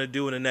what he's going to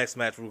do in the next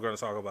match we're going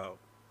to talk about.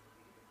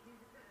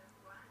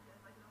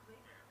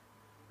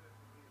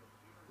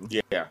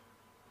 Yeah,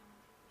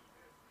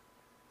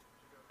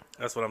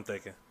 that's what I'm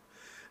thinking.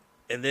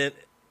 And then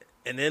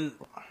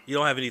you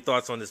don't have any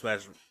thoughts on this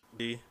match,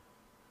 D?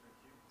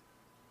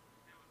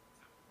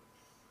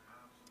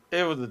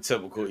 It was a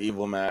typical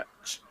Evil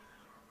match.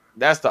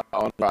 That's the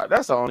only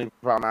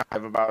problem I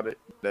have about it.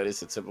 That it's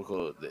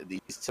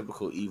these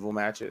typical Evil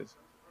matches.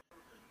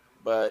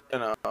 But you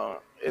know,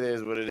 it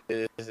is what it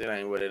is. It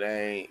ain't what it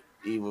ain't.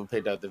 Evil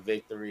picked up the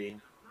victory.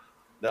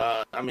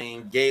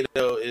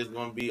 Gato is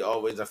going to be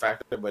always a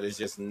factor, but it's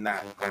just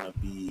not going to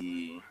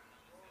be.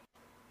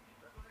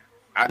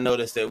 I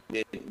noticed that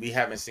we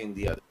haven't seen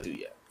the other two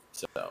yet,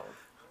 so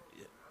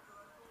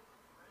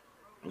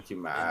I'm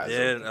keeping my eyes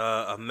open.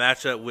 A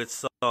matchup with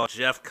saw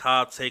Jeff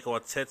Cobb take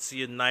on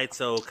Tetsuya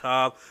Naito.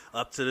 Cobb,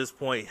 up to this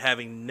point,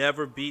 having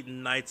never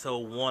beaten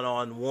Naito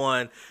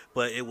one-on-one,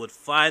 but it would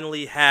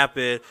finally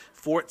happen.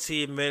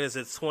 14 minutes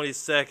and 20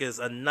 seconds.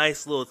 A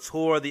nice little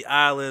tour of the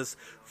islands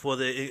for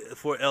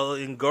El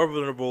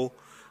Ingovernable,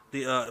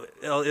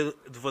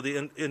 for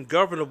the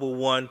Ingovernable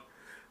one.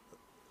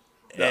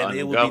 And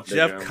it would be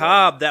Jeff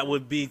Cobb that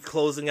would be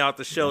closing out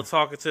the show,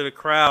 talking to the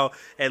crowd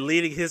and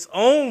leading his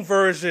own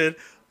version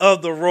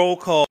of the roll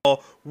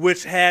call,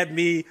 which had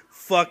me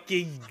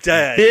fucking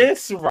dead.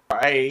 This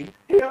right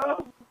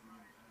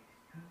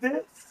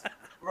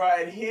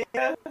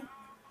here,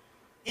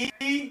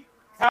 E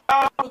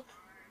Cobb.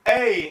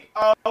 Hey,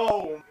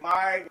 oh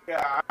my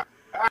God.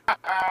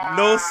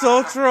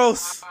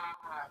 Nosotros.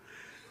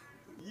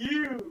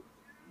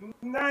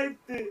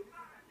 United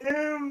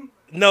M.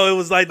 No, it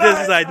was like this.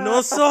 It's like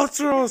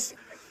Nosotros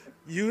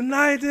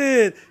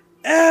United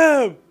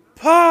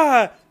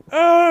Empire.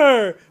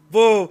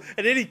 Boom.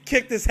 And then he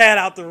kicked his hat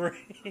out the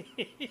ring.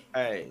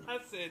 Hey. I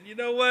said, you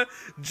know what?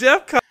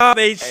 Jeff Cobb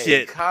ain't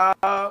shit.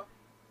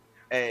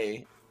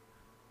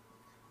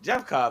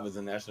 Jeff Cobb is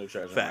a national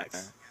treasure. Facts.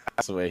 Man.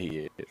 That's the way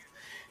he is.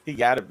 He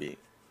gotta be.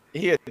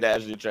 He a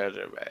national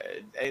treasure,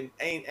 man.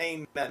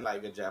 Ain't nothing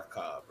like a Jeff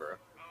Cobb, bro.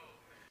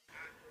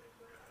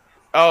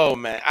 Oh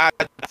man,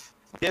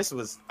 this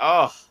was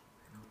the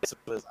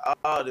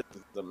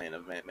main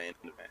event.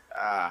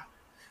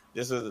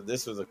 This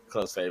was a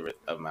close favorite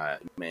of my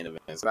main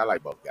events. I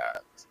like both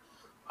guys.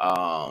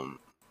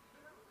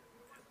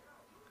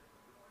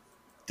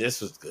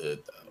 This was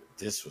good though.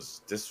 This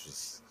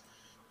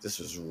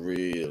was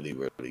really,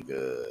 really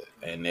good.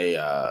 And they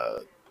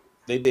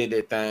did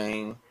their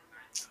thing.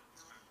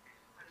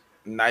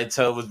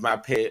 Naito was my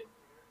pick.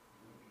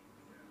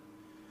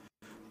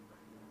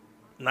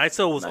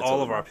 Naito was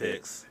all of our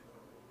picks.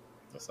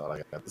 That's all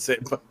I got to say.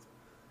 But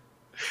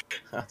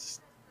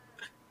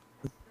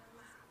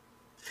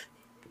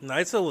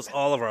Naito was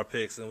all of our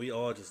picks, and we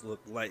all just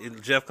looked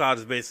like Jeff Cobb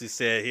just basically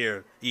said,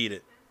 "Here, eat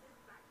it."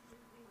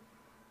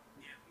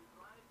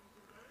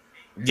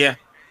 Yeah.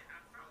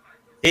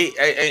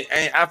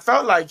 I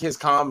felt like his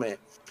comment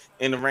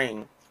in the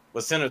ring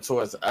was centered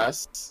towards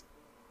us.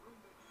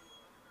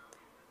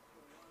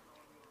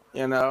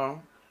 You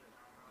know,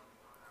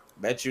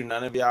 bet you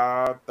none of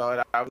y'all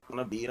thought I was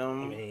gonna beat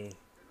him. I mean,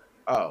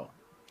 oh,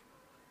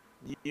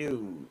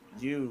 you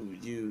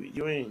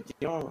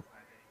don't.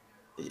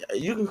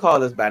 You can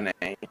call us by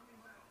name.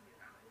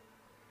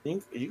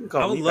 You can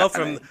call me by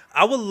name.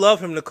 I would love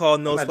him to call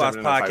No Spots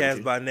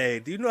Podcast by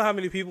name. Do you know how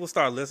many people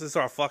start listening to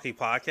our fucking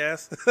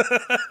podcast?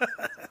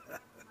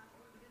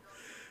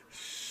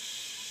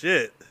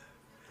 Shit.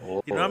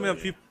 Oh, you know how many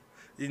people?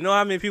 You know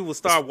how many people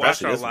start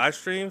watching our live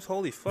streams?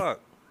 Holy fuck.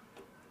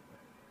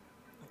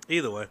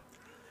 Either way.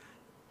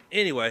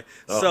 Anyway,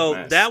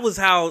 that was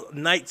how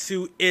night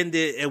 2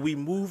 ended, and we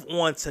move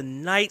on to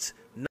night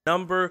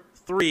number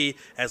 3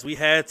 as we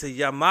had to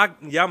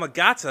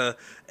Yamagata,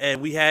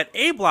 and we had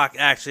A-Block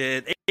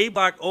action.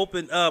 A-Block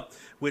opened up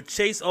with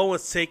Chase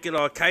Owens taking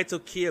on Kaito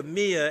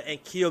Kiyomiya,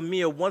 and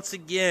Kiyomiya once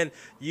again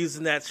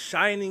using that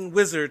Shining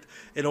Wizard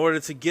in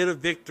order to get a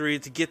victory,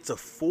 to get to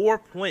 4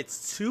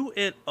 points,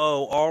 2-0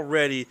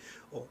 already,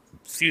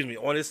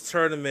 on his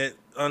tournament.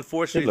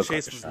 Unfortunately,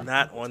 Chase was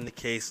not on the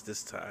case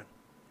this time.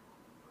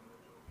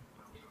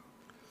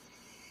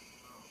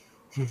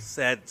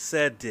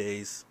 Sad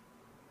days.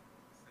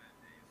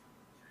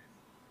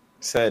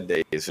 Sad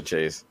days for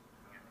Chase.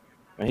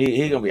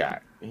 He gonna be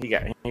alright. He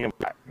gonna be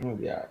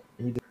alright.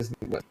 He just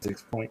need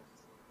 6 points.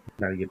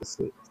 Gotta get the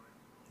 6.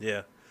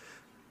 Yeah.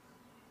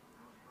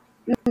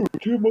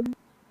 2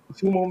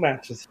 more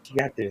matches. He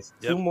got this.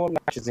 Yep. 2 more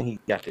matches and he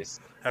got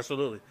this.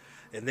 Absolutely.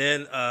 And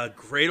then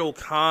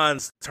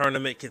Great-O-Khan's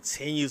tournament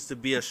continues to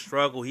be a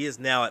struggle. He is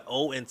now at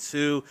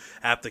 0-2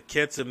 after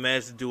Kenta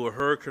managed to do a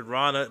Hurricane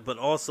Rana, but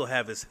also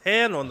have his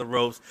hand on the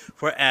ropes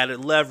for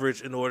added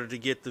leverage in order to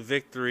get the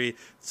victory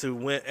to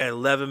win at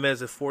 11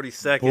 minutes and 40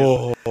 seconds.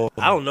 Whoa.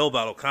 I don't know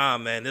about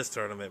O'Khan, man, this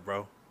tournament,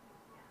 bro.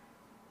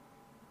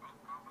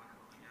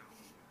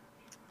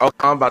 Oh,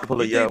 I'm about to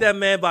pull You a think yo. that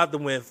man about to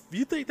win?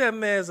 You think that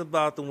man's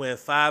about to win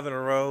 5 in a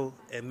row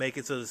and make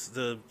it to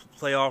the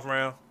playoff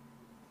round?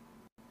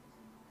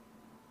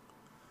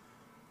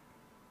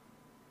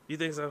 You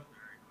think so?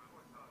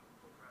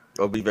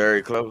 It'll be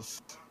very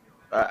close.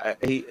 What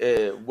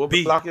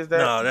B. block is that?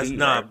 No, that's B,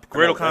 right?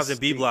 Great No, O'Connor's in that's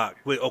B C. block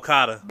with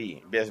Okada.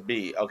 B. That's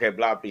B. Okay,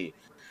 block B.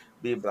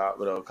 B block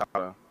with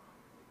Okada.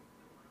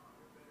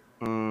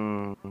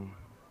 Mm.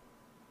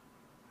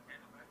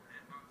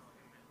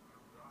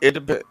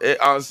 It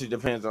honestly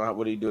depends on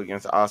what he do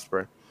against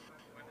Osprey.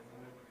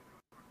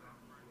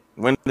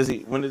 When does he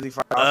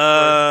fight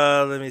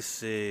Osprey? Let me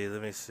see.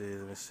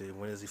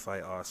 When does he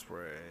fight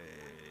Osprey?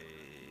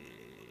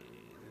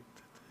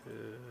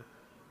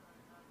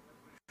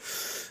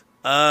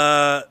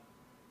 Uh,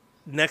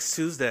 Next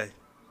Tuesday,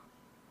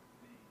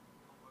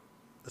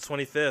 the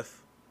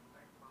 25th,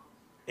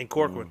 in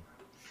Corcoran.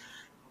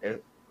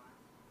 It-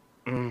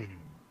 mm.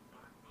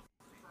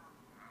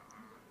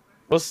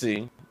 We'll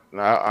see.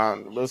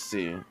 We'll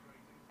see.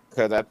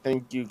 Because I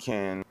think you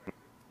can.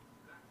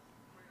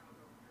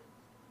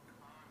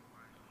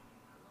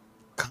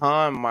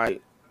 Khan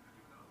might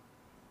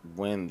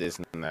win this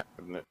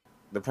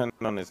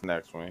depending on this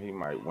next one, he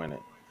might win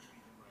it.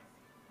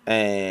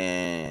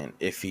 And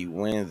if he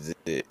wins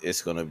it,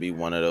 it's gonna be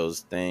one of those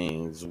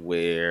things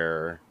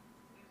where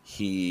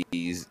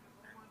he's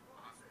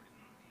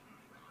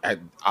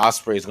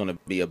Osprey is gonna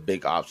be a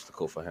big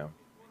obstacle for him.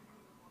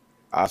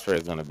 Osprey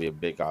is gonna be a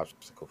big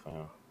obstacle for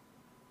him.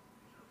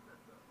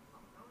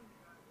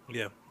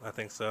 Yeah, I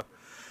think so.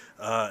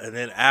 And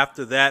then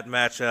after that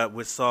matchup,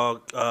 we saw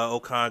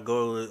Okan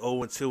go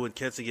 0-2 and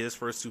Kenta get his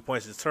first 2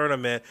 points in the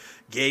tournament.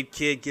 Gabe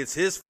Kidd gets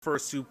his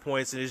first 2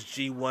 points in his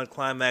G1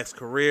 Climax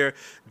career,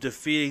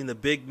 defeating the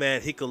big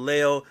man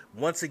Hikuleo.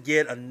 Once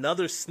again,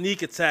 another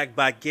sneak attack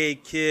by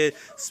Gabe Kidd.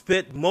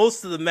 Spent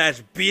most of the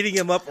match beating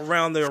him up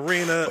around the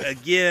arena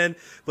again,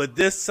 but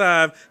this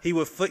time he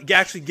would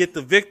actually get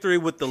the victory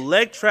with the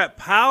leg trap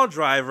power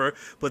driver.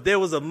 But there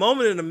was a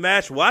moment in the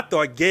match where I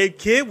thought Gabe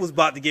Kidd was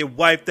about to get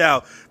wiped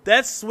out.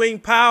 That swing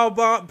power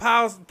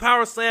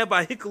slam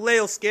by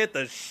Hikuleo scared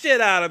the shit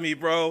out of me,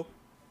 bro.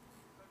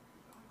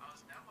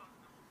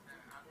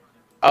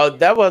 Oh,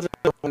 that wasn't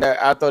the one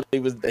that I thought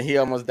he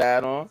almost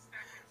died on.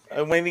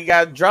 And when he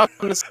got dropped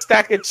on the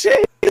stack of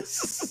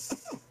chairs.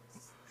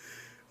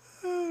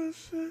 Oh,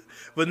 shit.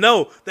 But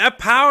no, that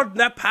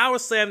power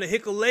slam that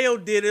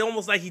Hikuleo did, it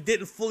almost like he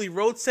didn't fully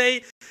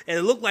rotate, and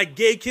it looked like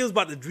Gabe Kidd was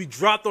about to be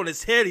dropped on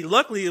his head.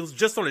 Luckily, it was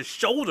just on his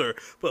shoulder.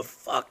 But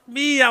fuck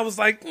me, I was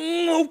like,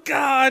 oh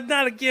god,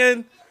 not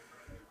again.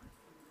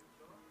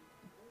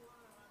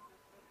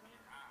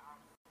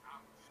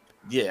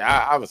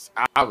 Yeah,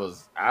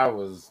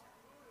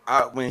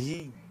 when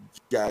he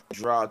got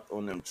dropped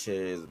on them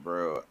chairs,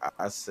 bro,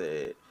 I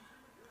said,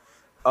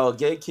 "Oh,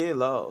 Gay Kid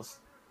lost.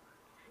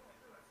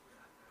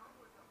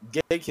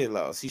 Gay Kid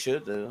lost. He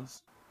should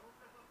lose."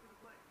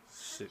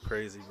 Shit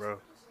crazy, bro.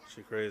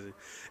 Shit crazy.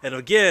 And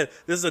again,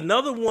 this is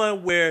another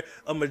one where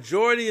a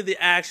majority of the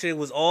action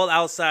was all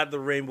outside the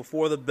ring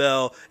before the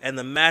bell, and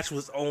the match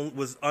was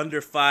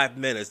under 5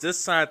 minutes.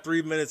 This time,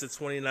 3 minutes and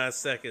 29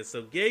 seconds.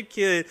 So Gabe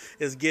Kidd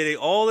is getting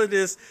all of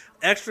this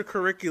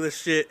extracurricular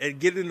shit and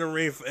getting in the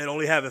ring and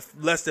only having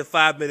less than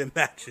 5 minute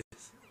matches.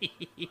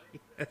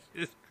 That's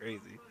just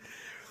crazy.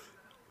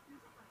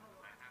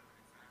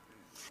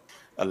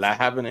 A lot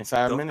happened in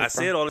 5 minutes. I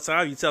say it all the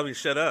time. You tell me to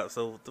shut up.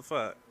 So what the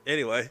fuck?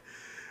 Anyway.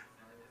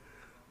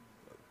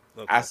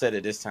 Okay. I said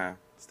it this time.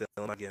 Still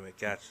in my gimmick.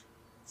 Gotcha.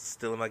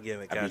 Still in my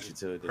gimmick. I beat you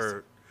to it this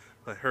time.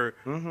 Like her.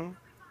 Mm-hmm.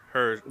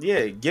 Her.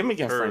 Yeah, gimmick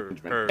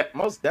infringement.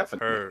 Most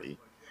definitely.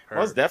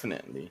 Most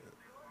definitely.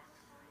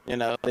 You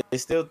know, they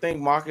still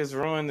think Marcus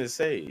ruined the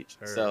Sage.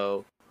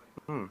 So.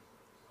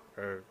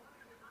 Her.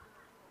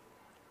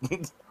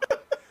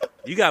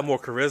 You got more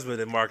charisma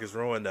than Marcus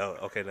Ruin, though.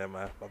 Okay, never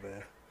mind. My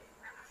bad.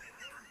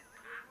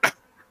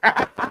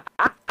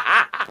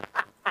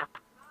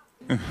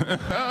 I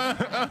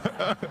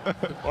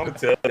want to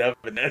tell that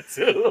for that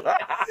too.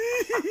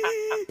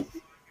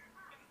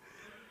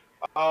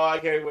 Oh, I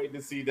can't wait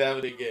to see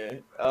that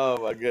again. Oh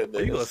my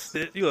goodness.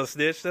 You gonna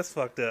snitch? That's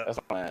fucked up. That's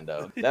my man,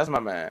 though. That's my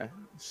man.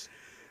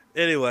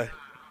 Anyway.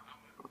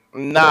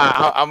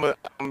 Nah, I'm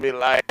gonna be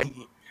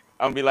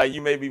like,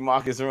 you may be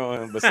Marcus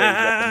Ruin, but say you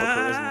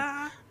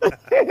got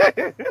more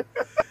charisma.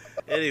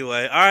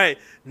 Anyway, all right.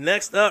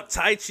 Next up,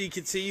 Taichi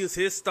continues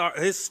his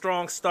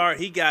strong start.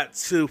 He got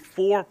to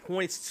 4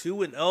 points,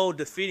 2-0,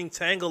 defeating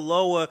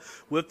Tangaloa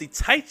with the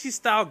Taichi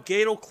style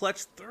Gato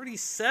Clutch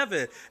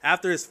 37.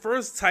 After his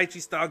first Taichi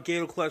style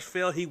Gato Clutch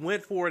failed, he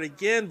went for it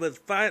again, but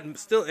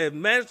still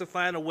managed to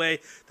find a way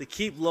to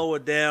keep Loa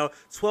down.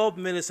 12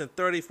 minutes and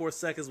 34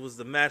 seconds was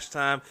the match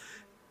time.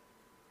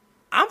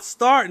 I'm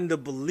starting to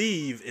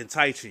believe in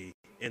Taichi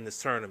in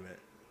this tournament.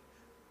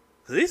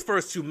 These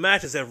first 2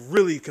 matches have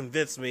really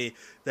convinced me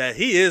that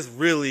he is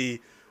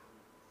really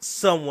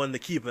someone to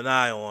keep an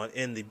eye on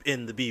in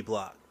the B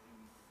block.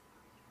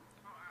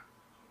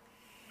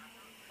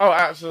 Oh,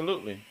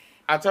 absolutely!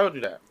 I told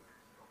you that.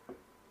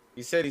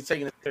 He said he's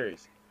taking it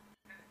serious.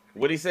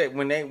 What he said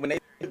when they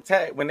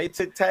when they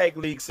took tag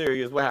league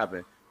serious, what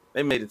happened?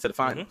 They made it to the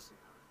finals. Mm-hmm.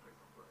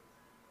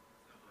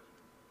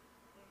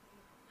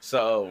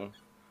 So,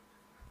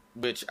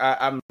 which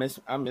I miss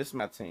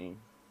my team.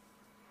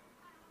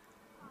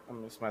 I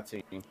miss my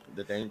team,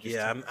 the Dangerous.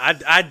 Yeah,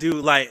 I do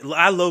like.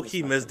 I low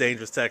key miss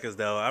Dangerous Tekkers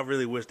though. I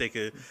really wish they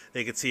could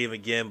team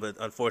again, but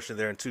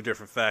unfortunately they're in two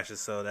different factions,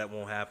 so that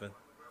won't happen.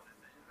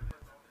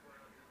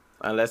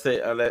 Unless New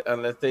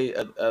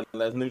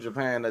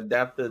Japan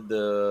adapted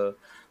the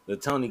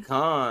Tony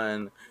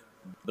Khan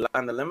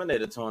blind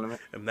eliminator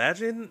tournament.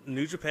 Imagine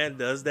New Japan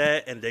does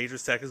that and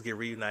Dangerous Tekkers get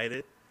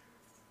reunited.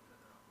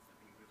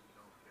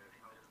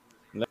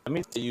 Let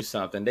me tell you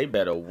something. They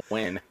better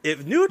win.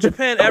 If New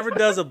Japan ever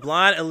does a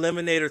blind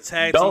eliminator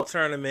tag team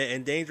tournament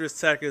and Dangerous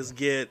Tekkers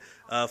get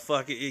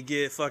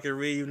fucking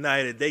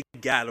reunited, they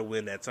gotta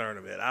win that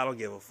tournament. I don't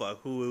give a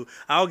fuck who.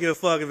 I don't give a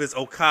fuck if it's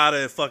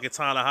Okada and fucking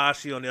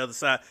Tanahashi on the other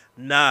side.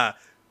 Nah,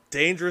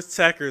 Dangerous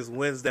Tekkers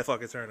wins that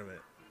fucking tournament.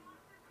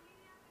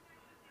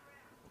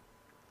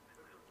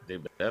 They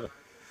better.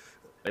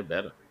 They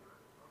better.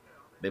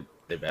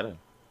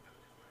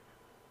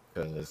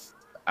 Because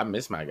I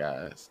miss my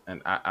guys,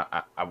 and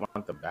I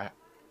want them back.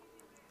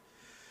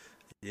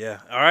 Yeah.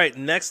 All right.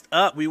 Next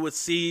up, we would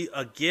see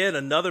again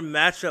another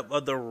matchup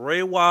of the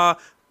Reiwa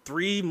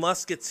Three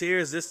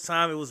Musketeers. This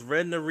time it was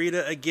Ren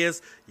Narita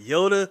against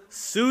Yota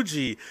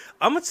Tsuji.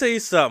 I'm gonna tell you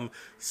something.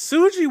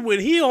 Tsuji, when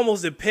he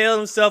almost impaled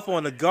himself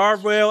on the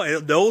guardrail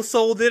and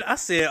no-sold it, I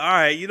said, "All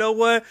right, you know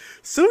what?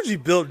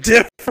 Tsuji built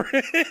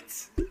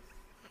different."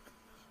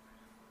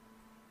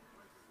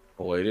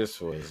 Boy, this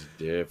was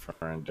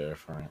different.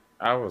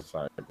 I was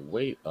like,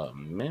 wait a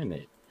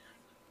minute.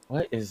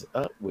 What is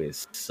up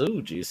with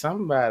Tsuji?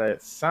 Somebody,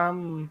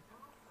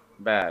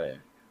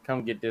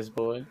 come get this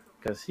boy.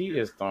 Because he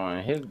is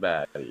throwing his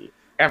body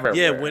everywhere.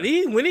 Yeah, when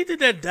he did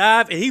that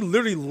dive and he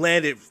literally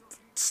landed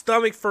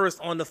stomach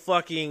first on the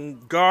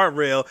fucking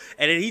guardrail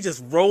and then he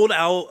just rolled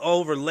out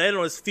over, landed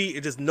on his feet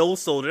and just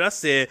no-sold it. I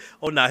said,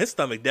 oh, nah, his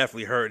stomach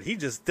definitely hurt. He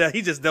just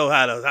know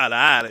how to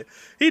hide it.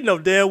 He know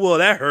damn well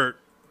that hurt.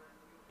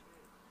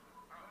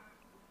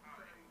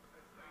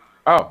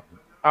 Oh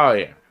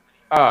yeah.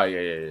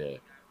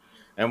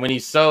 And when he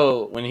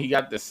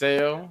got the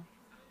sale,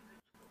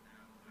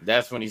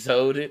 that's when he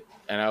sold it.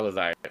 And I was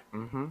like,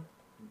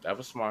 that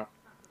was smart.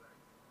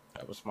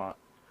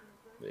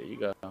 There you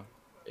go.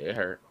 It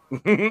hurt.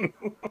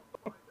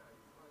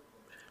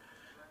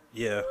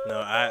 Yeah, no,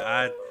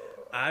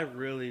 I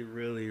really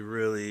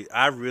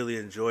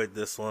enjoyed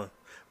this one.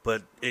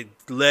 But we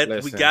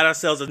got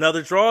ourselves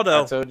another draw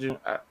though. I told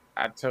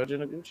you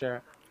in the group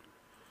chat.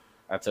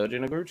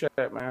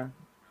 Man.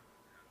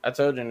 I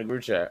told you in the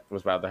group chat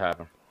what's about to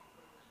happen.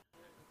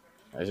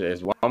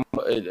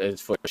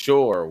 It's for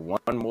sure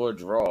one more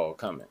draw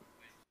coming.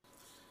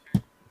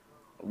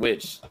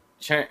 Which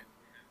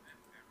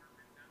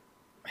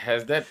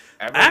has that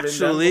ever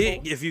actually been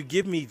done before? If you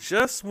give me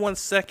just 1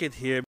 second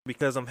here,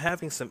 because I'm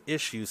having some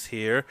issues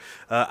here,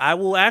 I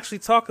will actually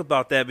talk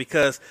about that.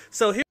 Because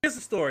so here's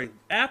the story.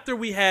 After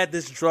we had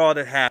this draw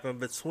that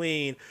happened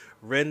between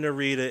Ren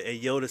Narita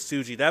and Yota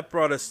Tsuji, that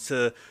brought us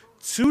to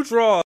 2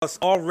 draws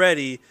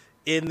already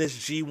in this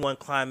G1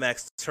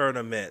 Climax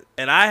tournament.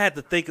 And I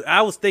was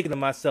thinking to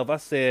myself, I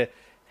said,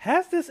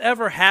 has this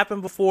ever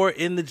happened before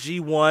in the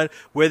G1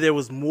 where there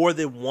was more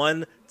than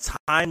one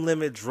time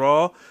limit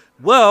draw?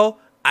 Well,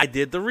 I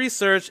did the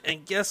research,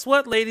 and guess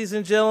what, ladies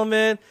and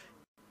gentlemen?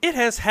 It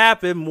has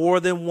happened more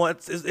than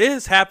once. It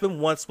has happened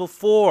once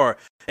before.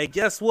 And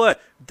guess what?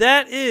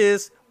 That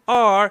is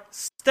our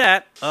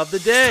stat of the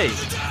day.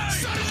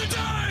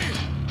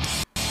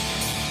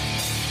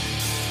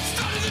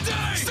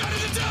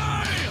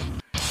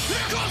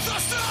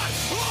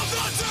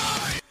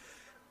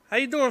 How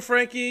you doing,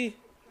 Frankie?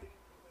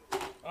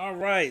 All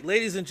right,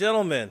 ladies and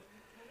gentlemen,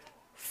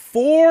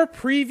 4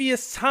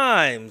 previous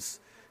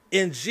times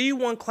in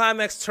G1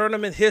 Climax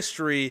tournament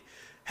history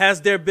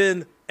has there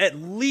been at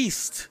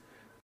least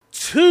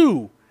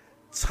 2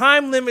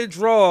 time limit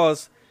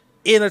draws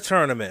in a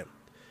tournament.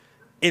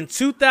 In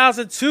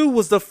 2002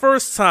 was the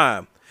first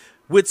time,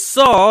 which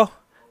saw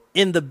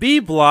in the B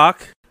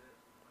block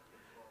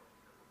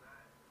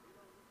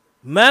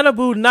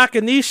Manabu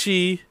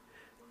Nakanishi,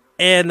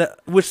 and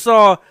which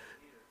saw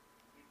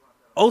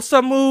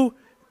Osamu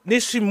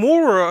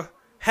Nishimura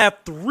have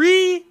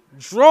 3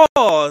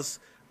 draws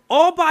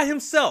all by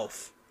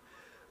himself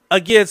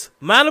against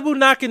Manabu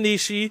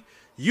Nakanishi,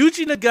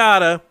 Yuji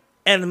Nagata,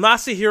 and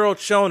Masahiro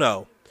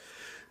Chono.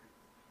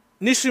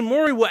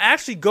 Nishimura will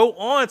actually go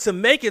on to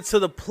make it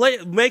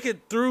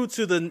through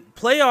to the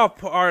playoff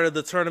part of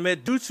the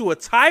tournament due to a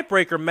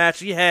tiebreaker match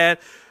he had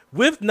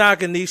with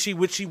Nakanishi,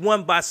 which he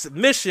won by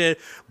submission,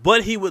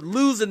 but he would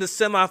lose in the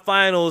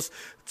semifinals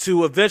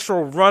to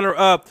eventual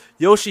runner-up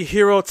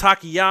Yoshihiro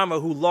Takayama,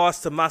 who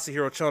lost to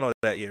Masahiro Chono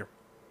that year.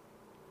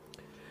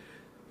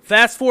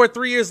 Fast forward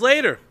 3 years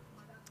later,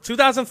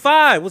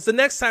 2005 was the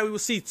next time we would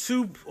see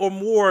 2 or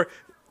more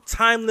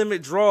time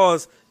limit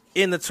draws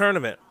in the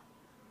tournament.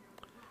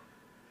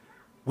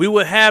 We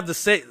would have the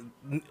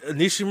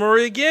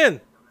Nishimura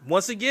again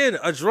Once again,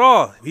 a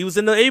draw. He was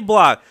in the A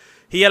block.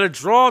 He had a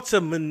draw to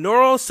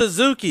Minoru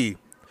Suzuki.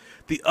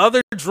 The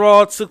other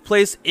draw took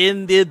place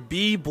in the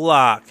B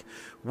block,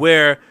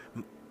 where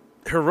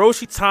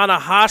Hiroshi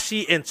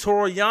Tanahashi and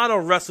Toru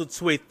Yano wrestled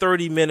to a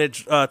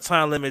 30-minute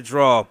time limit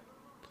draw.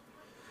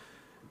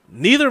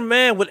 Neither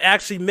man would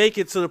actually make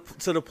it to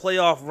the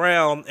playoff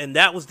round, and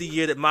that was the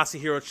year that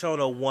Masahiro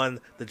Chono won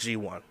the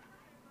G1.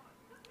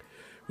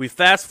 We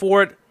fast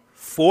forward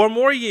 4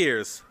 more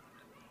years.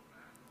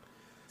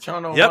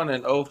 Chono won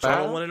in 05?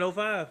 Chono won in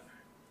 05.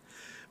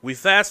 We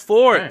fast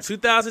forward.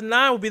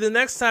 2009 will be the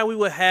next time we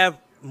would have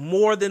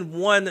more than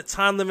one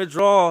time limit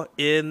draw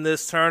in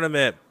this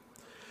tournament.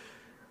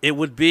 It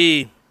would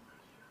be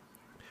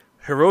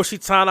Hiroshi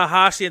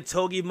Tanahashi and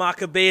Togi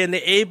Makabe in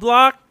the A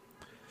block.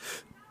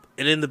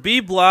 And in the B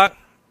block,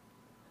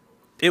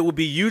 it would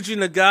be Yuji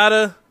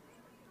Nagata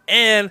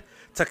and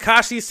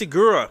Takashi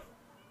Segura.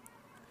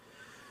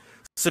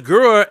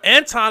 Segura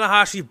and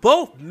Tanahashi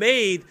both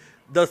made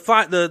the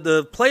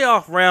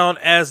playoff round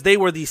as they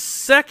were the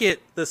second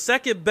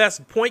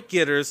best point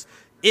getters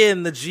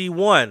in the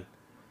G1.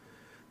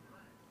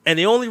 And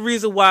the only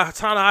reason why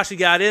Tanahashi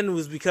got in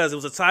was because it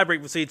was a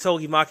tiebreak between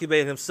Togi Makabe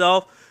and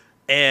himself,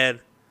 and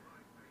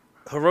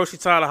Hiroshi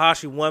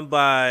Tanahashi won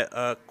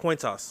by coin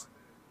toss.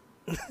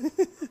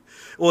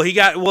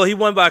 he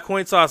won by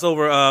coin toss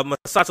over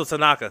Masato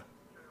Tanaka.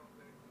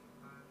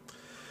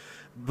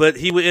 But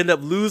he would end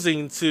up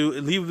losing to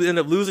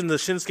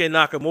Shinsuke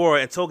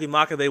Nakamura, and Togi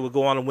Makabe would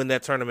go on and win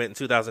that tournament in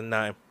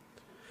 2009.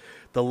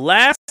 The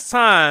last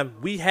time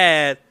we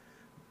had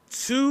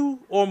 2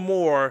 or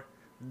more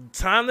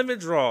time limit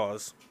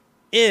draws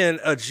in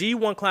a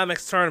G1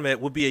 Climax tournament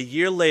would be a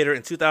year later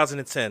in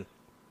 2010.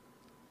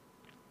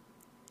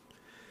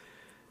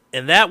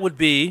 And that would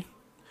be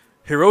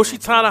Hiroshi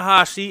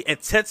Tanahashi and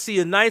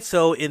Tetsuya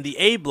Naito in the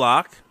A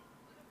block.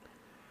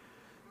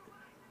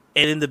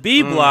 And in the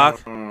B block,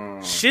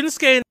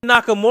 Shinsuke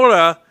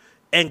Nakamura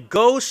and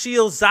Go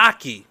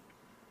Shiozaki.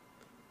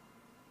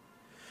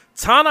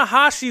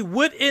 Tanahashi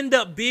would end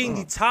up being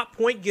the top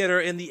point getter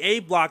in the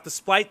A block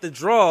despite the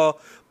draw,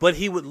 but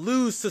he would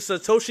lose to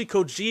Satoshi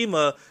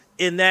Kojima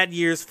in that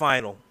year's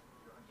final.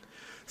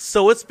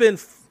 So it's been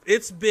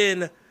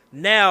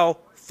now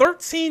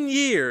 13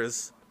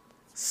 years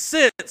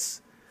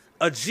since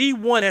a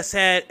G1 has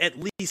had at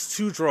least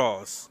 2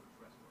 draws.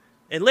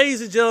 And ladies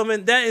and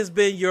gentlemen, that has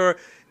been your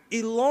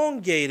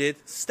elongated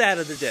stat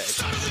of the day.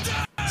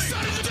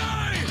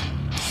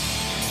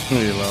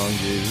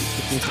 Elongated.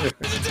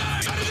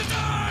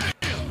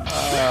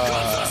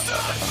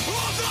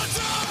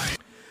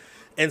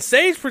 And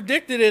Sage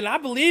predicted it, and I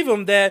believe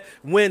him, that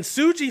when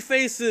Tsuji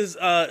faces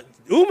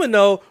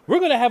Umino, we're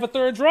going to have a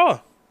third draw.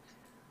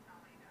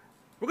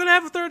 We're going to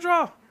have a third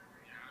draw.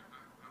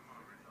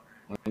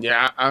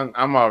 Yeah,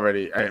 I'm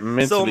already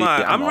mentally. So am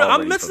I.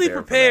 I'm mentally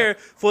prepared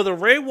for the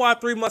Reiwa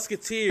Three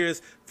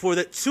Musketeers for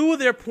the 2 of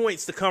their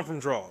points to come from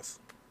draws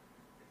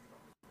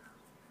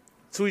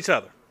to each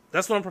other.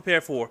 That's what I'm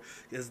prepared for.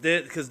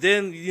 Because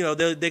then you know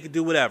they could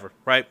do whatever,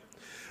 right?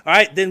 All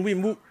right, then we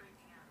move.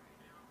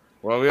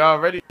 Well, we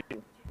already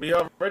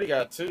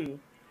got two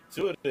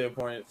of their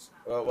points.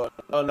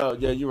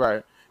 Yeah, you're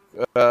right.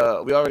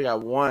 We already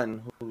got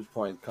one whose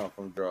points come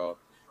from draw.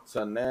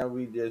 So now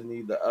we just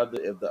need the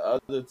other. If the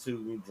other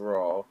 2 we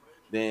draw,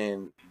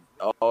 then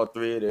all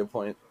 3 of their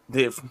points,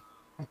 their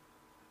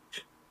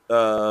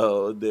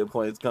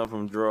points come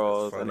from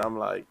draws, and I'm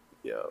like,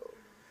 yo,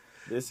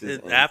 this is.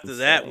 And after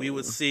that, we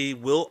would see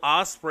Will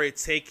Ospreay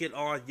take it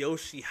on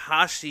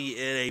Yoshihashi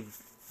in a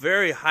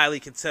very highly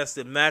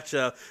contested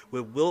matchup,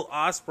 with Will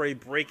Ospreay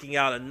breaking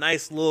out a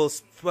nice little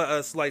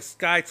like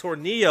Sky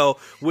Tornado,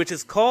 which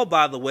is called,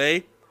 by the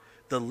way,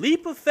 the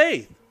Leap of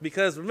Faith.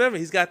 Because remember,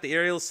 he's got the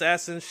aerial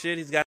assassin shit,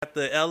 he's got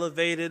the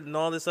elevated and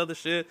all this other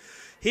shit.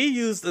 He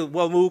used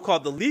one move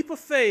called the Leap of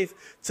Faith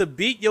to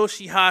beat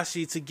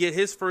Yoshihashi to get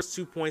his first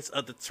 2 points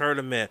of the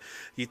tournament.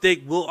 You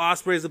think Will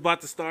Ospreay is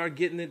about to start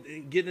getting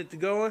it to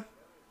going?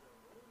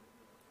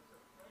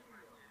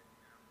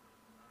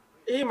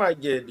 He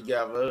might get it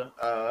together.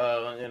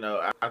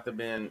 After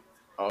being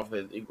off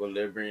his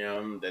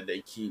equilibrium that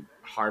they keep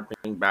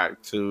harping back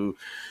to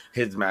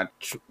his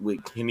match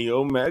with Kenny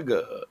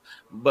Omega,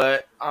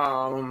 but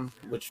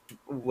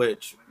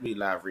which we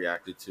live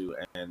reacted to,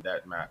 and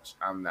that match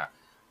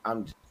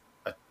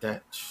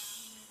that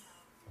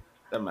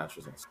match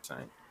was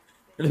insane.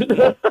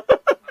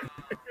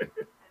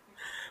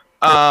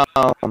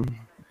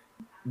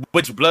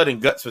 Which Blood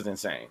and Guts was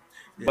insane.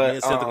 Yeah, but me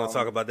and Seth are gonna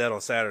talk about that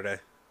on Saturday.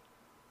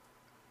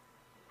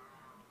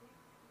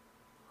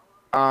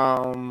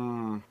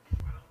 I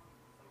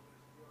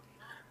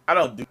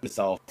don't do this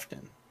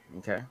often,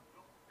 okay?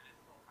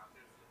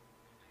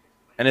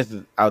 And this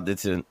is out there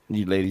to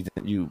you ladies,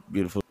 you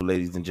beautiful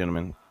ladies and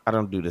gentlemen. I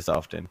don't do this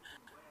often.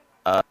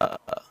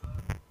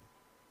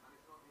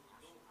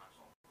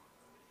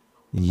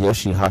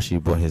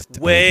 Yoshihashi bought his.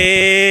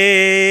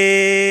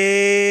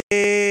 Wait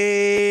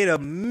a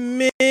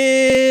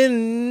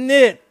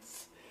minute.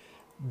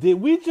 Did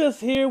we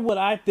just hear what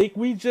I think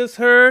we just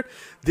heard?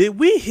 Did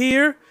we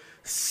hear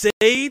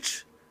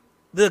Sage,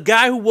 the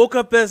guy who woke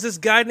up as this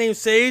guy named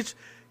Sage,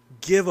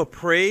 give a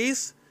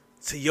praise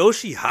to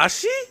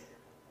Yoshihashi?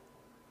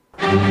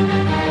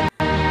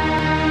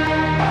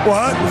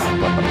 What?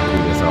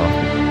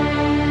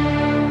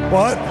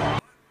 What?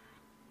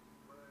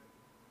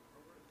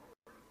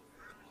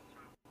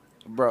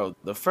 Bro,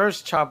 the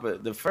first chop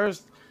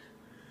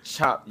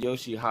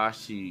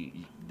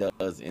Yoshihashi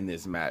does in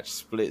this match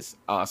splits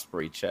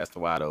Osprey chest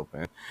wide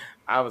open.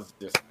 I was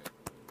just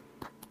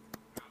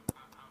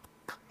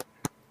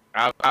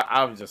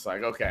I was just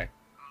like, okay.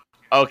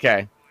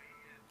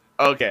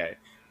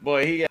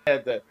 Boy, he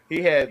had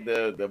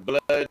the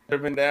blood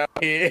dripping down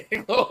here.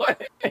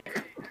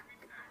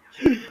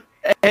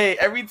 Hey,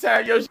 every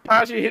time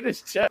Yoshihashi hit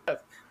his chest,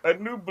 a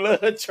new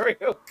blood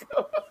trail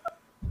come.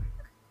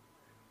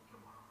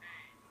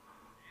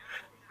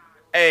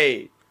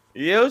 Hey,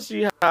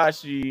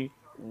 Yoshihashi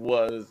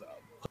was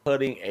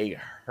putting a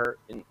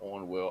hurting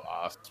on Will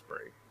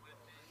Ospreay.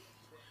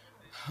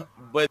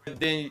 But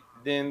then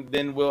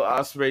Will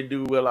Ospreay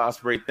do Will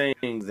Ospreay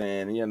things,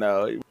 and we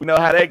know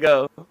how they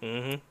go.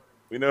 Mm-hmm.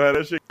 We know how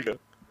that shit go.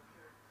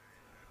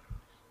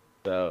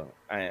 So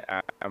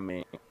I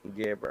mean,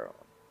 yeah, bro.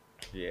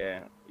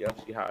 Yeah,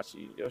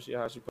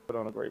 Yoshihashi put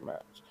on a great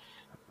match.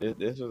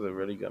 This was a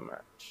really good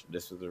match.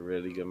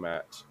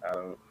 I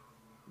don't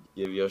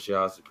give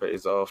Yoshihashi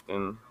praise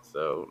often,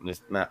 so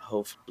let's not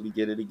hopefully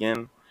get it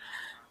again.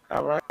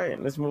 All right,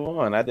 let's move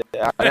on. I did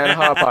the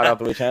hard part out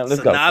the way, champ.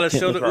 Let's go. Sonata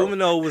Shota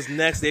Umino was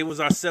next. They was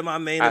our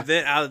semi-main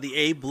event out of the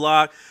A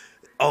block.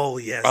 Oh,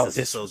 yes, this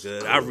is so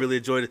good. I really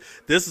enjoyed it.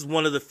 This is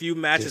one of the few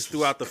matches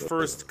throughout the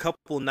first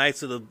couple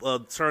nights of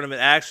the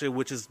tournament action,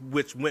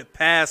 which went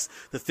past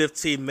the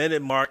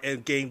 15-minute mark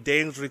and came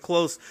dangerously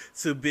close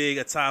to being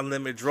a time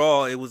limit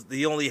draw.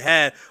 He only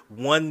had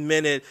 1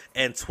 minute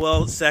and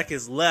 12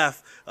 seconds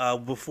left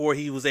before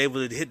he was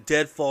able to hit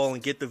deadfall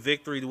and get the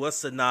victory. It was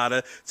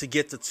Sonata to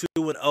get to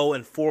 2-0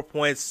 and 4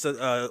 points.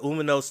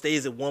 Umino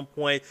stays at 1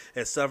 point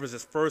and suffers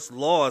his first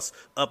loss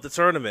of the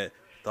tournament.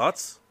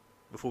 Thoughts?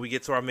 Before we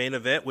get to our main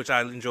event, which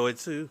I enjoyed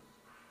too.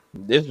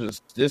 This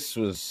was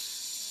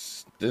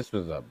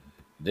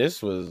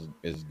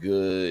as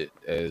good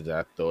as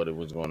I thought it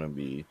was going to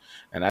be,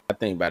 and I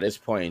think by this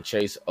point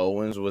Chase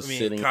Owens was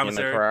sitting in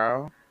the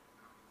crowd.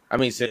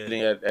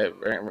 Sitting at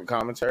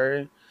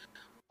commentary.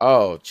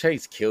 Oh,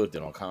 Chase killed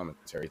it on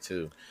commentary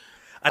too.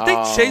 I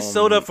think Chase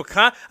showed up for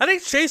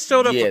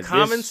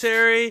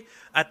commentary.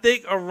 I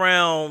think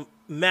around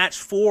match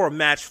 4 or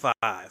match 5.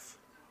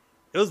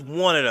 It was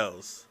one of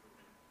those.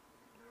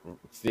 And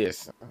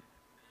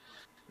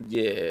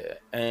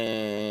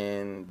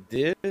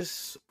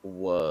this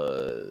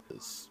was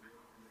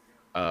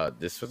a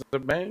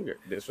banger.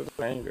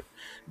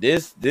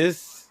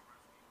 This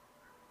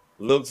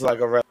looks like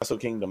a Wrestle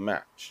Kingdom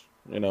match.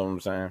 You know what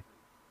I'm saying?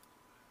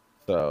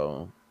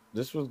 So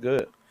this was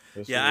good.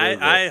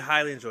 I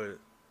highly enjoyed it.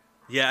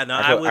 Yeah, no,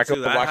 I would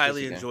too. I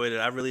highly enjoyed it.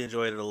 I really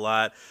enjoyed it a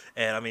lot.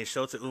 And I mean,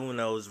 Shota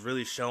Umino is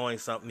really showing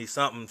something.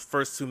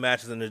 First 2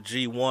 matches in the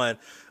G1,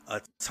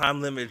 a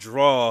time limit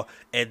draw,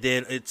 and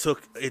then it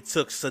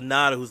took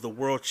Sonata, who's the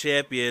world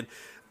champion,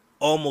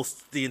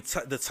 almost the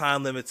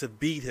time limit to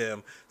beat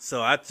him.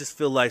 So I just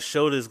feel like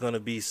Shota is going to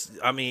be.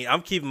 I mean,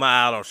 I'm keeping my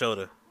eye out on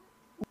Shota.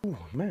 Oh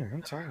man,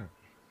 I'm tired.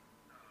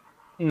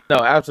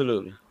 No,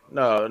 absolutely.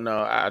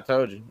 No, I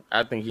told you.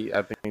 I think that's.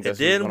 And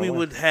then we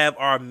would have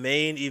our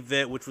main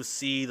event, which would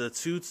see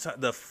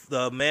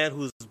the man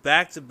who's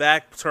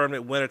back-to-back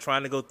tournament winner,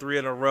 trying to go 3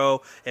 in a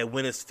row and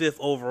win his 5th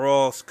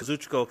overall,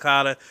 Kazuchika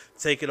Okada,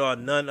 take it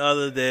on none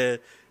other than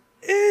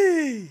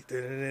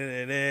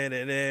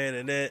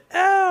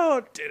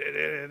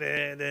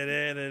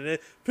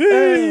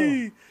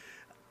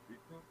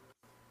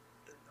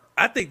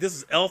I think this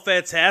is El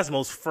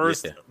Phantasmo's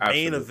first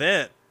main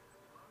event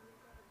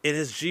in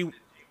the G1.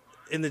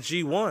 In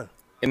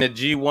the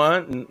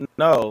G1?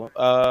 No.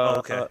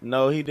 Okay.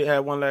 No, he did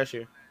have one last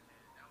year.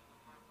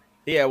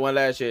 He had one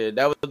last year.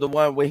 That was the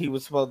one where he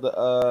was supposed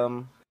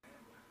to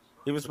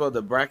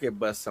bracket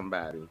bust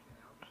somebody.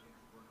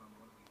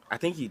 I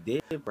think he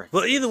did bracket.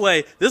 But either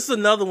way, this is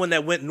another one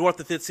that went north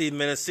of 15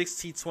 minutes.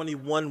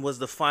 16:21 was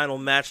the final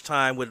match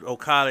time, with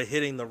Okada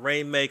hitting the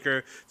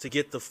Rainmaker to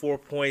get the 4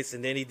 points,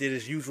 and then he did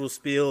his usual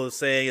spiel of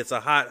saying it's a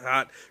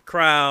hot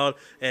crowd,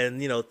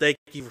 and thank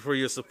you for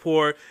your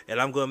support,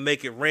 and I'm gonna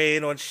make it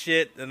rain on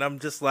shit. And I'm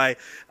just like,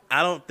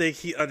 I don't think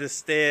he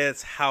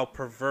understands how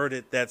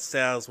perverted that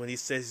sounds when he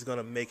says he's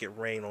gonna make it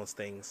rain on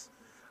things.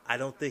 I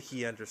don't think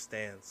he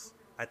understands.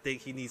 I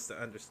think he needs to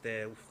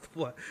understand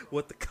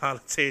what the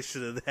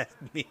connotation of that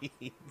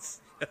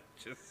means.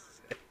 Just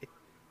saying.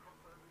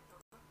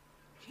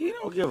 He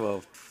don't give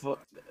a fuck.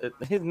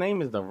 His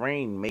name is the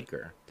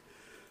Rainmaker,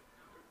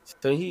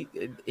 so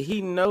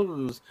he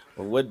knows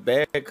what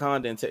bad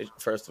connotation.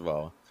 First of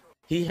all,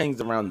 he hangs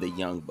around the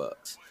Young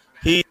Bucks.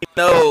 He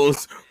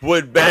knows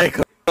what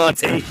bad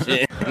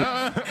connotation.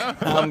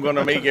 I'm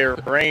gonna make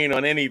it rain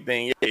on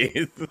anything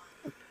is.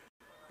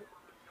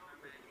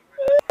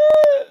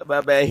 My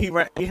bad. He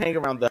hang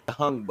around the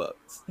Hung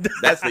Bucks.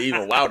 That's the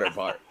even wilder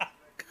part.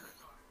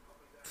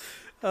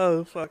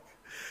 Oh fuck.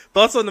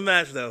 Thoughts on the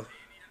match though?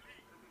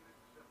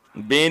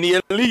 Being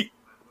the elite.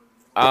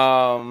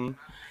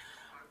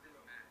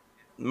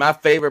 My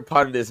favorite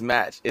part of this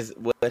match is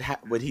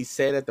what he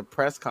said at the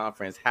press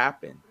conference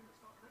happened,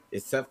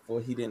 except for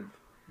he didn't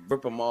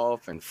rip him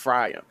off and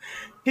fry him.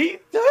 He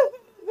does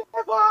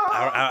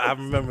I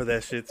remember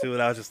that shit too,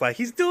 and I was just like,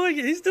 he's doing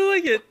it. He's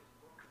doing it.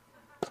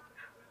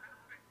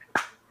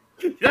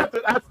 That's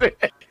what I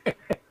said.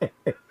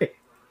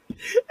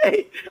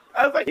 Hey,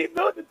 I was like, he's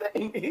doing the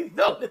thing. He's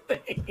doing the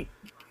thing.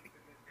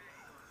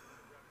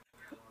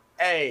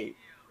 Hey,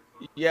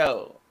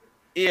 yo,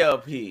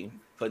 ELP.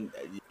 But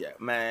yeah,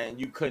 man,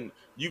 you couldn't.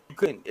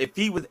 If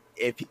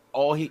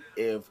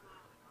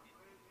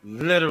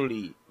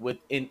literally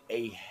within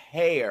a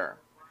hair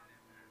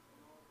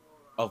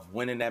of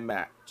winning that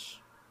match.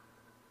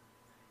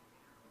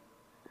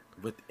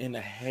 Within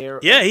a hair.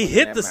 Yeah, he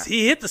hit the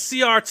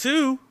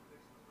CR2.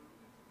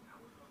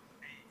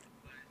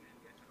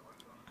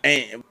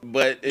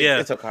 But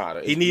it's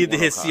Okada. He needed to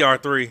hit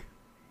CR3.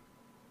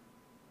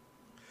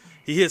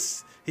 He hit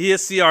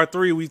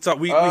CR3.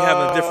 We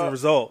having a different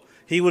result.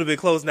 He would have been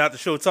closing out the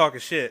show talking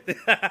shit.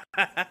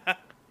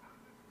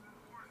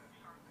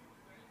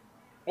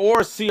 Or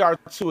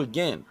CR2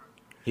 again.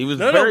 He was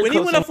when he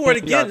went up for it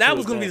again, that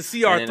was going to be the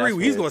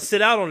CR3. He was going to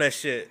sit out on that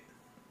shit.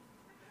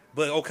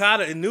 But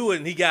Okada knew it,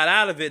 and he got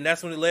out of it, and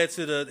that's when it led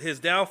to his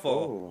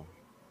downfall. Ooh.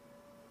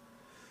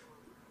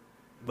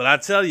 But I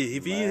tell you,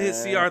 if he hit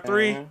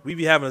CR3, we'd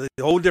be having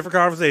a whole different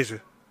conversation.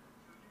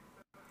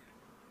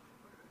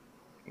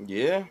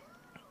 Yeah.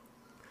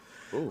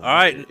 Ooh, all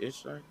right.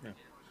 It's right there.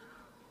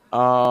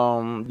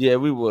 Yeah,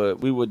 we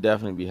would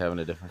definitely be having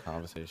a different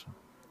conversation.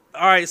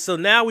 All right, so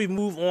now we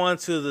move on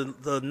to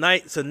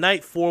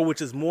night 4,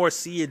 which is more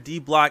C and D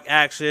block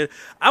action.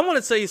 I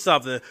want to tell you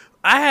something.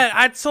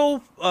 I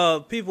told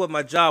people at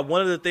my job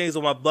one of the things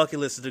on my bucket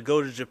list is to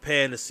go to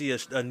Japan to see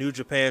a New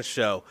Japan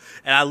show,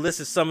 and I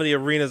listed some of the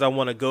arenas I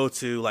want to go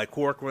to, like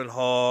Korakuen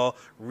Hall,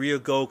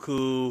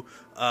 Ryogoku,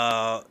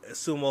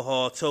 Sumo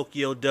Hall,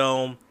 Tokyo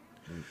Dome,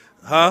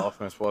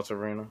 Dolphin Sports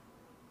Arena.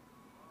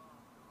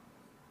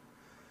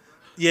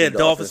 Yeah,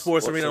 Dolphin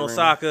Sports Arena in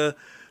Osaka.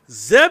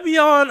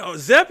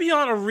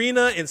 Zebion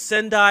Arena in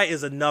Sendai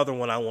is another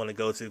one I want to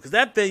go to because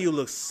that venue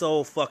looks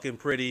so fucking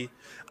pretty.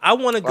 I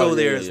want to go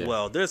there as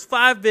well. There's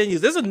 5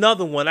 venues. There's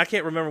another one. I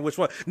can't remember which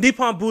one.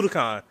 Nippon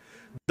Budokan.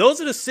 Those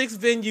are the 6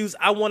 venues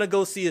I want to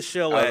go see a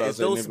show at.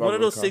 It's one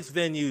of those 6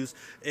 venues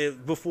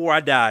before I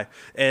die.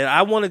 And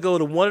I want to go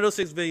to one of those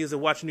 6 venues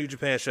and watch a New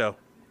Japan show.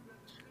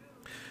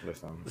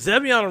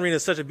 Zebion Arena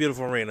is such a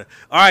beautiful arena.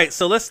 All right,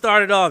 so let's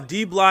start it off.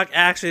 D-block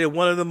action in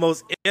one of the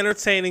most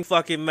entertaining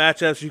fucking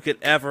matchups you could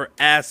ever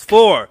ask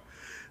for.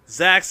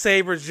 Zack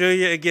Sabre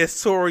Jr.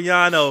 against Toru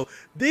Yano.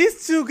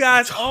 These two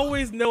guys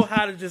always know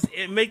how to just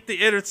make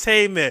the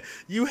entertainment.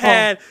 You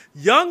had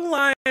young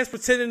lions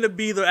pretending to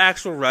be the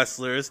actual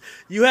wrestlers.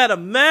 You had a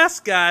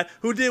mascot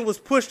who then was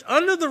pushed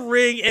under the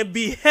ring and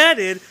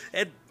beheaded.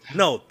 And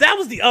no, that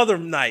was the other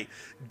night.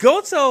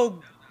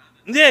 Goto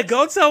and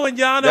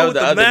Yano with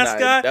the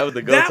mascot. That was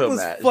the Goto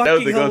match. That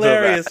was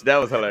hilarious. That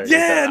was hilarious.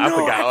 Yeah,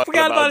 I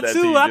forgot about it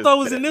too. I thought it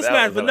was in this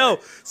match, but no.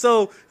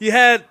 So you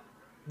had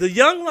the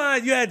young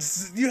line. You had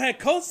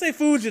Kosei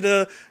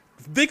Fujita,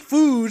 Big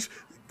Fuge,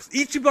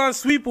 Ichiban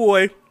Sweet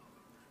Boy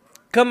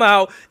come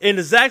out in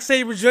the Zack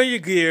Sabre Jr.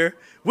 gear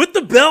with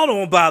the belt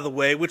on, by the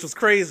way, which was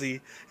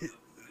crazy.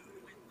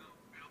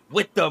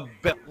 With the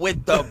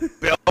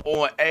belt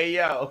on, hey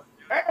yo.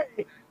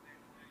 Hey.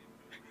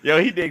 Yo,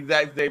 he did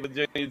Zack Sabre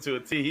Jr. to a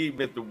T. He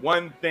missed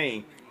one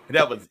thing.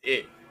 That was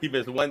it. He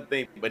missed one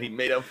thing, but he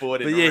made up for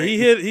it. But yeah,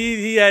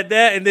 he had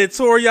that, and then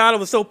Toru Yano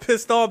was so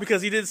pissed off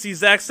because he didn't see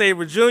Zack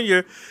Sabre Jr.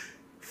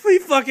 He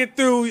fucking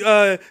threw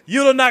Yuto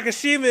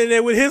Nakashima in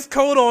there with his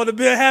coat on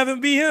to have him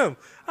be him.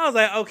 I was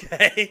like,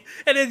 okay.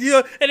 And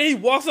then he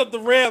walks up the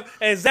ramp,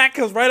 and Zack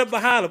comes right up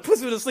behind him, puts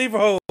him in the sleeper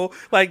hole,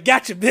 like,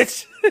 gotcha,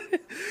 bitch.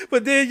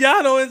 But then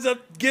Yano ends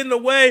up getting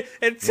away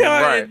and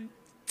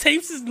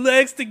tapes his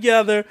legs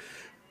together.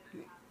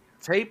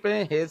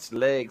 Taping his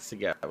legs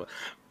together.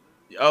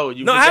 Oh,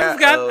 you no, I haven't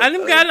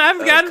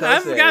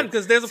forgotten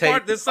because there's a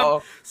part. There's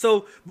some.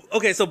 So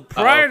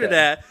prior to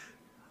that,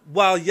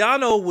 while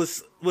Yano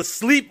was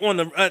asleep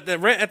on at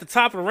the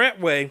top of the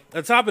rampway,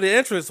 at the top of the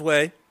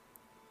entranceway,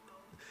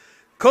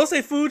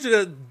 Kosei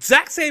Fujita,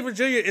 Zack Sabre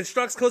Jr.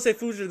 instructs Kosei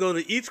Fujita to go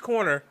to each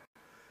corner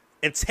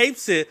and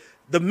tapes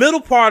the middle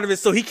part of it,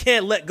 so he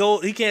can't let go.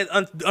 He can't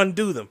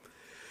undo them.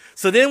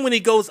 So then when he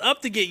goes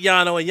up to get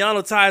Yano and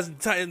Yano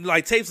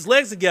tapes his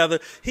legs together,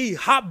 he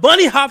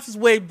bunny hops his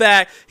way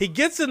back. He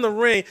gets in the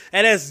ring,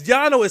 and as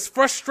Yano is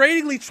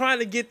frustratingly trying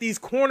to get these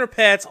corner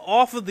pads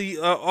off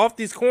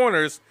these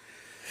corners,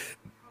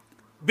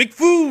 Big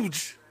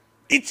Fuge,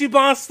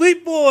 Ichiban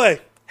Sleep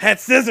Boy, had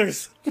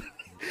scissors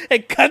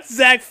and cut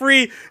Zack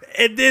free.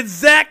 And then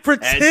Zack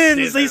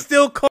pretends he's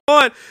still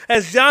caught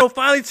as Yano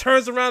finally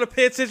turns around to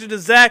pay attention to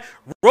Zack.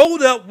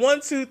 Rolled up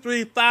 1, 2,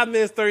 3, 5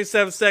 minutes,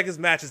 37 seconds.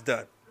 Match is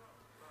done.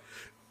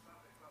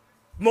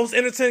 Most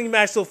entertaining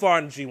match so far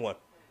in G1.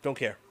 Don't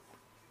care.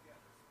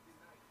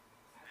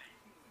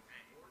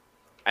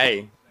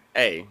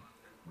 Hey,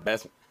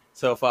 best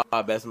so far,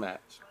 best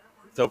match.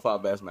 So far,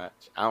 best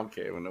match. I don't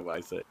care what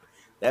nobody said.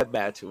 That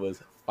match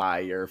was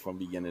fire from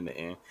beginning to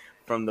end.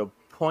 From the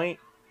point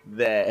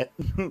that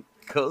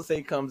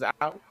Kosei comes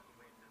out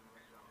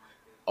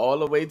all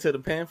the way to the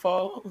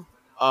pinfall.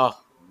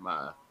 Oh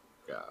my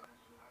god,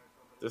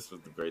 this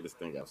was the greatest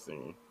thing I've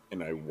seen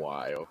in a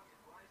while.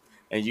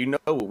 And you know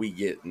what we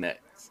get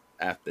next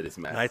after this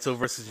match? Naito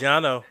versus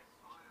Yano.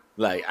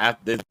 Like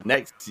after this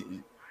next,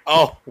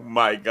 oh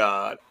my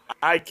god,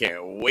 I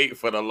can't wait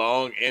for the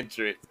long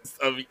entrance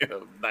of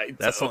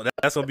Naito.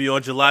 That's gonna be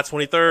on July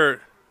 23rd.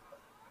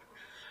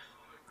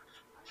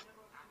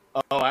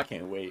 Oh, I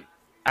can't wait.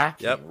 I Yep.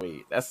 can't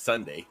wait. That's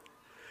Sunday.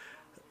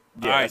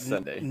 All Yeah, right. that's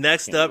Sunday.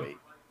 Next Can't up, wait.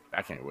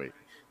 I can't wait.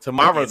 yeah,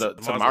 tomorrow's gonna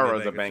be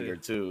Tomorrow's a too. banger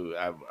too.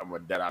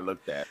 That I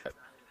looked at.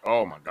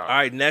 Oh my All god.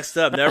 right, next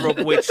up, Never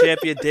Openweight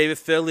champion David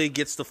Finlay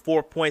gets the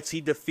 4 points. He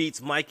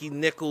defeats Mikey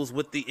Nichols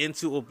with the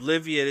Into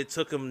Oblivion. It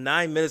took him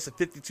 9 minutes and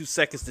 52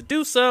 seconds to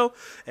do so,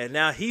 and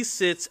now he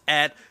sits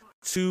at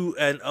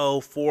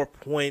 2-0, 4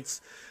 points.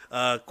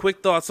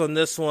 Quick thoughts on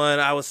this one.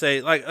 I would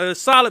say, like, a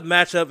solid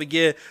matchup.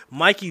 Again,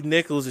 Mikey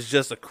Nichols is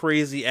just a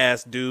crazy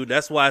ass dude.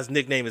 That's why his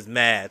nickname is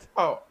Mad.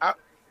 Oh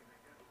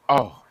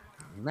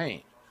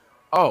man.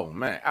 Oh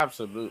man,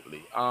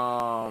 absolutely.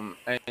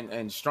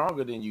 And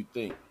stronger than you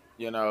think.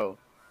 You know,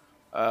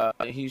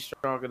 he's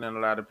stronger than a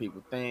lot of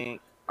people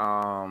think.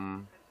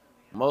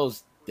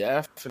 Most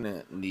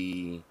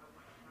definitely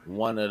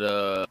one of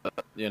the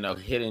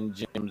hidden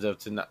gems of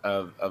tonight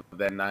of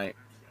that night.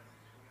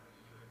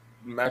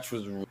 Match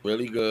was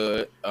really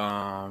good.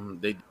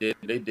 They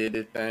did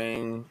the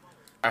thing.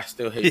 I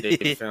still hate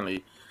David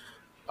Finlay.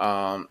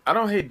 I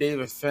don't hate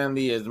David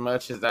Finlay as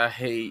much as I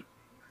hate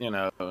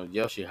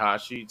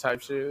Yoshihashi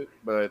type shit,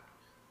 but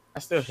I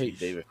still hate Sheesh.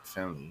 David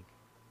Finlay.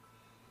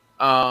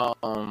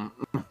 Um,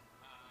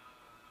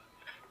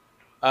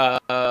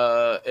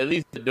 at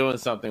least they're doing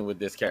something with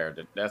this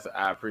character.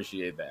 I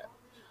appreciate that.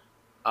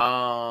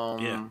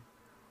 Yeah.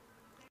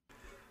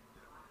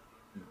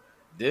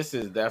 This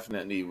was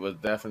definitely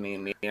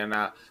in the end.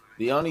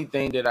 The only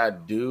thing that I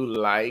do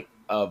like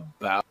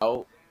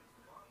about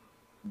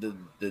the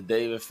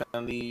David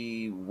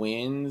Finlay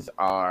wins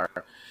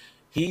are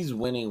he's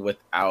winning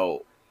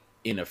without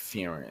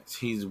interference.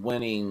 He's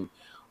winning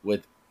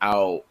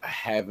without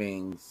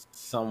having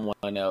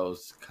someone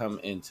else come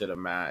into the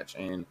match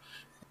and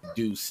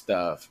do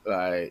stuff.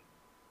 Like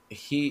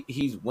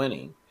he's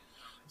winning.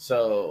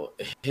 So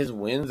his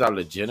wins are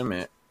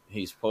legitimate.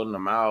 He's pulling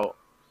them out.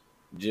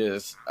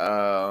 Just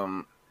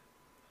I'm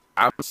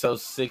so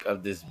sick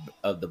of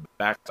the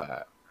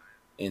backside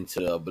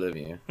into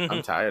oblivion.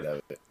 I'm tired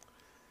of it.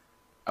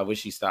 I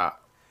wish he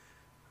stopped.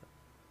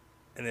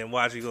 And then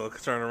watch you go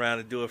turn around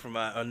and do it from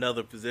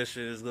another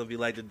position. It's gonna be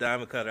like the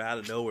diamond cutter out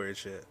of nowhere and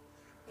shit.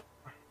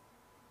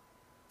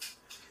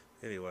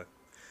 Anyway,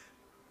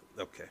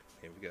 okay,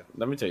 here we go.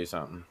 Let me tell you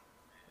something.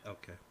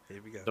 Okay, here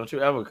we go. Don't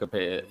you ever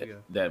compare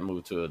that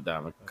move to a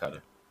diamond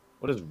cutter.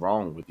 What is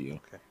wrong with you?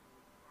 Okay.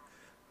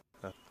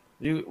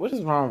 What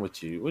is wrong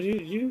with you? What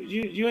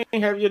you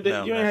ain't have your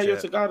No, you ain't have your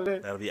cigar today?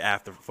 That'll be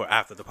after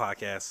the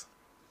podcast.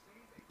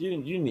 You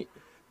need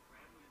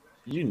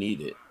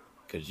it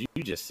because you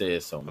just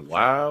said some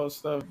wild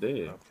stuff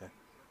there.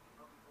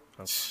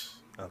 Okay.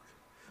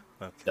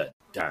 The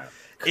diamond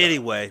cutter.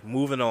 Anyway,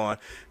 moving on.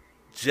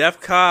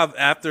 Jeff Cobb,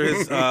 after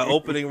his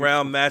opening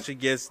round match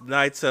against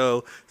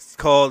Naito,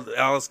 called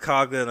Alex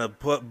Coglan a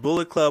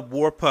Bullet Club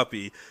war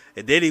puppy.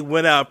 And then he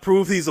went out and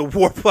proved he's a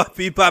war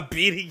puppy by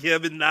beating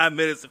him in 9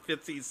 minutes and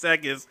 15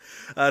 seconds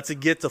to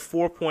get to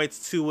 4 points,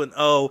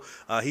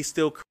 2-0. He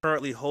still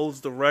currently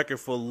holds the record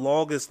for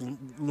longest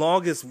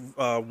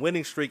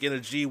winning streak in a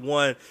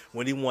G1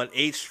 when he won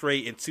 8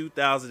 straight in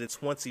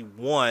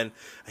 2021.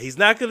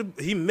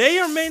 He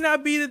may or may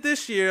not beat it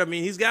this year. I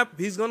mean, he's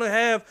gonna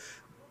have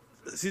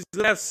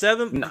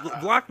 7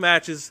 block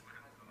matches.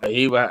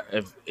 He would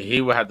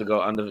have to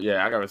go under.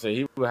 Yeah, I gotta say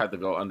he would have to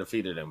go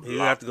undefeated and block. He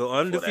would have to go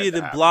undefeated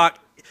and block.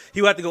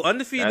 He would have to go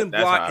undefeated and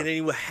block, and then he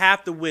would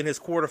have to win his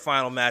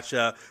quarterfinal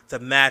matchup to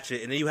match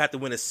it, and then you have to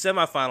win a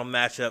semifinal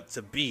matchup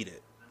to beat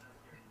it.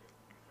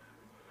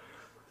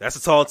 That's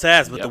a tall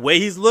task, but the way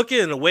he's looking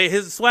and the way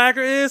his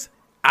swagger is,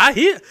 I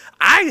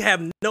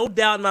have no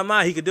doubt in my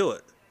mind he could do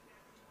it.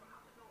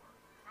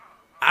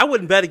 I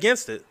wouldn't bet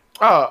against it.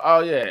 Oh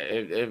yeah.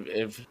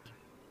 If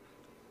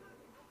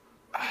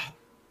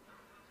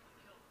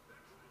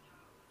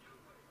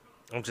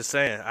I'm just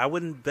saying, I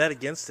wouldn't bet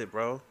against it,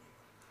 bro.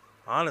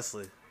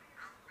 Honestly.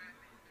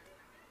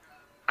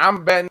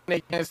 I'm betting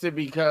against it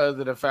because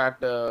of the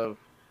fact of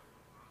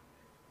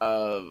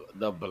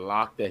the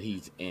block that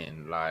he's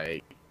in.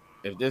 Like,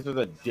 if this was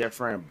a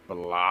different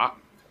block,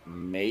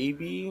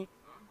 maybe.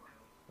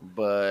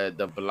 But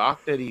the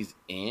block that he's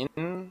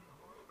in,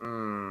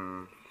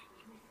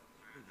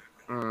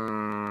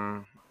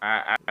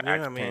 I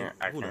Yeah, I mean, can't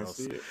I who can't knows?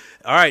 see it.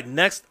 All right,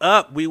 next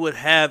up, we would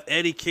have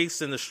Eddie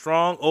Kingston, the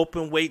strong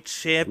open weight We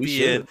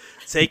champion, should.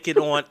 taking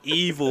on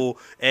Evil.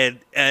 And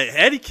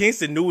Eddie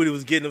Kingston knew what he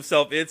was getting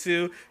himself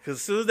into, because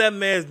as soon as that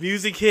man's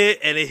music hit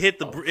and it hit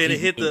Oh, and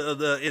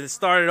it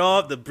started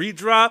off the beat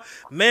drop,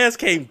 man's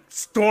came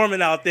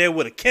storming out there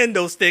with a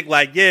kendo stick,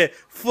 like, yeah,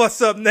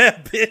 fuss up now,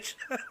 bitch.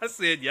 I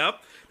said,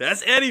 yup.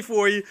 That's Eddie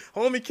for you.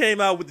 Homie came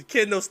out with the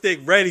kendo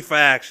stick ready for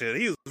action.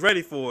 He was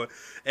ready for it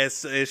and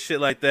shit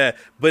like that.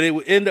 But it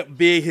would end up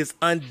being his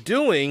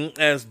undoing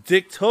as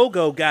Dick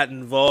Togo got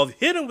involved,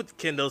 hit him with the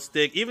kendo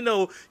stick, even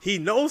though he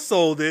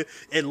no-sold it.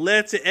 It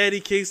led to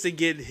Eddie Kingston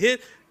getting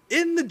hit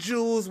in the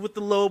jewels with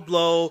the low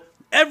blow. no,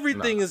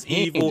 Everything is he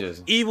ain't evil.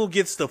 just. Evil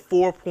gets the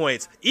 4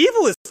 points.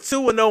 Evil is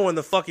 2-0 in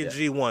the fucking Yeah,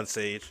 G1,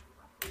 Sage.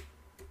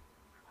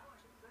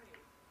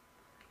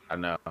 I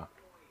know.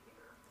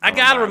 I Don't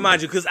gotta remind me.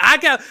 remind you because I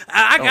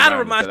Don't gotta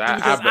remind remind me you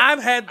because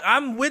because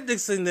I'm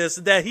witnessing this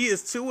that he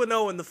is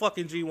 2-0 in the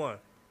fucking G1.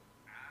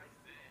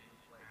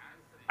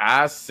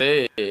 I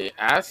said.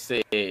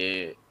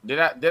 Did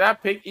I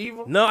pick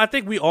evil? No, I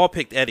think we all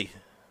picked Eddie.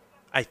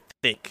 I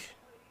think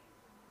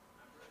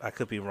I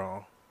could be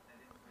wrong.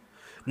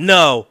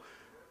 No,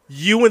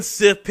 you and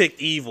Sif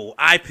picked Evil.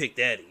 I picked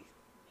Eddie.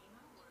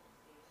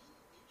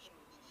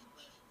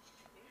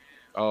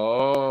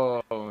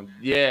 Oh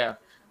yeah,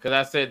 because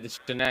I said the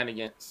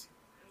shenanigans.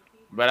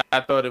 But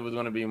I thought it was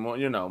going to be more,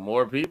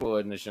 more people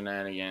in the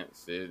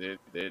shenanigans. And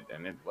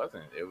it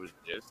wasn't. It was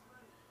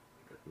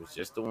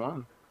just the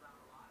one.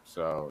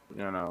 So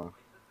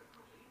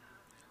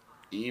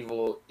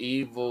evil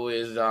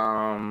is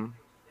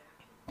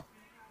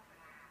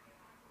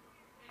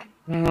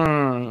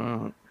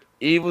hmm,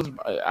 evil's.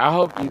 I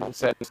hope evil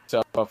set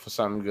himself up for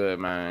something good,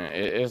 man.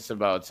 It's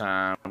about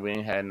time. We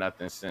ain't had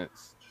nothing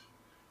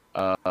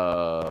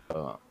uh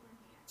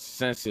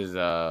since his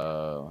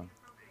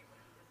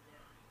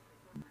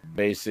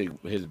basic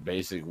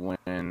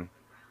win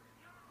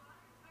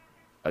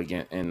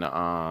again in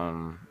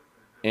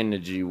the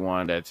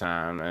G1 that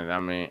time. And I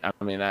mean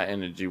not in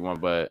the G1,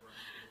 but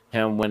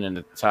him winning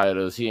the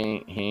titles, he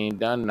ain't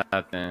done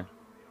nothing.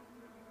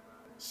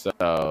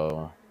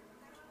 So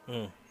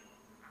Mm.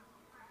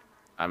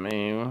 I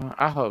mean,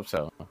 I hope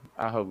so.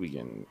 I hope we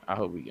getting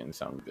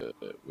something good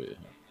with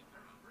him.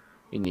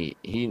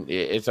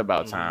 It's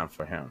about time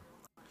for him.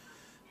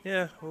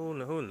 Yeah,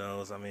 who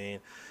knows? I mean,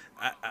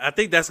 I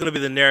think that's gonna be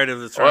the narrative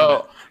of the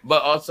tournament. Well,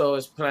 but also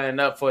it's playing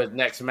up for his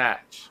next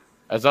match.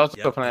 It's also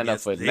Yep, playing up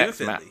against for his David next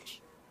Finley.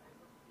 match.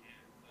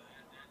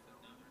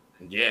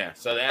 Yeah,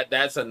 so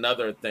that's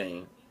another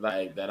thing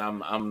like that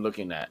I'm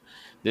looking at.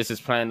 This is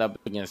playing up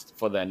against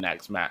for that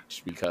next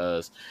match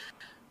because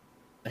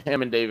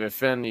him and David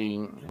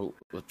Finley.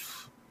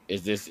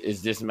 Is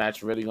this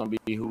match really gonna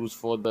be who's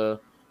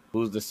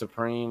the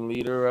supreme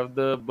leader of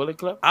the Bullet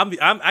Club?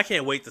 I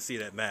can't wait to see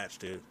that match,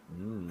 dude. I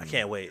Mm.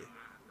 can't wait.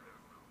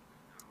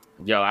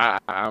 Yo,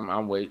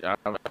 I'm wait. I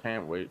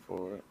can't wait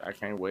for it. I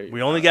can't wait.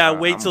 We only gotta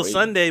wait I'm till waiting.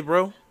 Sunday,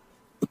 bro.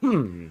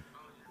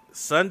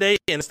 Sunday,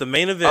 and it's the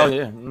main Oh event.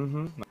 yeah.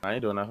 I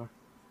ain't doing nothing.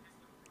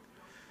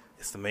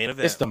 It's the main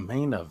It's event. the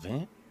main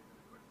event.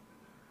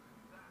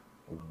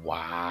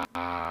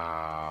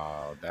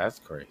 Wow, that's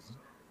crazy.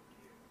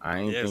 I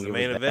ain't Yeah, it's think the it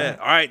was main event. that.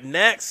 All right,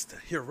 next,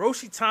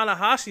 Hiroshi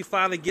Tanahashi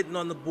finally getting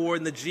on the board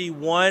in the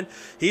G1.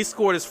 He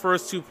scored his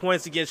first 2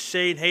 points against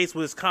Shane Haste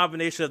with his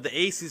combination of the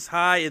Aces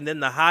High and then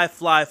the High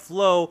Fly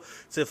Flow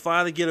to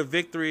finally get a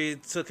victory.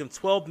 It took him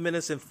 12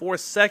 minutes and 4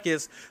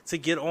 seconds to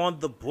get on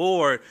the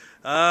board.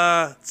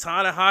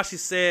 Tanahashi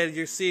said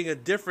you're seeing a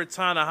different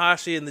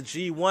Tanahashi in the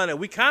G1, and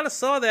we kind of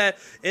saw that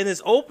in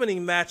his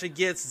opening match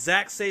against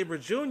Zack Sabre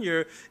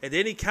Jr., and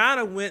then he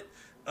kind of went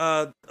he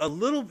had a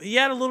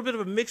little bit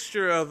of a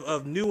mixture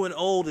of new and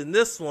old in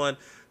this one.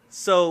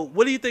 So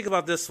what do you think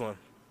about this one?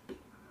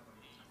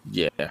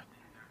 Yeah, that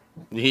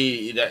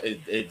is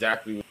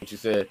exactly what you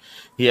said.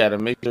 He had a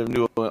mixture of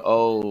new and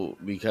old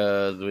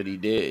because what he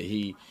did,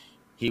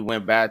 he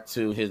went back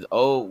to his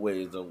old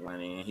ways of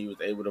winning. He was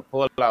able to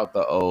pull out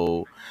the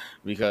old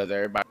because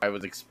everybody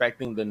was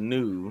expecting the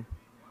new,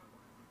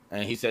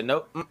 and he said,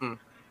 "Nope, I'm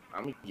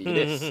gonna give you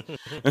this."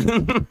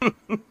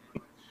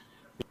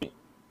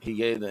 He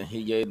gave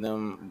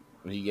them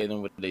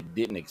what they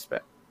didn't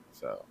expect.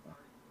 So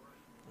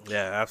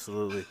Yeah,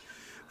 absolutely.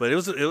 But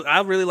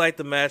I really like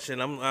the match, and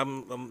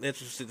I'm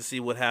interested to see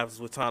what happens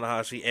with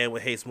Tanahashi and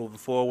with Hayes moving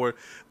forward.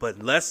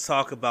 But let's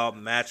talk about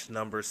match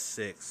number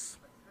 6.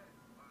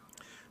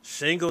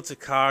 Shingo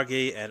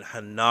Takagi and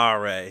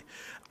Hanare.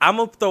 I'm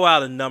gonna throw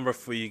out a number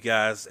for you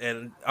guys,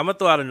 and I'm gonna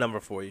throw out a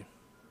number for you.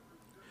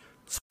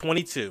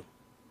 22.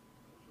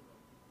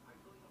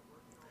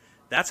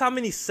 That's how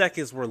many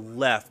seconds were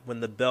left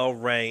when the bell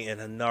rang and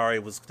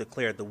Hanare was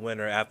declared the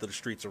winner after the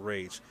Streets of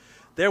Rage.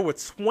 There were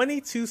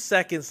 22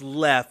 seconds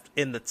left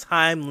in the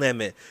time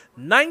limit.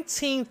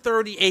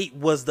 1938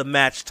 was the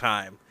match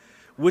time,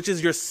 which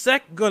is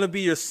going to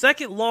be your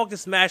second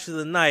longest match of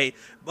the night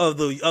of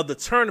the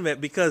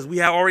tournament because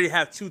we already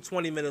have two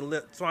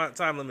 20-minute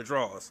time limit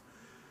draws.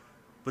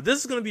 But this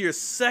is going to be your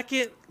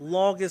second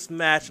longest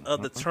match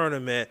of the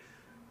tournament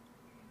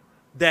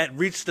that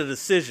reached a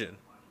decision.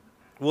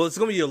 Well, it's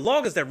going to be your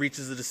longest that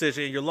reaches the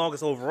decision, and your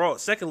longest overall,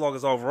 second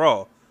longest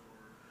overall.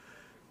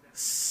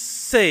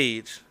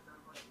 Sage,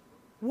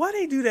 why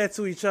they do that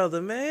to each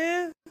other,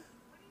 man?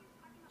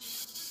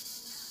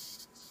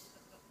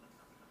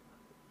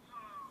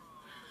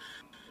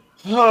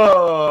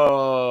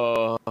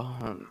 Oh,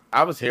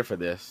 I was here for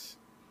this.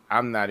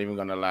 I'm not even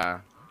gonna lie.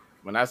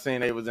 When I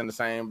seen they was in the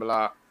same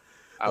block,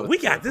 I Oh, was we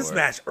here got this for it.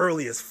 match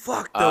early as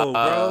fuck, though,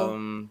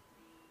 bro.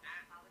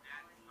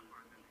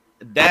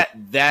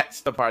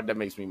 That's the part that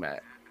makes me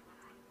mad.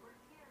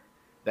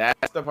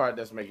 That's the part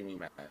that's making me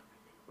mad.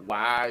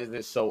 Why is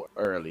this so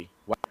early?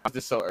 Why is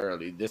this so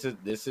early? This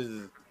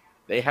is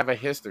they have a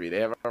history.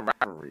 They have a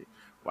rivalry.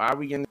 Why are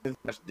we getting this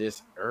match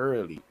this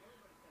early?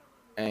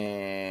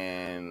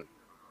 And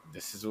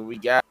this is what we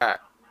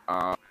got.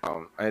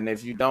 And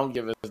if you don't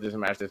give us this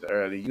match this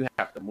early, you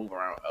have to move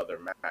around other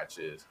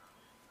matches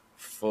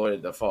for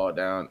it to fall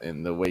down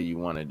in the way you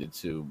wanted it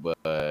to.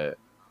 But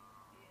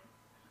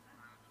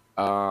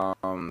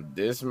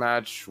this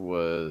match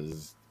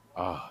was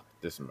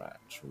this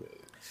match was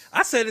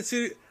I said it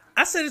to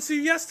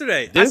you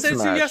yesterday. I this said it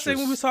to you match yesterday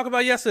when we was was talking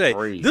about yesterday.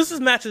 crazy. This is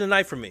match of the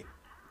night for me.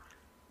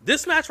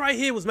 This match right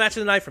here was match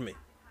of the night for me.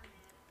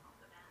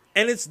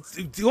 And it's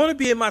going to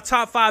be in my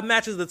top 5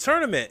 matches of the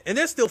tournament. And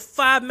there's still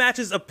 5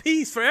 matches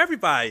apiece for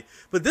everybody.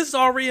 But this is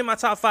already in my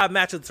top 5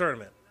 matches of the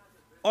tournament.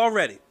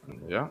 Already.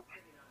 Yeah.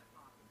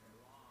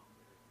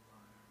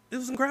 It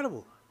was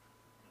incredible.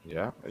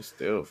 Yeah, it's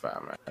still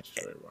 5 matches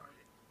for everybody.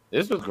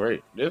 This was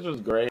great.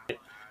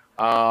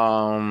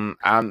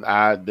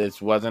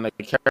 This wasn't a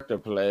character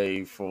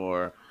play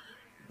for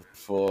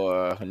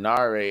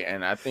Hanare,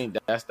 and I think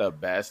that's the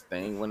best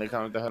thing when it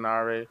comes to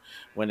Hanare,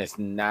 when it's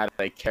not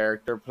a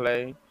character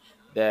play,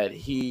 that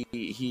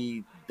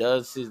he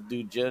does his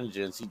due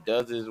diligence, he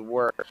does his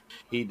work,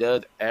 he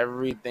does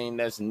everything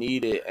that's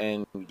needed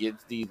and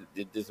gets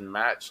this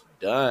match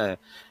done.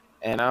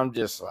 And I'm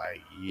just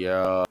like,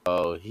 yo,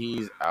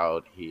 he's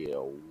out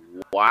here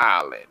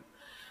wilding.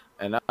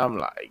 And I'm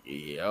like,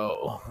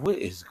 yo, what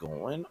is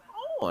going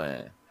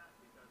on?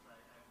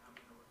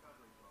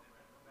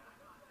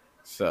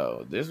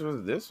 So this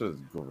was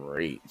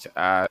great.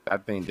 I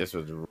think this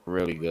was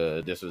really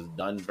good. This was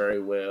done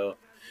very well.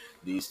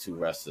 These two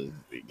wrestlers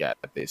got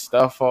their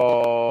stuff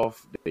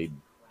off. They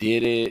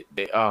did it.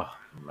 Oh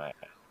man.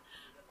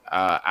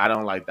 I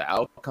don't like the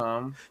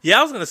outcome. Yeah,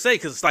 I was going to say,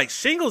 because like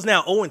Shingle's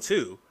now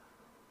 0-2.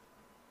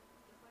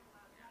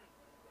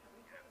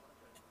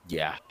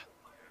 Yeah.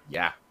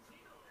 Yeah.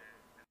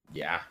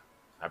 Yeah.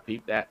 I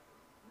peeped that.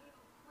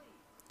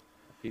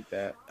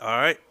 All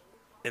right.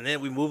 And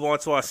then we move on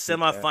to our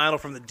semifinal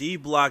from the D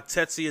block.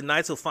 Tetsuya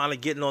Naito finally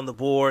getting on the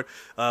board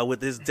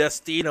with his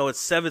Destino at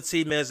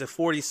 17 minutes and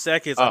 40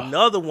 seconds.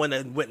 Another one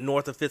that went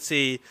north of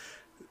 15.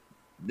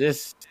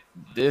 This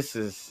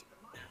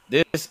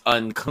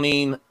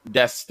unclean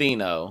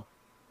Destino.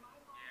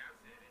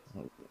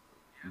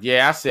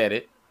 Yeah, I said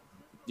it.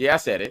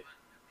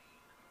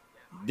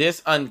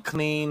 This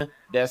unclean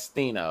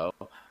Destino.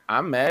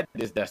 I'm mad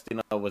this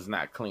Destino was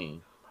not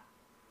clean.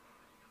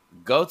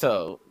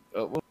 Goto,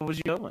 what was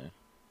you doing?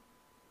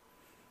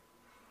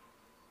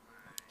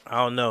 I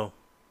don't know.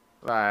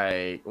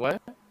 Like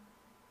what?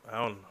 I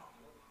don't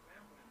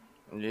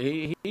know.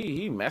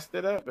 He messed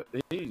it up.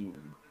 He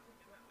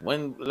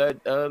wouldn't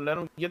let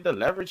him get the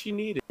leverage he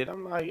needed.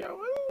 I'm like, yo,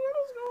 what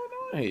is going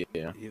on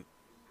here?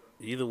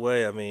 Either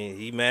way, I mean,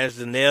 he managed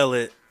to nail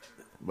it.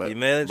 He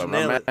managed to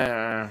nail it.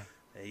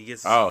 He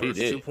gets his first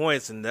 2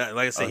 points, and that,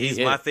 like I said, he's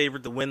my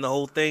favorite to win the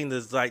whole thing.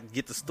 To like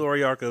get the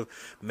story arc of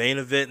main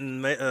event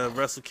and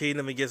Wrestle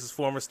Kingdom against his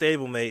former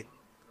stablemate.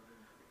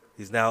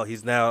 He's now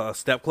a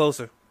step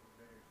closer.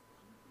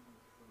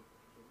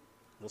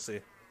 We'll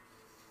see.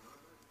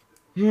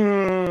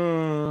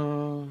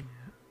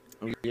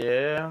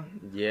 Yeah,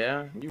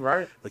 you're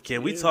right. But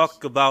can we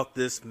talk about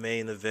this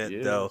main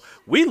event though?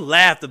 We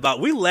laughed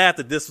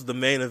that this was the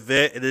main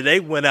event, and then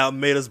they went out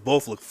and made us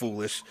both look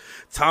foolish.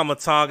 Tama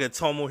Tonga and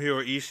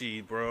Tomohiro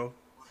Ishii, bro.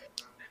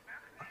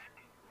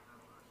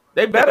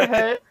 They better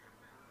have.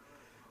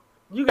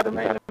 You got the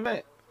main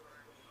event.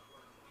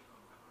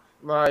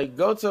 Like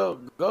Goto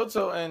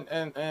and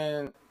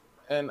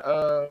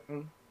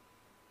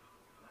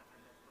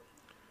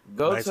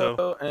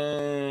Goto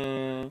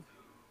and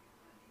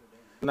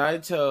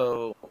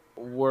Naito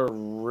were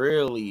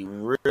really,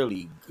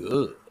 really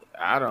good.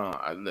 I don't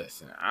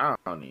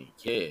even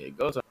care.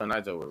 Goto and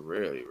Naito were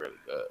really, really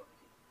good.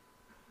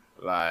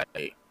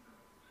 Like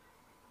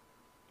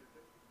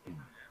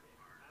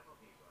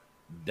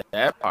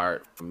that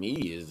part for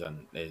me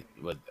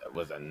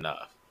was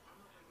enough.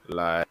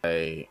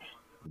 Like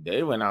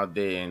they went out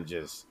there and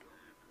just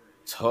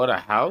tore the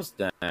house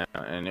down,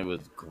 and it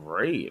was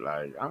great.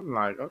 Like I'm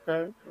like,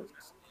 okay,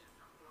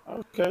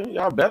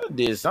 y'all better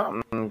did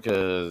something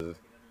because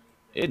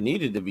it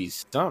needed to be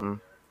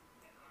something.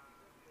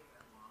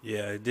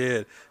 Yeah, it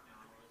did.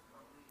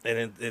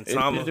 And It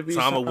needs to be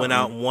Tama went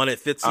out something. and won it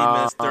 15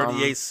 minutes,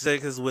 38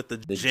 seconds with the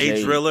J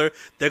J Driller.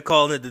 They're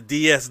calling it the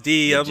DSD.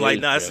 the I'm like,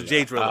 J nah, it's the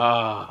J Driller.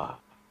 Driller.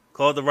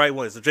 Call it the right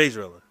one. It's the J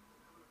Driller.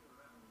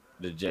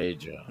 The J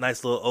Driller.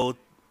 Nice little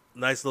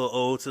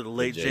ode to the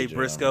late Jay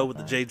Briscoe with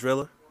the J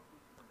Driller.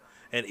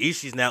 And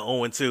Ishii's now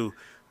 0-2.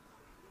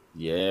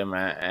 Yeah,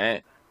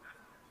 man.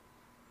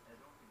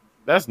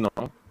 That's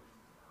normal.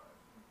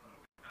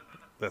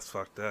 That's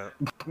fucked up.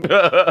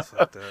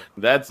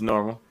 That's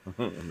normal.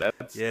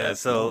 That's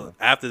so normal.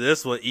 After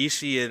this one,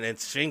 Ishii and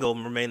Shingo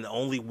remain the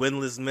only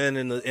winless men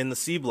in the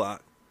C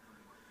block.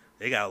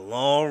 They got a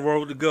long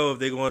road to go if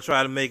they're going to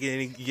try to make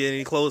it get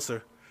any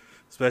closer,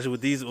 especially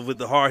with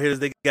the hard hitters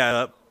they got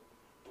up.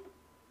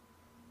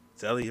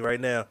 Telling you right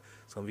now,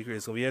 it's gonna be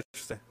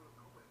interesting.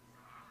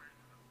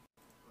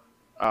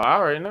 Oh, I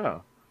already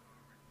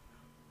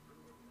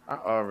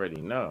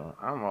know.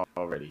 I'm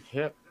already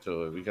hip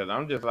to it because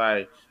I'm just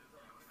like,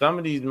 some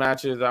of these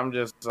matches, I'm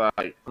just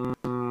like,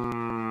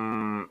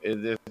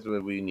 is this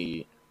what we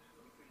need?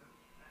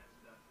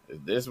 Is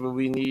this what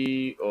we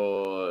need,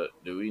 or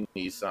do we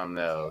need something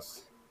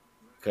else?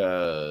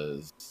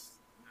 Because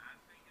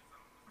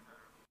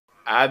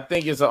I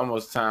think it's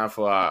almost time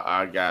for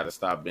our guy to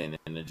stop being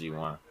in the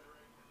G1.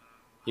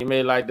 He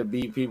may like to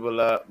beat people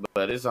up,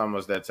 but it's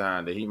almost that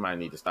time that he might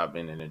need to stop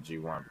being in the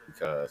G1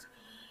 because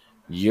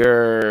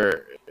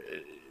you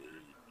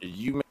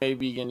may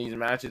be in these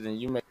matches and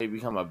you may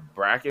become a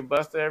bracket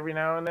buster every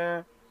now and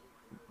then,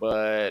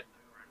 but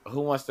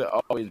who wants to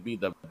always be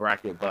the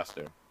bracket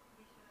buster?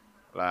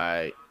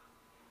 Like,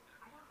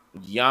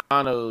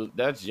 Yano,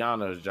 that's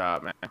Yano's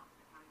job, man.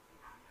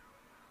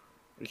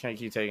 We can't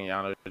keep taking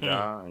Yano's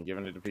job and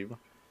giving it to people.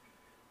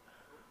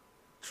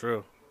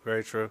 True.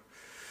 Very true.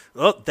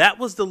 Well, that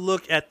was the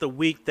look at the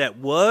week that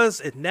was,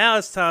 and now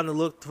it's time to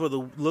look to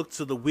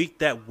the week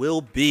that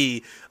will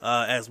be,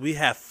 as we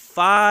have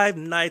 5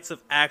 nights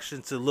of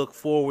action to look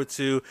forward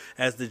to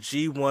as the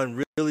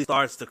G1 really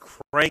starts to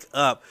crank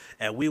up,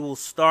 and we will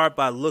start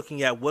by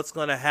looking at what's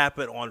going to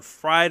happen on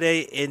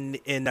Friday in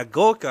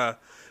Nagoya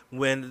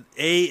when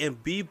A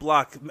and B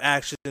block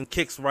action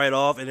kicks right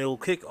off, and it will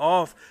kick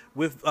off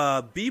with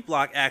B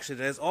block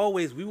action. As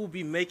always, we will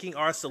be making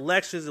our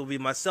selections. It will be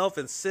myself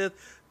and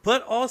Sith.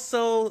 But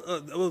also,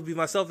 it will be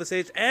myself and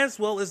Sage, as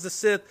well as the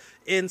Sith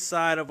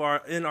inside of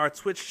our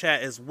Twitch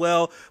chat as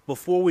well.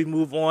 Before we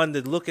move on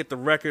to look at the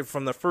record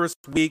from the first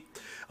week,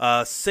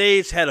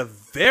 Sage had a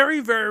very,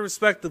 very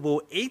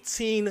respectable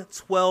 18,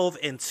 12,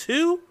 and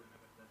 2.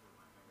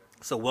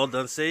 So well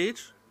done,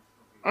 Sage.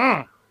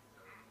 Thank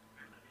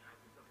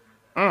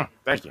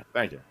you.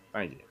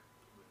 I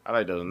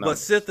like those numbers. But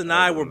Sith and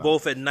I were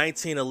both at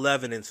 19,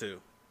 11, and 2.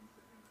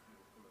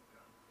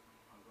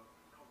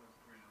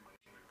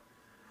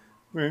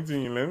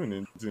 1911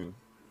 and 2.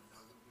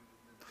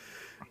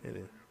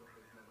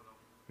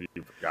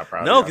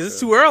 No, because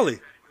it's too early.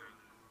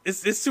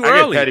 It's too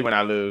early. I get petty when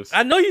I lose.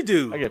 I know you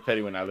do. I get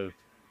petty when I lose.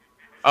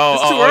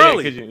 It's too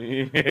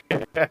early.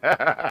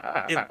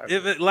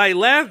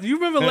 Yeah, you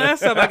remember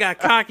last time I got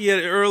cocky at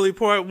an early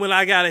point when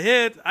I got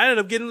ahead, I ended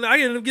up getting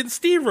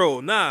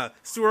steamrolled. Nah,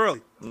 it's too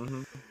early.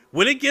 Mm-hmm.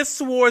 When it gets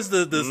towards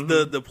the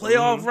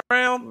playoff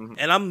round,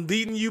 and I'm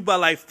beating you by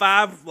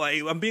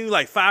I'm beating you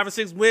like 5 or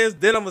 6 wins,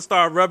 then I'm gonna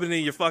start rubbing it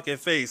in your fucking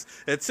face.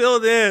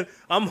 Until then,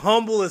 I'm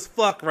humble as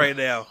fuck right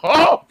now.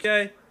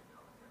 Okay,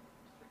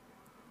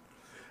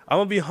 I'm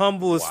gonna be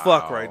humble as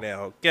fuck right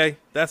now. Okay,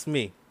 that's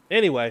me.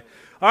 Anyway,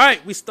 all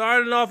right, we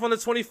started off on the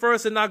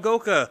 21st in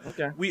Nagoya.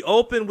 Okay. We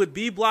opened with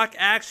B block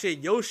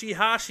action.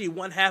 Yoshihashi,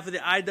 one half of the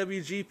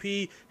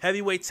IWGP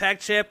Heavyweight Tag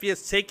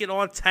Champions, taking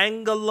on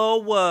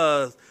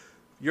Tangaloa.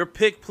 Your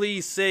pick,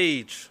 please,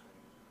 Sage.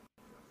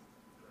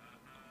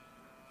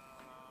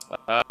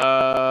 They've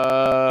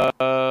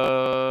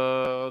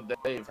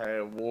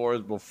had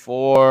wars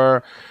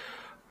before.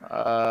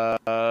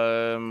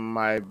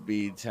 Might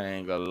be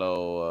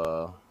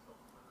Tangaloa.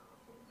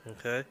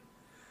 Okay.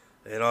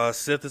 And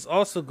Sith is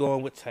also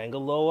going with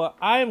Tangaloa.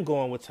 I am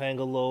going with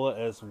Tangaloa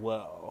as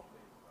well.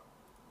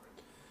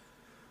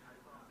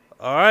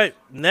 All right,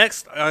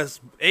 next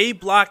A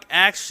block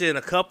action.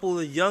 A couple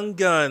of young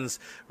guns.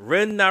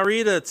 Ren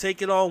Narita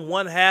taking on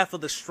one half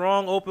of the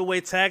strong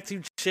openweight tag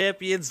team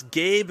champions,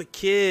 Gabe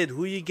Kidd.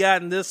 Who you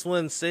got in this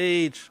one,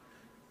 Sage?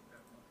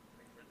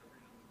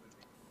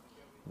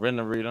 Ren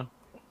Narita.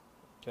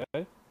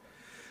 Okay.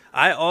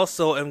 I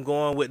also am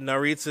going with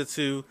Narita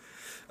to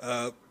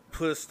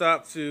put a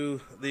stop to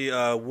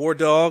the War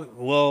Dog.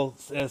 Well,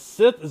 as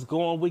Sith is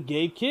going with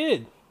Gabe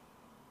Kidd.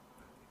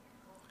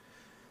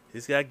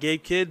 He's got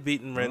Gabe Kidd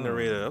beating Ren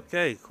Narita.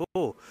 Okay,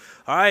 cool.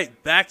 All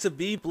right, back to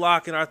B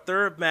block in our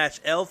third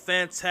match. El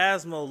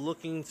Phantasmo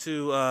looking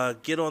to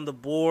get on the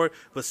board,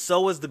 but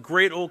so is the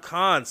Great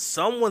Okan.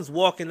 Someone's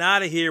walking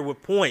out of here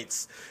with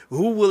points.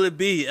 Who will it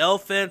be, El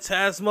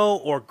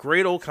Phantasmo or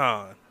Great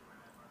Okan?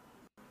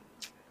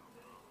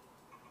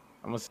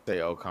 I'm going to say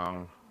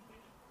Okan.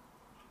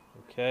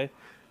 Okay.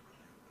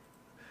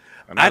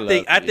 And I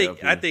love I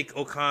ELP. think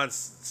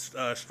Okan's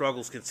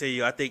struggles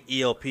continue. I think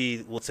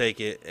ELP will take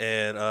it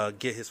and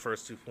get his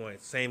first 2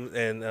 points. Same,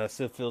 and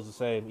Sith feels the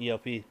same.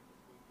 ELP.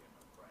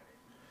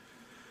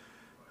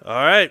 All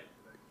right,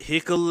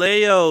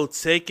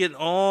 Hikuleo taking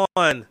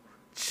on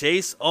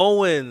Chase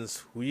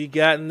Owens. Who you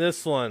got in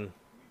this one?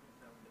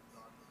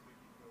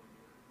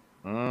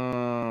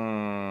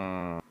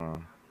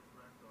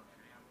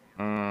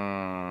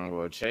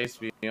 Will Chase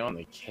be on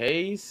the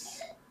case?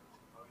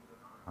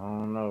 I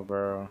don't know,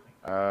 bro.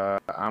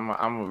 I'm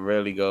gonna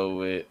really go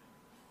with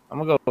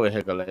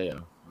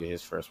Hikaleo. Get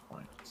his first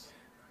points.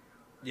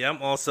 Yeah,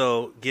 I'm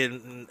also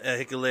getting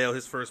Hikuleo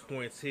his first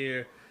points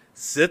here.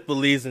 Sith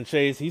believes in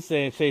Chase. He's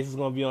saying Chase is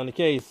going to be on the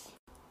case.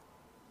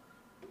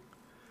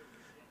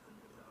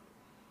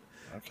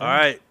 All Okay.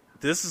 right,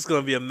 this is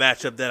going to be a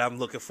matchup that I'm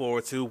looking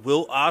forward to.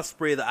 Will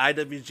Ospreay, the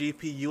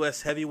IWGP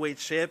US Heavyweight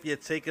Champion,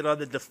 taking on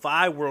the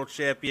Defy World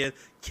Champion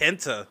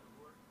Kenta?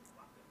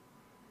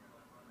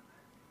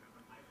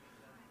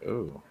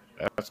 Ooh,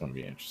 that's gonna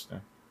be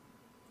interesting.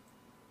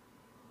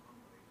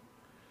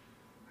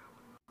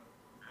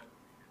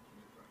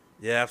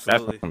 Yeah, That's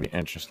absolutely. gonna be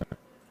interesting.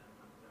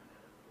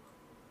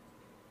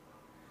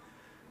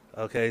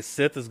 Okay,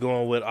 Sith is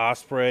going with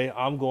Ospreay.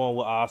 I'm going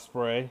with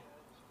Ospreay.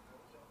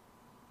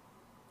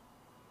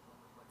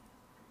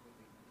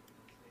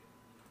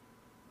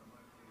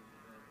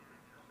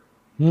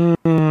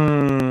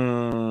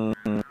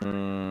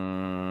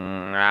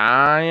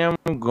 I am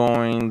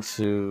going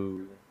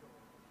to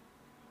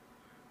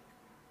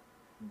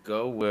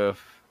go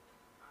with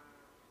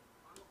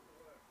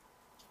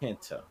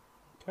Kenta.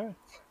 Okay.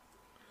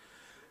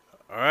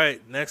 All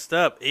right, next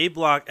up, A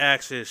block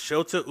action.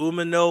 Shota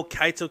Umino,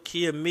 Kaito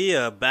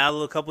Kiyomiya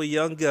battle a couple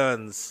young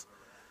guns.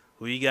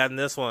 Who you got in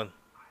this one?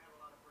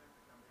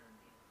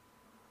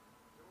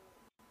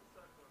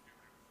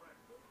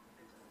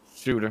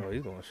 Shooter. Oh,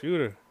 he's going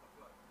shooter.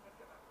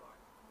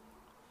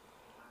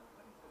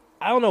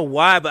 I don't know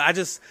why, but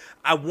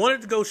I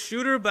wanted to go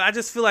shooter, but I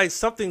just feel like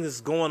something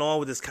is going on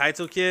with this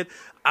Kaito kid.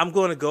 I'm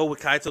going to go with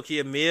Kaito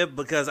Kiyomiya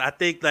because I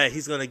think that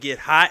he's going to get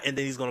hot and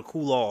then he's going to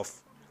cool off.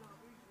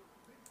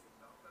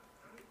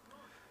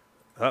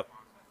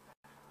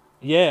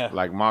 Yeah.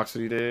 Like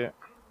Moxley did.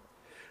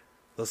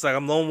 Looks like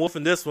I'm lone wolf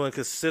in this one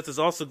because Sith is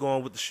also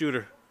going with the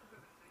shooter.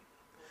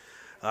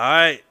 All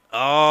right.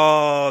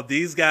 Oh,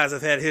 these guys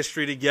have had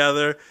history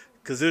together.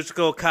 Kazuchika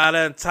Okada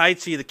and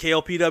Taichi, the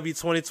KOPW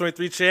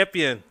 2023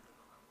 champion.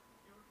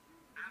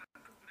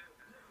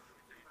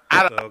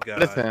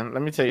 Listen,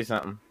 let me tell you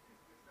something.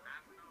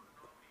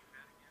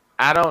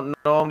 I don't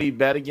normally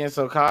bet against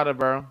Okada,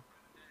 bro.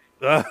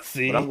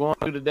 See? But I'm going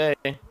to today.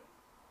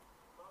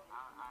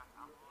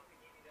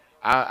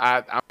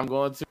 I'm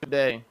going to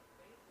today.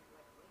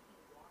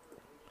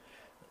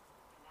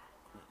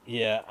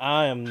 Yeah,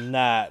 I am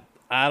not.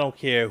 I don't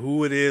care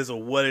who it is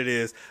or what it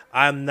is.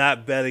 I'm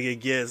not betting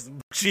against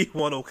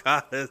G1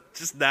 Okada. It's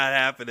just not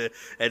happening.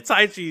 And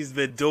Taichi's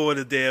been doing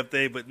the damn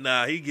thing, but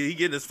nah, he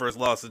getting his first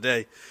loss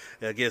today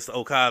against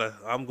Okada.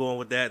 I'm going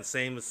with that.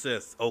 Same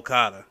assist,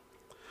 Okada.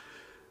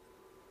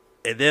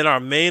 And then our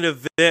main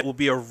event will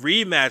be a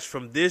rematch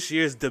from this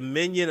year's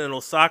Dominion in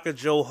Osaka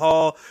Joe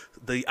Hall.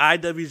 The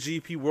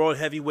IWGP World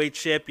Heavyweight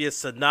Champion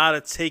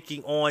Sanada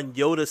taking on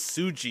Yota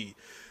Tsuji.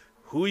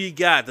 Who you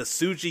got? Does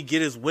Tsuji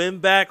get his win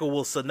back, or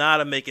will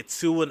Sanada make it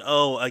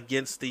 2-0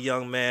 against the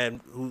young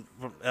man who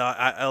from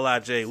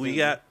LIJ? Who you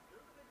got?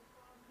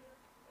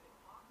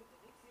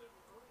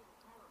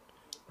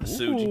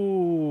 Tsuji.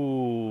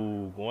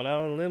 Ooh, going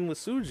out on a limb with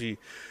Tsuji.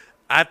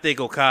 I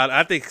think Okada.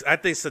 I think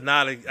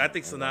Sanada. I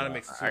think Sanada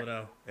makes it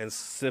 2-0, and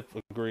Sip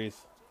agrees.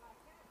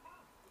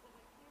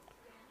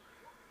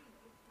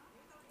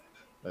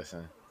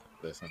 Listen.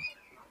 Listen.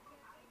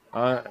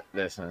 I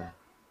got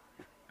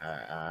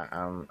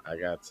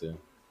to.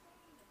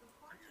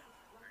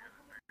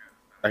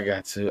 I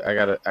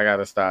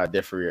gotta start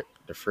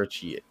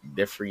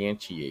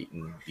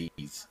differentiating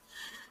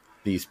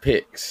these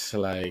picks.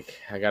 Like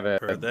I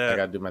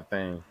gotta do my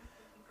thing.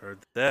 Heard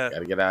that.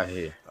 Gotta get out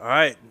here. All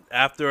right.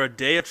 After a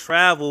day of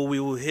travel, we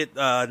will hit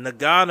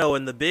Nagano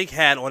in the Big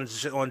Hat on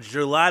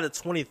July the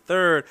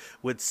 23rd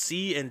with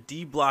C and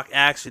D Block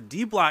action.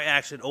 D Block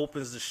action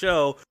opens the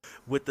show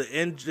with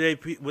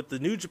the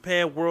New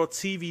Japan World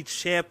TV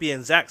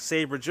Champion Zack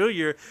Sabre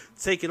Jr.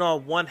 taking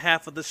on one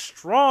half of the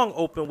Strong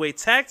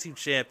Openweight Tag Team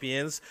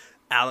Champions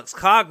Alex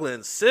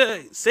Coughlin.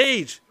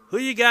 Sage, who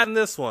you got in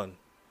this one?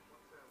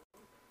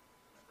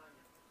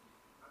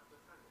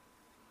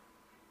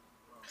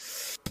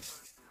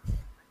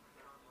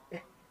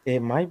 It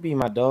might be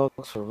my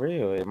dogs for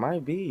real. It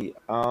might be.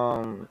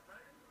 I'm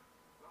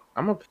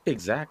gonna pick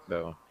Zach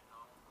though.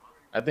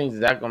 I think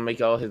Zach gonna make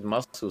all his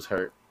muscles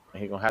hurt,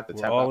 and he gonna have to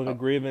We're tap all out. in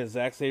agreement.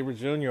 Zack Sabre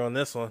Jr. on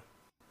this one.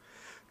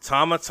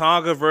 Tama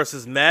Tonga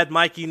versus Mad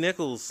Mikey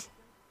Nichols.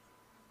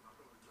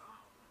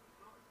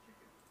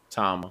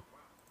 Tama.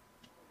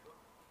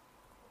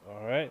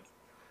 All right.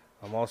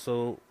 I'm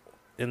also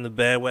in the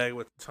bandwagon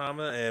with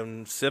Tama,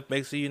 and Sip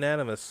makes it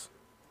unanimous.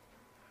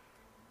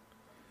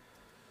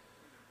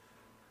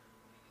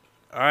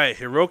 All right,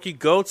 Hiroki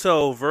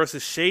Goto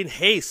versus Shane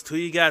Haste. Who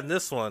you got in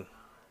this one?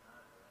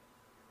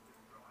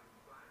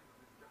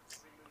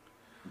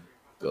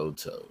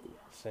 Goto.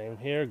 Same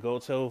here.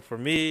 Goto for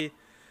me.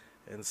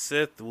 And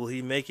Sith, will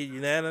he make it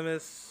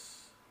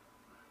unanimous?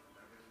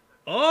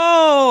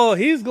 Oh,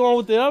 he's going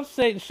with the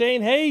upset,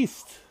 Shane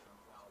Haste.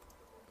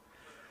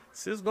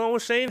 Sith's going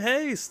with Shane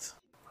Haste.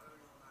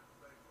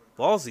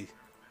 Ballsy.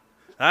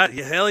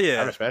 Hell I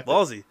yeah. respect it.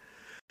 Ballsy.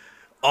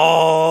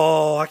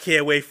 Oh, I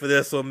can't wait for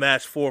this one.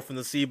 Match 4 from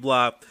the C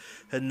block.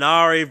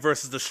 Hinari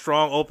versus the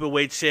strong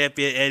openweight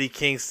champion, Eddie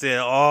Kingston.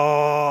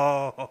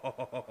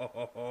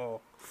 Oh,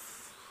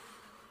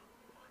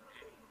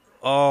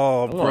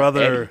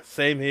 brother. Eddie.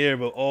 Same here,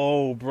 but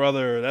oh,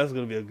 brother. That's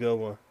going to be a good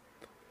one.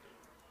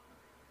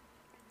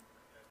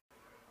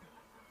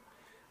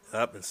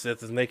 Up, and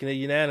Seth is making it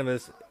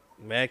unanimous.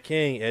 Matt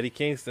King, Eddie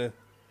Kingston.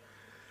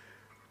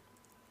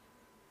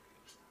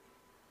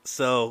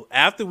 So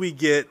after we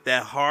get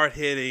that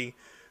hard-hitting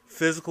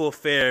physical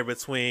affair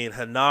between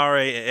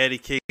Hinari and Eddie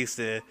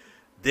Kingston,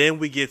 then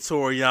we get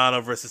Toru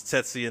Yano versus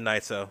Tetsuya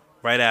Naito.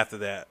 Right after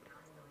that.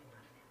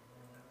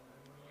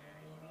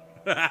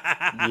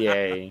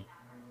 Yay.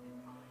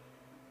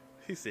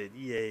 He said,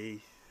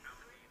 yay.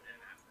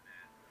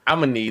 I'm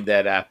gonna need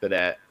that after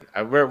that.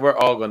 We're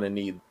all gonna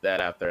need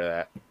that after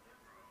that.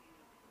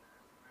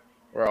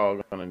 We're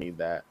all gonna need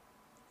that.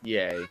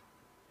 Yay.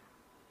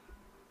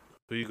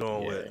 Who you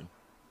going Yay. with?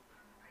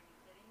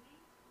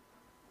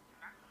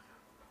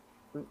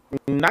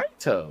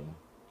 Naito.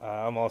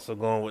 I'm also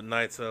going with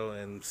Naito,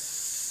 and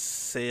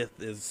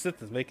Sith is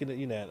making it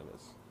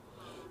unanimous.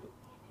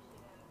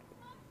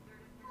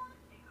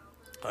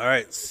 All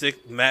right,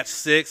 match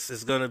 6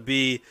 is going to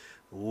be,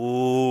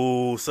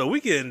 so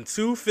we getting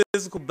 2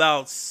 physical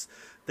bouts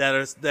that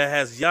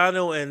has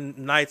Yano and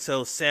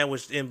Naito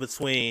sandwiched in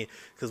between,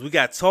 because we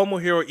got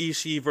Tomohiro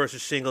Ishii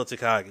versus Shingo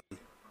Takagi.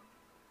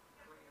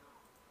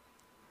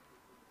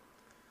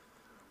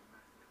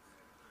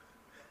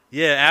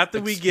 Yeah, after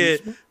we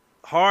get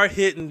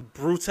hard-hitting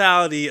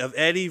brutality of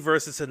Eddie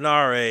versus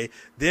Hinare,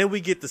 then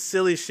we get the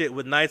silly shit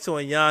with Naito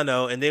and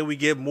Yano, and then we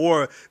get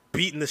more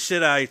beating the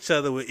shit out of each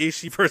other with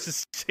Ishii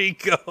versus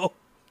Shingo.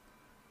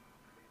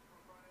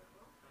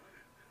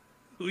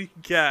 Who you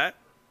got?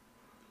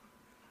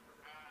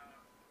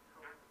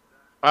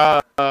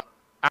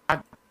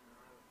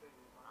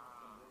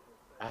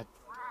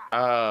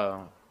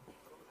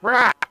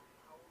 Right.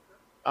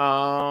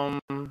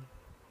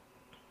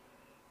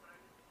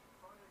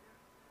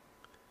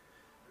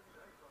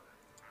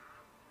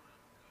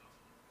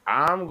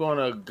 I'm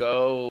gonna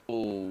go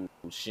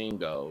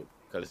Shingo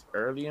because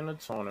early in the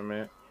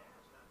tournament.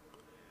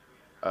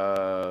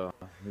 Yeah,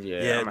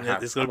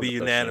 it's gonna be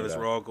unanimous.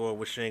 We're all going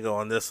with Shingo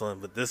on this one,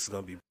 but this is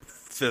gonna be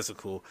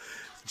physical.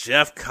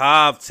 Jeff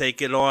Cobb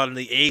taking on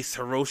the ace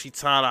Hiroshi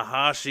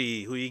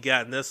Tanahashi. Who you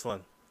got in this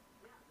one?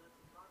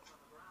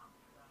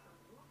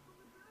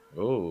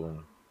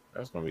 Ooh,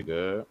 that's gonna be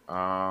good.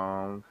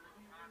 Tana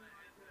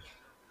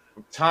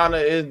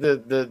is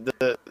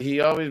the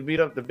he always beat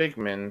up the big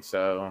men,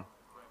 so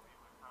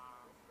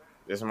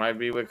this might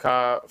be what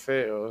Cobb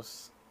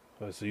fails.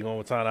 So you going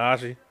with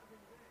Tanahashi?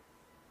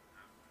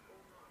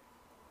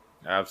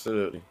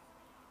 Absolutely.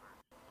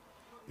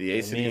 The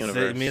ace of the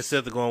universe. Me and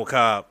Seth are going with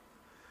Cobb.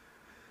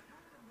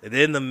 And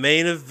then the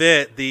main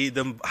event,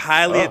 the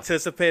highly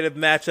anticipated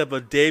matchup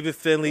of David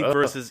Finlay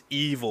versus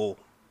Evil.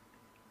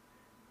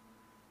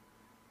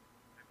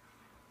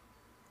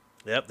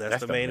 Yep,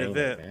 that's the main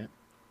event.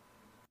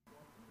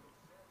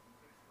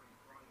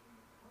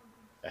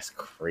 That's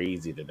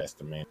crazy that's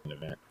the main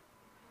event.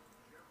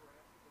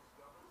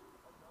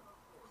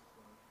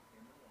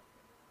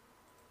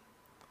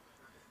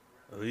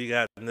 Who you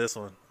got in this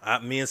one?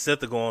 Me and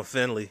Seth are going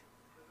Finlay.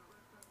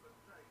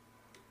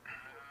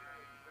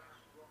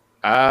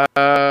 I'm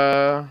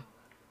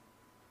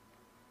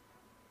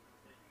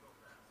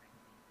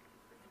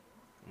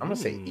gonna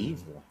say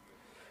Evil.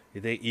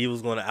 You think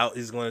Evil's gonna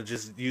he's gonna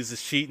just use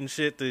his cheating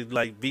shit to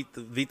like beat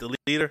the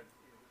leader?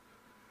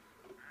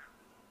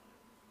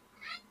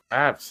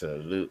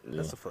 Absolutely.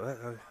 It's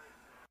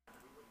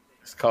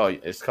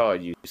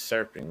called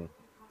usurping.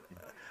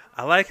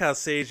 I like how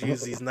Sage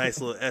uses these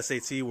nice little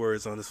SAT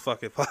words on this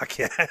fucking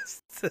podcast.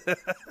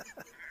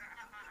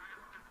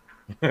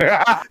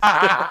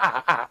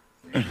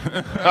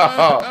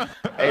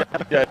 Hey,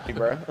 dirty,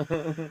 bro.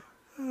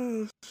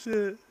 Oh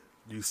shit.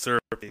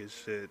 Usurping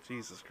shit.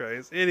 Jesus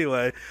Christ.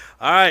 Anyway,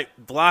 all right.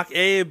 Block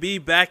A and B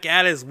back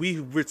at us. We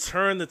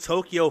return to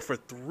Tokyo for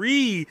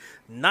 3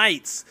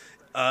 nights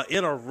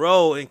in a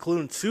row,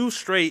 including 2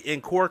 straight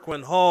in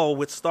Corcoran Hall,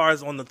 which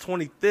starts on the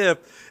 25th,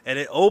 and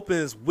it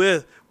opens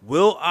with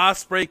Will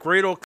Ospreay,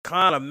 Great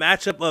O'Khan, a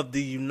matchup of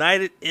the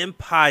United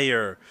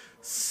Empire.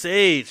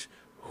 Sage,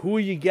 who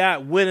you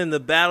got winning the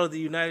Battle of the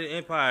United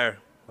Empire?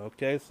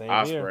 Okay, same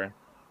here.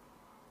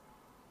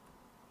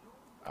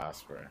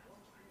 Ospreay.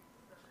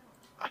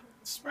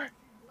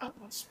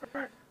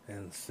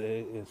 And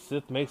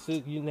Sith makes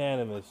it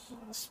unanimous.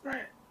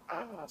 Ospreay.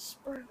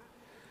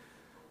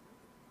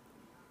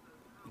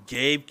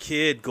 Gabe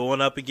Kidd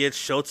going up against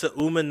Shota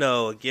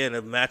Umino. Again,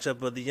 a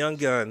matchup of the Young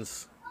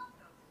Guns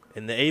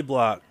in the A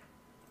block.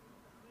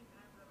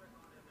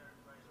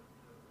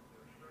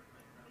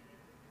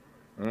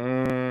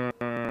 I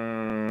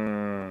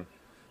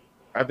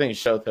think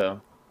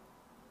Shota.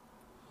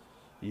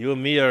 You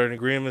and me are in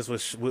agreement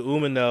with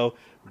Umino.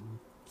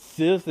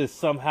 Sith is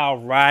somehow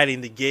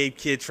riding the Gabe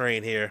Kidd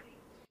train here.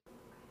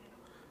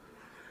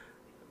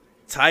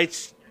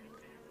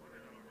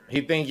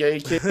 He think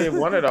Gabe Kidd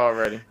won it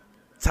already.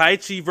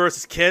 Taichi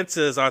versus Kenta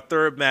is our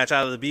third match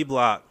out of the B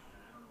block.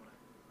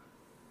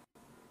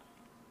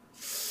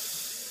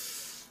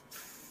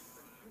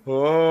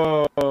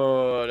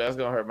 Oh, that's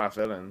gonna hurt my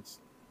feelings.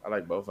 I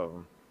like both of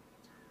them,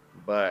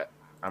 but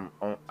I'm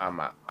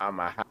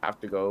have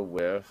to go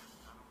with.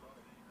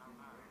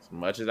 As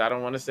much as I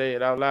don't want to say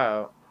it out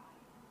loud,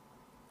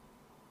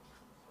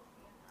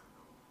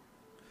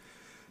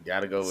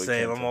 gotta go with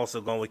Same. Kenta. I'm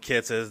also going with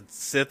Kenta.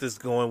 Sith is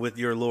going with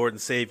your Lord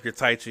and Savior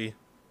Taichi.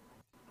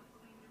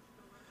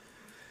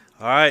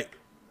 All right,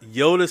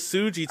 Yoda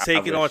Tsuji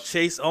taking on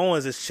Chase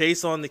Owens. Is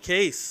Chase on the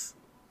case?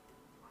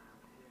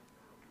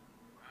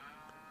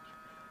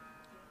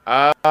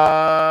 No.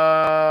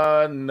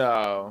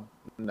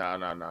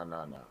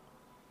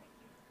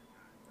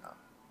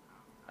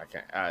 I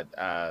can't.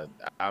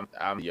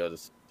 I'm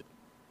Yoda.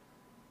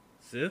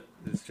 Sith,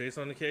 is Chase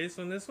on the case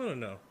on this one or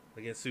no?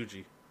 Against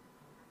Tsuji.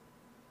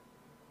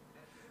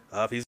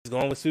 If he's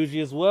going with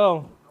Tsuji as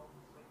well,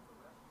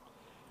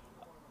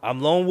 I'm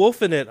lone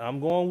wolfing it. I'm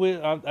going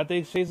with. I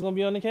think Chase is going to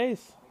be on the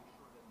case.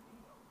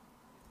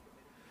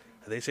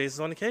 I think Chase is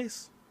on the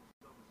case.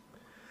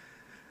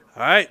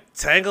 All right,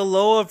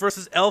 Tangaloa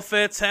versus El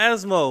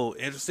Phantasmo.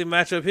 Interesting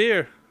matchup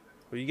here.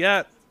 What you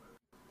got?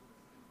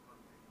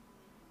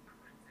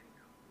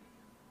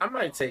 I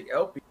might take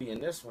LP in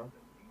this one.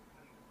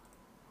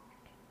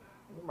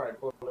 You might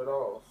pull it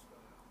off.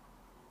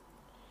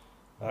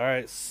 All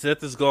right,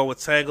 Sith is going with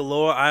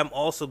Tangaloa. I'm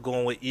also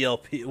going with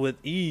ELP with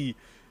ELP.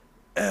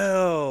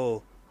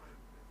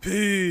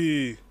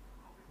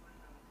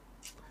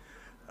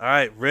 All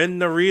right, Ren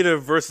Narita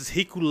versus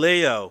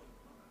Hikuleo.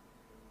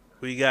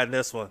 Who you got in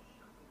this one?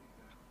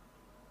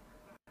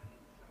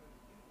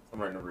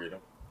 I'm Ren Narita.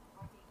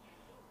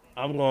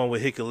 I'm going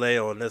with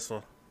Hikuleo on this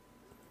one.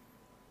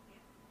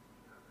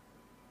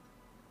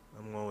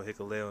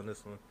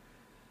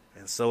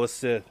 And so is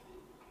Sith.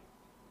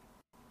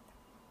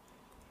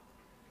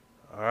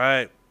 All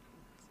right.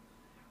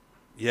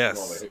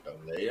 Yes.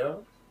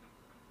 Hikuleo?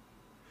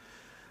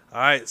 All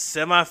right,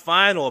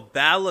 semifinal,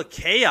 Battle of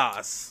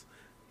Chaos.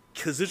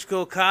 Kazuchika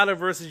Okada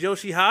versus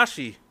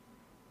Yoshihashi.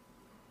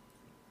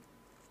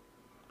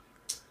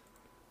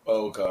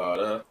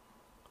 Okada.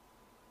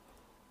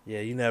 Yeah,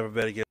 you never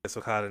bet against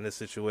Okada in this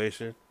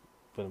situation.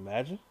 But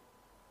imagine.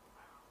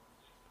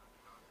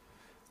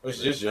 It's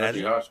just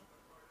Yoshihashi.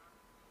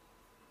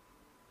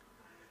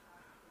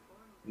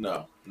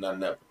 No, not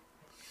never.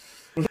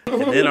 And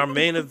then our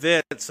main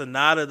event,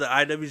 Sonata, the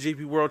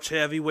IWGP World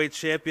Heavyweight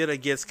Champion,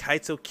 against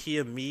Kaito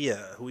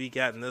Kiyomiya. Who you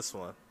got in this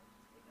one?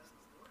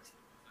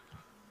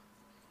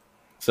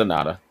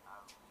 Sonata.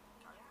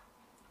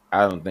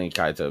 I don't think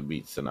Kaito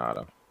beats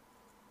Sonata.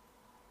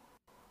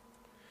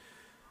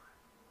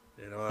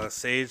 You know,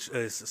 Sage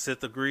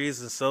Sith agrees,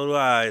 and so do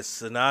I.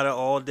 Sonata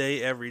all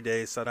day, every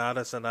day.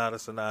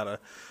 Sonata.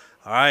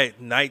 All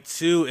right, night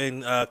 2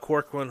 in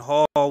Corcoran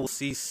Hall. We'll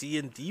see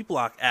C&D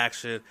block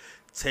action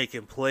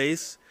taking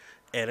place,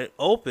 and it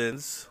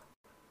opens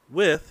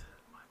with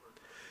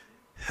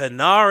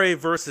Hanare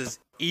versus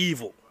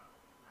Evil.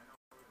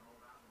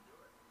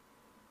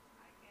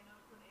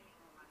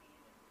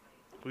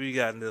 Who you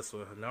got in this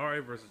one?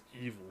 Hanare versus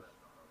Evil.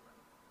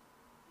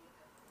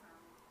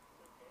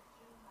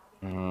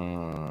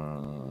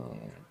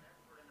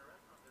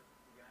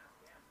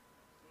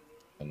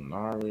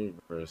 Hanare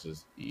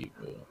versus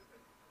Evil.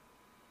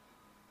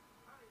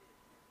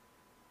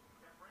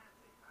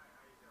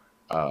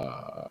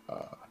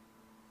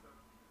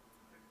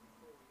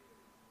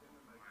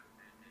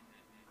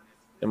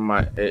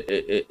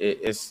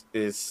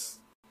 It's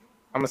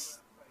I'm a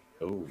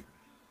oh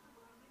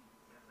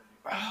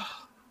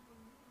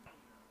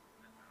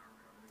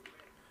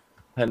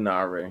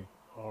Hanare.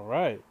 All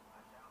right,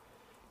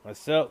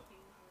 myself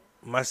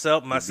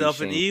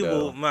and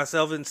Evil,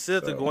 myself and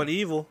Sith are going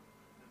Evil.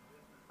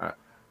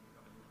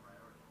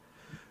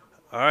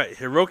 All right,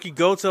 Hiroki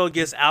Goto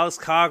against Alex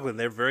Coughlin.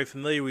 They're very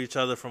familiar with each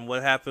other from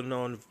what happened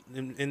on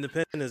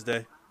Independence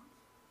Day.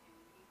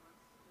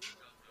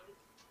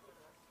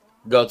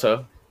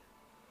 Goto.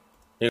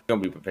 He's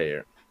gonna be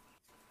prepared.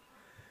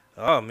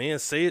 Oh, me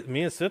and Sith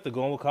are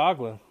going with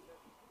Coughlin.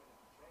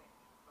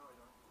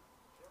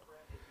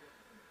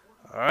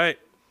 All right,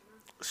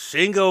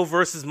 Shingo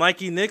versus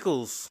Mikey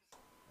Nichols.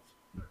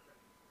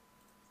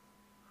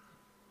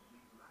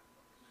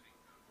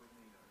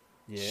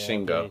 Yeah,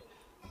 Shingo. Okay.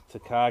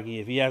 Takagi,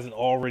 if he hasn't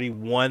already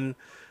won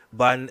a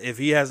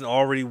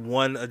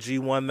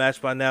G1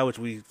 match by now, which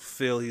we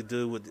feel he'll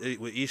do with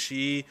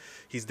Ishii,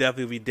 he's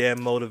definitely be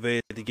damn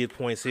motivated to get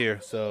points here.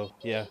 So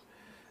yeah,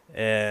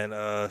 and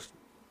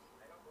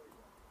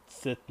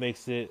Sith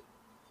makes it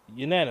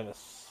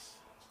unanimous.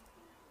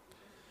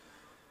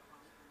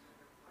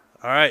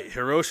 All right,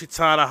 Hiroshi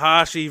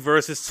Tanahashi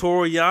versus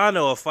Toru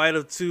Yano, a fight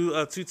of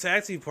two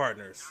tag team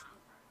partners.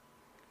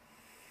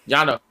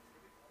 Yano.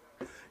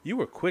 You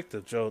were quick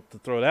to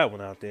throw that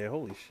one out there.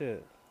 Holy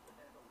shit.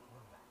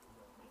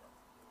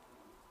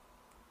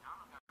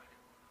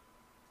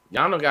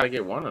 Yano got to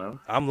get one of them.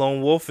 I'm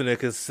lone wolfing it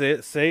because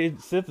Sith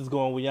is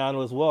going with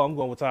Yano as well. I'm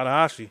going with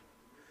Tanahashi.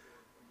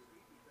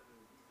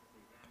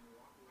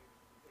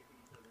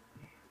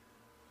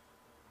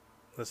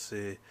 Let's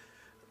see.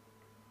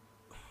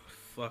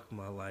 Fuck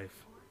my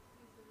life.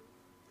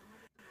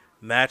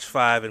 Match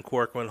 5 in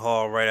Corcoran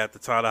Hall right after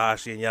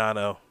Tanahashi and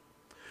Yano.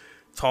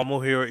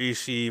 Tomohiro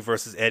Ishii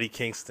versus Eddie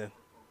Kingston.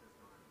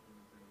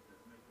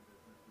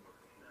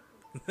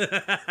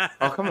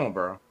 Oh, come on,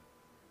 bro.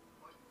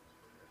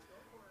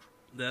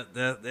 That's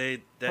what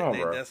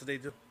they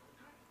do.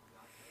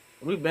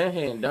 We've been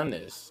here and done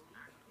this.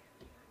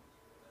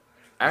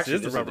 Actually,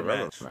 this is the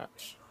rubber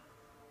match.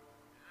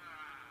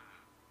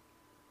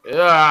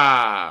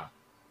 Yeah.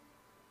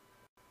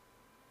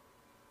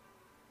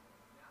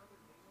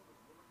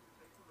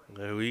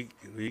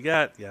 We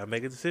got. Yeah,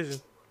 make a decision.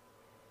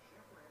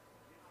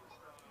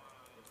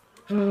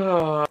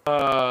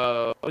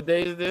 What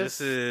day is this?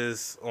 This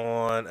is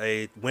on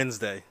a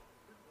Wednesday.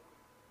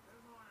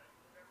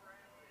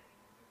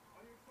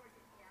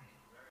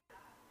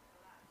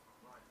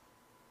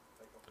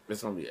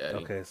 It's gonna be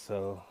Eddie. Okay,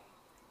 so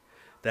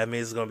that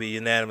means it's gonna be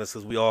unanimous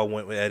because we all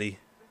went with Eddie.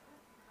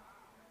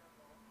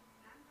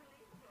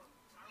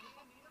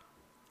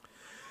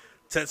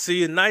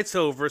 Tetsuya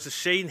Naito versus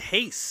Shane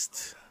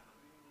Haste.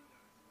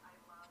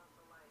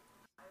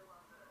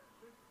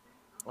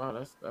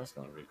 Wow, that's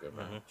gonna be a good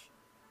match.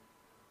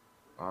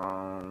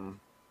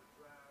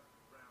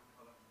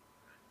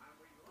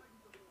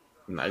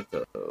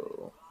 Naito.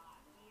 All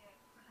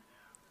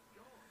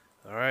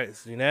right,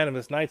 it's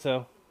unanimous.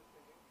 Naito.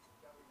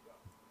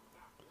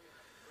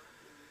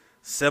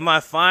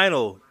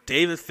 Semi-final: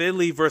 David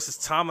Finlay versus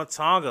Tama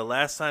Tonga.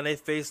 Last time they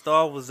faced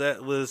off was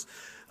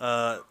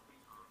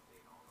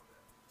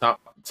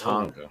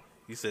Tonga.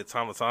 You said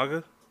Tama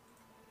Tonga?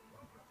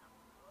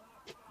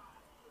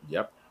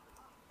 Yep.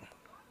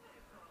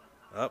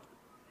 Up.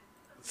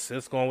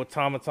 Since going with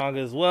Tama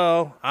Tonga as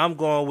well, I'm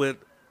going with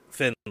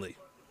Finlay.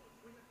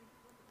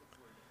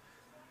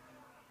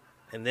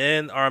 And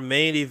then our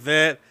main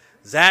event: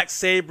 Zack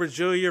Sabre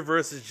Jr.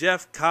 versus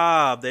Jeff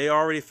Cobb. They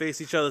already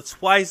faced each other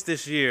twice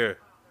this year.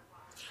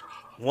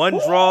 One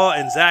draw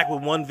and Zack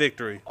with one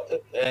victory.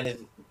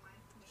 And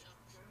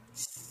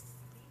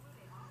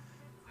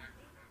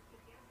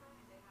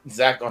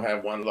Zack gonna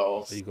have one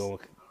loss. Are you going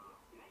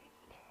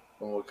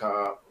with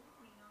Cobb?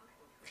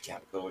 I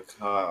gotta go with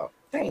Cobb.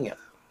 Dang it.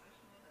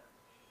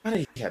 Why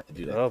did you have to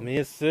do that? Well, me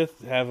and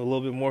Sith have a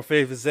little bit more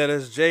faith in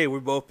ZSJ. We're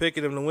both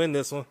picking him to win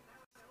this one.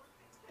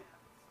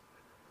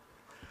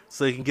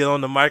 So he can get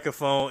on the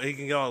microphone. He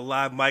can get on a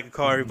live mic and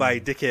call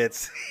everybody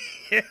dickheads.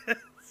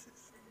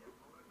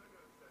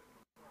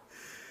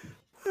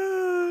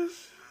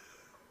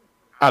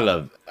 I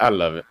love it. I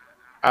love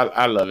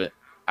it.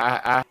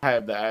 I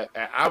have that.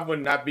 I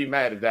would not be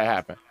mad if that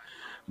happened.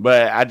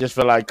 But I just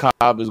feel like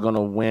Cobb is going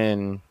to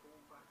win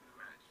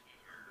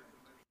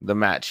the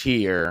match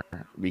here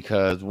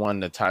because, one,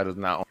 the title's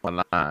not on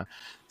the line.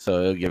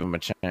 So it'll give him a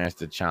chance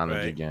to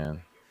challenge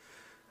again.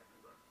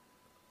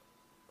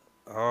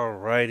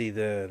 Alrighty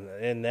then.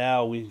 And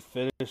now we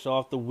finish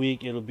off the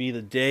week. It'll be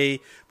the day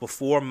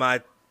before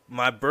my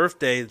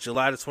birthday,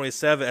 July the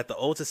 27th, at the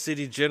Ota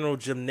City General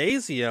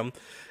Gymnasium.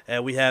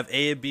 And we have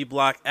A and B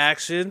block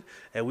action.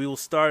 And we will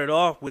start it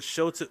off with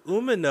Shota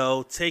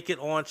Umino taking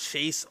on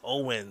Chase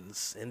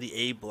Owens in the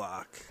A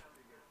block.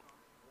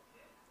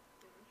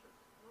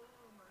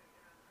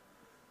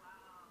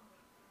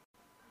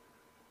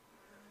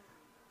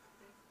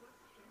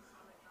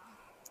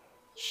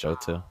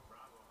 Shota.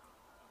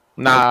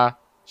 Nah.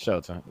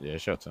 Shota. Yeah,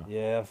 Shota.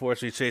 Yeah,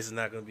 unfortunately, Chase is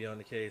not going to be on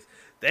the case.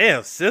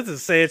 Damn, Sith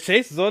is saying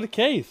Chase is on the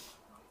case.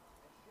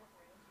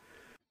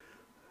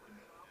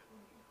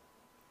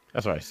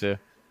 That's right, Sith.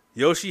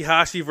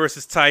 Yoshihashi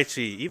versus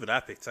Taichi. Even I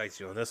picked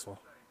Taichi on this one.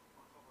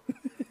 As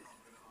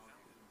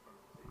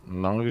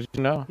long as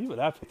you know. Even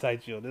I picked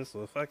Taichi on this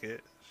one. Fuck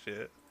it.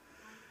 Shit.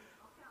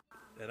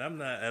 And I'm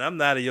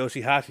not a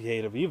Yoshihashi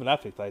hater, but even I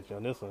picked Taichi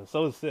on this one.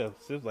 So is Sith.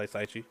 Sith like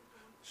Taichi.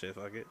 Shit,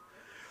 fuck it.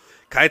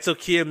 Kaito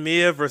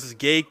Kiyomiya versus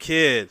Gabe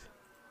Kidd.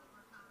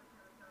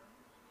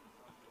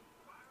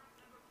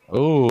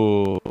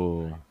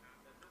 Ooh.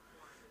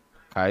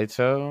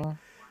 Kaito.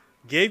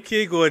 Gabe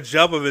Kidd going to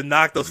jump him and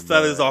knock those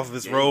feathers off of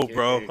his robe,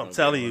 bro. I'm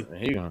telling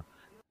you.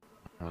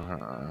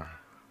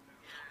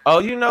 Oh,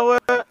 you know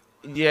what?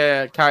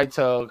 Yeah,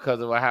 Kaito, because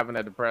of what happened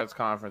at the press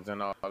conference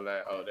and all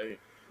that.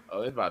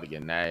 It's about to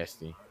get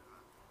nasty.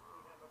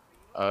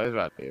 Oh, it's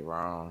about to get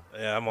wrong.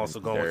 Yeah, I'm also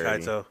going with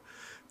Kaito.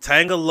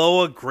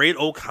 Tangaloa, Great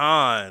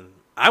Okan.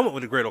 I went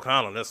with the Great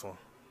Okan on this one.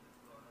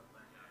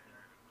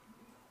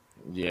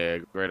 Yeah,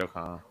 Great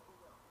Okan.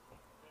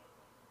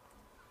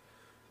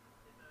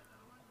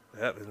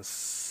 Yep, and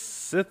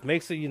Sith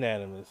makes it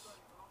unanimous.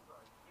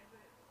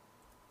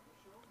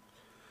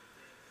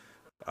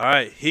 All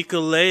right,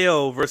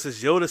 Hikuleo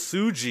versus Yoda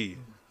Suji.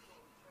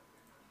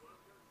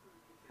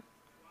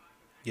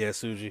 Yeah,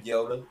 Suji.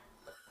 Yoda.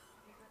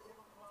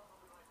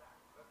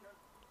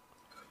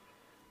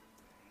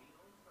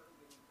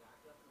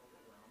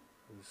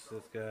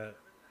 Sith got.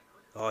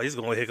 Oh, he's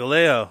going with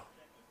Hikuleo.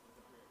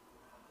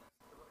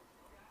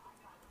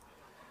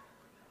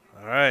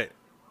 All right.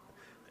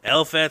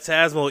 El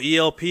Phantasmo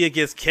ELP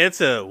against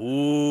Kenta.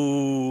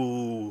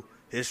 Ooh,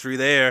 history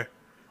there.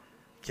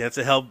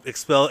 Kenta helped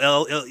expel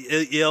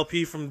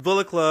ELP from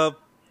Bullet Club.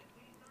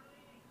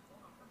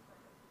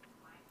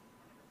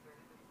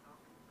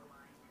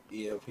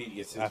 ELP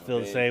gets his I feel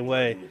the revenge same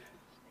way. on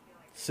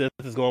Sith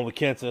is going with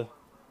Kenta.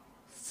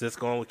 Sith's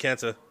going with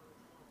Kenta.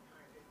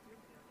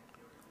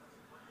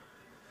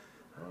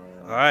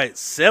 All right,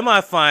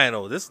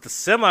 semifinal. This is the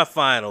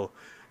semifinal.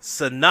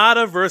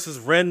 Sonata versus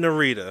Ren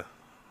Narita.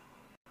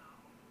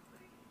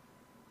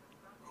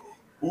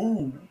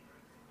 Ooh.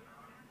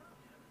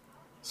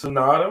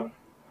 Sonata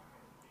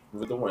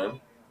with the win.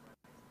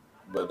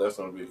 But that's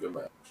going to be a good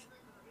match.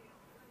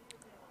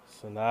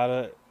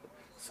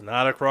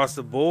 Sonata across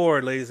the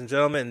board, ladies and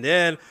gentlemen. And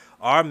then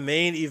our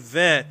main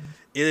event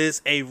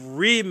is a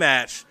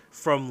rematch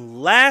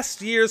from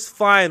last year's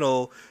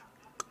final,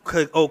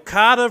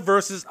 Okada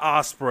versus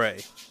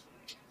Ospreay.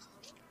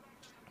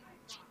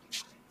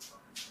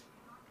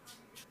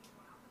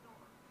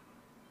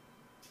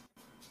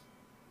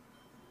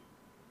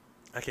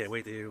 I can't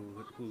wait to hear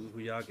who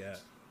y'all got.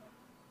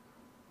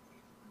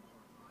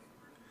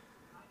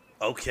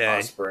 Okay.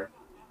 Ospreay.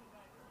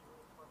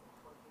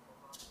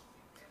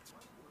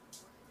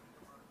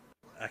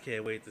 I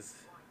can't wait to.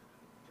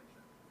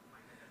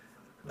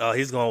 Oh,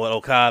 he's going with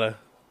Okada.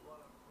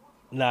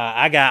 Nah,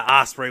 I got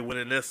Ospreay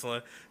winning this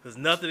one. There's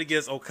nothing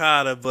against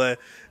Okada, but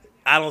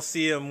I don't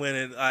see him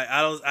winning.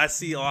 I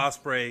see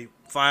Ospreay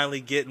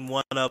finally getting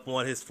one up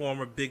on his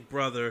former big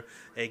brother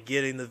and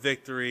getting the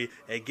victory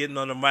and getting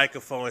on the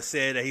microphone and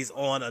saying that he's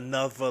on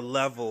another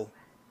level.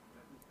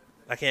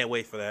 I can't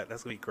wait for that.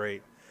 That's gonna be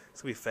great.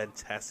 It's gonna be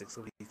fantastic. It's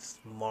gonna be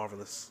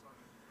marvelous.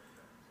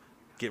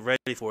 Get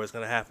ready for it. It's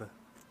gonna happen.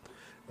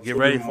 Get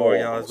ready for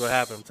it, y'all. It's gonna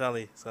happen. I'm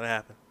telling you, it's gonna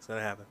happen. It's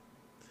gonna happen.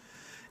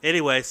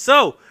 Anyway,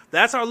 so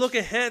that's our look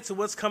ahead to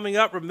what's coming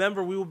up.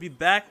 Remember, we will be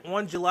back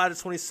on July the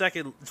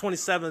 22nd,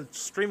 27th,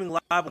 streaming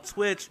live on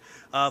Twitch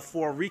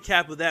for a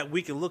recap of that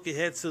week and look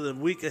ahead to the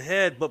week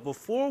ahead. But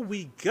before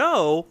we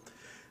go,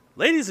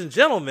 ladies and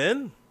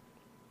gentlemen,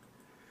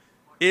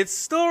 it's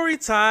story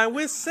time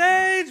with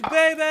Sage,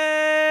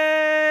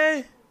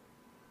 baby!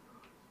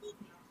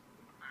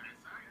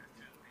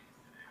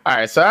 All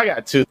right, so I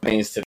got two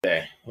things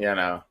today,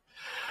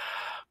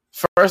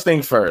 First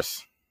thing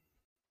first.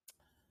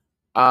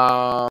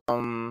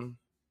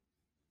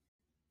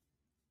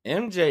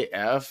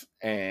 MJF,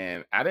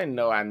 and I didn't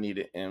know I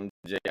needed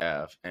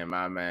MJF and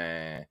my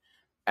man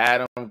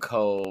Adam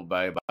Cole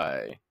bye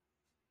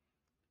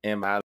in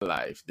my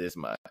life this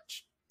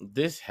much.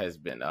 This has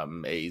been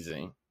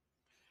amazing.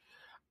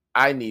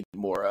 I need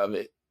more of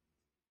it.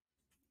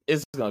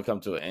 It's gonna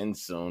come to an end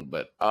soon,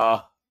 but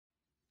I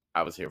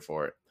was here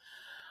for it.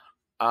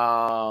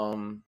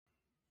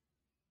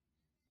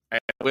 And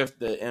with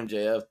the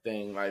MJF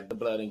thing, like the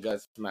Blood and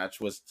Guts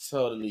match was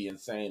totally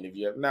insane. If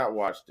you have not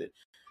watched it,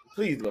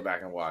 please go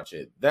back and watch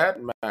it. That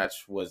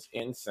match was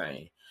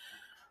insane.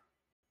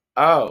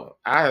 Oh,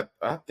 I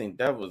think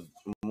that was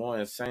more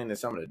insane than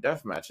some of the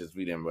death matches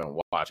we've been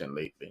watching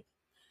lately.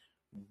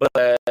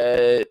 But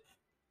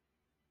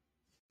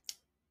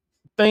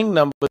thing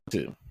number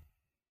two.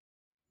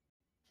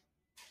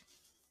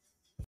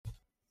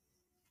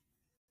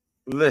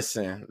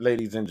 Listen,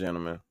 ladies and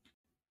gentlemen.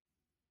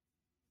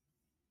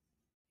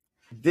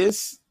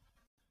 This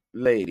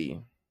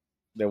lady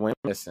that went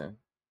missing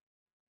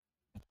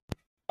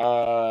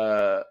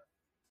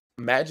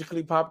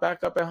magically popped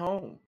back up at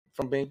home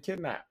from being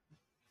kidnapped.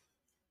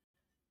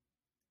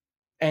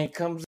 And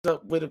comes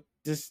up with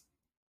this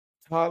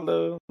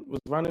toddler was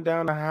running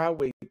down the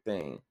highway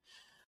thing.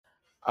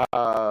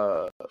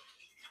 The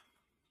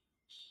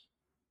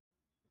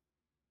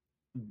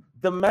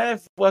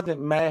math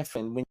wasn't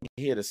mathing when you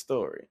hear the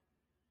story.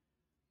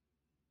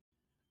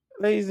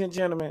 Ladies and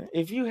gentlemen,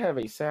 if you have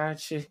a side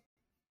chick,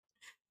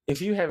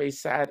 if you have a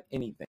side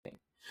anything,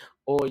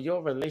 or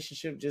your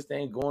relationship just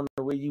ain't going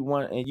the way you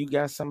want and you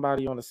got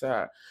somebody on the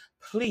side,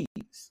 please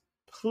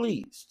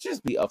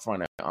just be upfront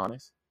and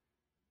honest.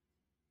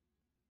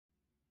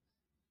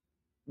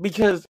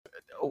 Because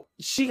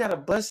she got a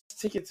bus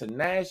ticket to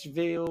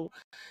Nashville,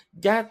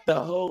 got the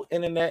whole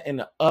internet in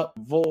the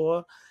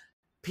uproar,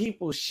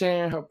 people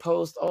sharing her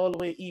post all the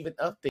way even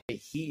up to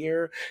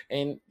here,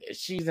 and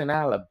she's in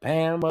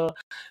Alabama.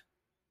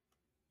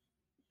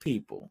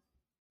 People.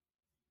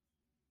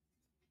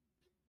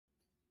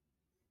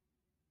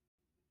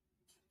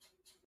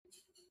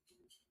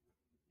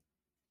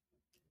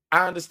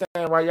 I understand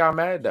why y'all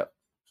mad though.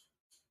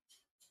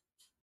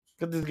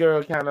 Because this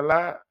girl kind of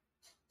lied.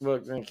 Well,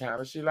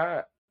 kind of she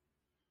lied.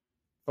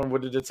 From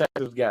what the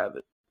detectives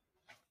gathered.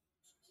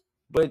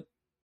 But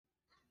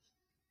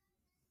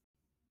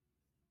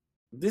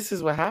this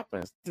is what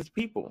happens. This is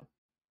people.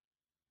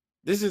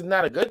 This is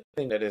not a good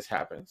thing that this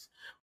happens,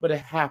 but it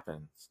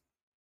happens.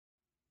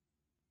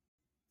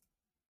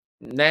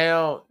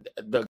 Now,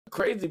 the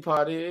crazy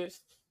part is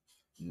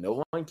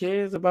no one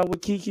cares about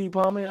what Keke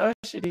Palmer and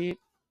Usher did.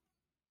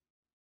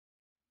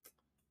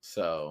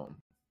 So,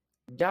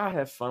 y'all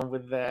have fun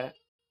with that.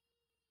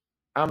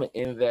 I'm going to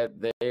end that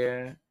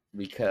there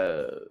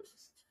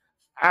because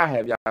I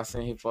have y'all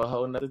sitting here for a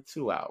whole nother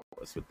 2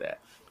 hours with that.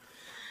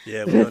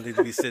 Yeah, we don't need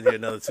to be sitting here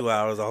another 2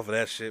 hours off of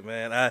that shit,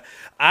 man.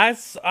 I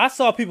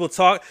saw people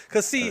talk,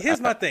 because see, here's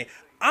my thing.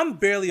 I'm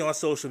barely on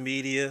social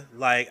media.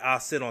 Like,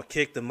 I'll sit on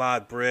Kick the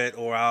Mod Brett,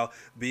 or I'll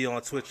be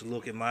on Twitch and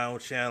look at my own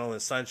channel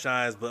and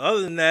Sunshines. But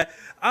other than that,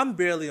 I'm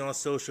barely on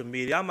social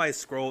media. I might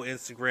scroll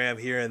Instagram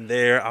here and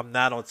there. I'm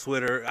not on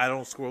Twitter. I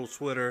don't scroll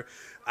Twitter.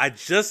 I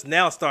just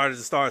now started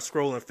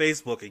scrolling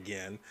Facebook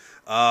again.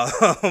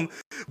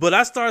 But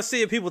I started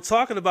seeing people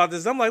talking about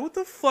this. I'm like, what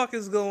the fuck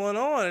is going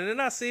on? And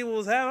then I see what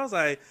was happening. I was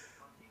like,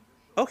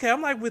 okay,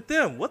 I'm like with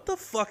them. What the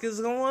fuck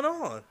is going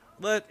on?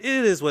 But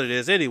it is what it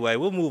is. Anyway,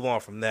 we'll move on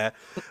from that.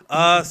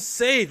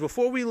 Sage,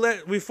 before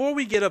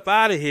we get up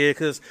out of here,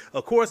 because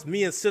of course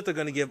me and Sith are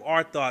going to give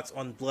our thoughts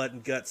on Blood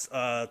and Guts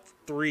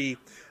 3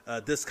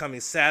 this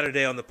coming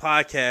Saturday on the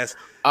podcast.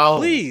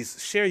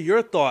 Please share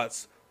your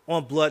thoughts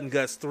on Blood and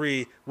Guts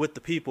 3 with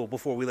the people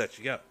before we let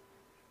you go.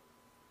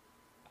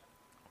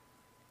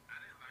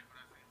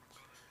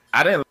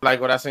 I didn't like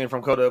what I seen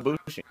from Kota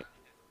Ibushi.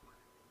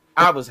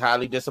 I was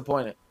highly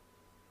disappointed.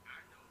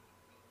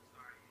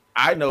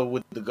 I know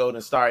what the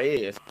Golden Star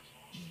is.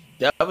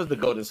 That was the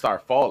Golden Star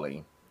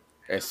falling,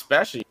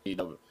 especially.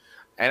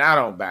 And I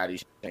don't body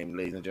shame,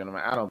 ladies and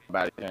gentlemen. I don't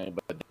body shame,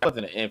 but that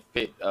wasn't an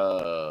unfit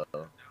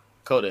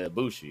Kota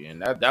Ibushi,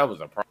 and that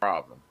was a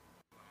problem.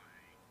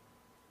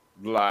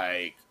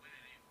 Like,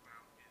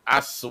 I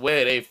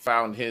swear they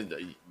found his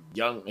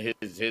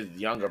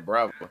younger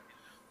brother,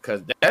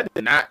 because that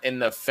did not in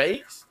the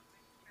face.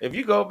 If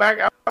you go back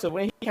out to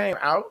when he came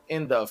out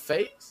in the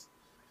face,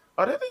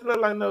 that didn't look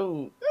like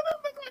no.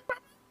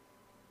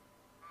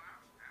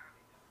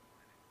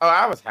 Oh,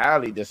 I was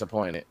highly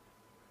disappointed.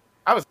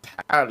 I was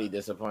highly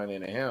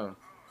disappointed in him.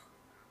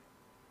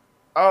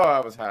 Oh,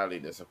 I was highly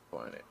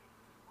disappointed.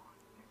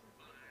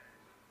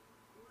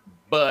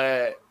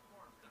 But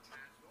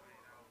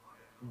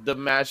the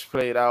match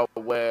played out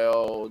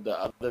well. The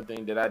other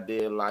thing that I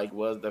did like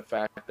was the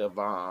fact of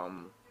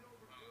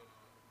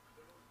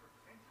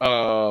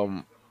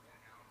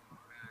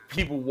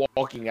people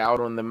walking out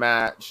on the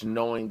match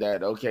knowing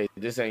that, okay,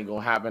 this ain't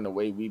gonna happen the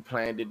way we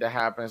planned it to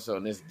happen, so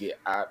let's get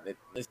out,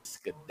 let's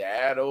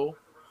skedaddle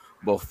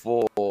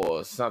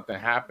before something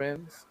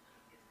happens.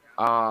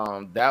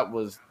 That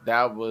was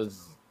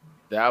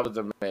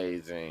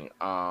amazing.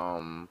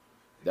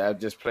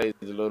 That just plays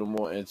a little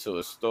more into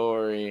a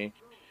story.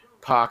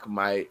 Pac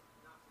might,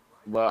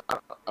 well,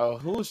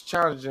 who's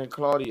challenging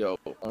Claudio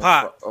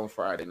on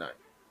Friday night?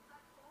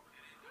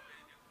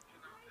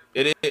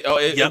 It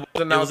was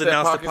announced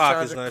that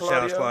Pac is going to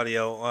challenge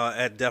Claudio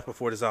at Death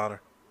Before Dishonor.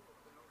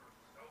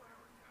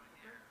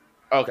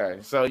 Okay,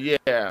 so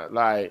yeah,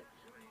 like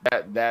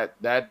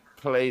that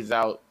plays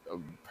out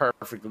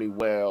perfectly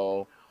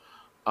well.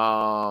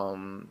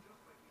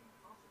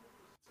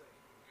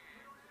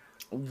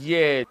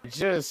 Yeah,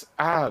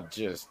 I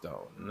just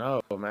don't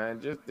know,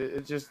 man.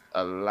 It's just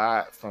a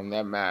lot from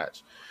that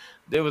match.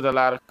 There was a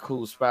lot of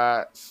cool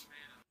spots.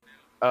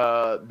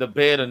 The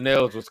bed of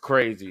nails was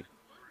crazy.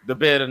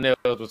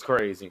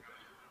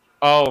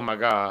 Oh my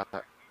god.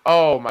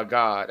 Oh my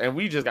god. And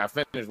we just got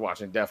finished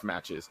watching death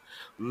matches.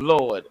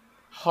 Lord.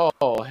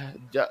 Oh,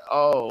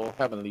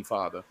 Heavenly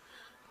Father.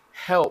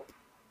 Help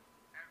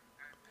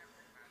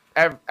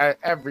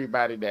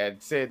everybody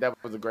that said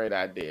that was a great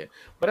idea.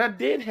 But I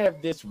did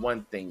have this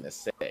one thing to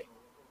say.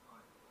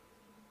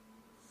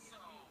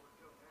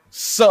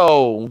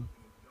 So,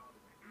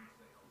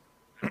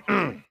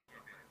 and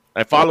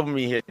follow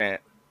me here, Dan.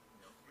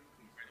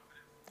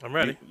 I'm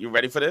ready. You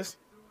ready for this?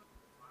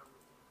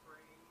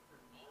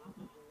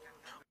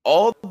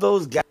 All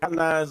those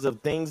guidelines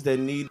of things that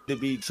need to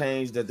be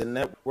changed that the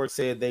network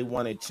said they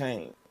wanted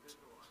changed.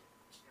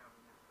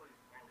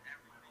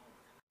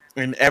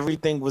 And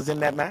everything was in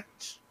that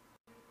match.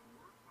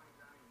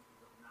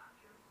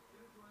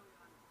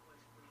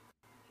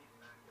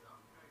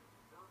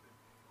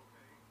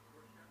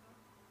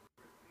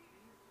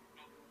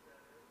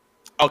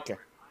 Okay.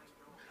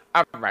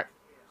 All right.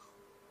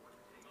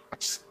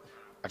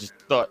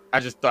 I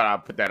just thought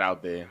I'd put that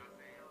out there.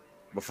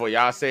 Before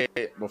y'all say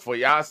it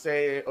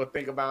or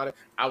think about it,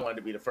 I wanted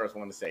to be the first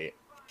one to say it.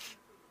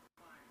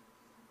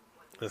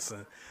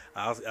 Listen,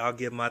 I'll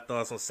give my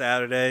thoughts on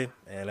Saturday,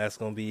 and that's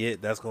gonna be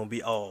it. That's gonna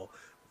be all.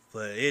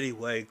 But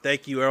anyway,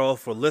 thank you, Earl,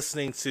 for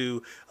listening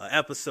to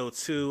episode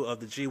 2 of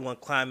the G1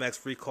 Climax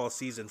Free Call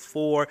Season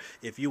 4.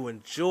 If you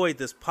enjoyed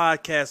this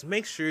podcast,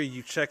 make sure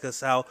you check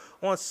us out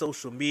on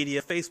social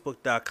media,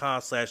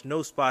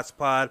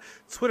 facebook.com/NoSpotsPod,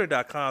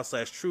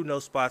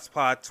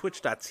 twitter.com/TrueNoSpotsPod,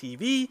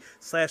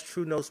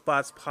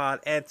 twitch.tv/TrueNoSpotsPod,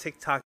 and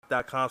TikTok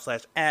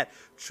at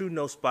True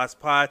No Spots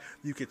Pod.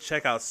 You can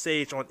check out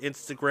Sage on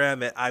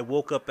Instagram at I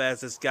Woke Up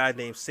As This Guy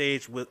Named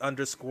Sage with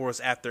underscores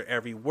after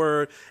every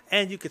word.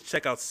 And you can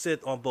check out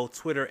Sith on both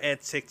Twitter and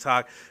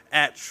TikTok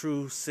at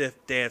True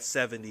Sith Dan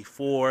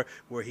 74,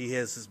 where he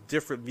has his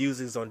different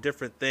musings on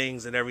different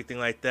things and everything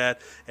like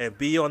that. And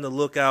be on the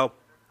lookout.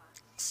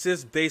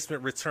 Sith's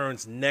Basement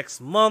returns next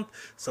month,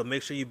 so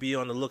make sure you be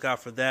on the lookout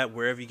for that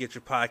wherever you get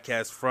your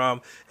podcast from,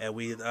 and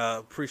we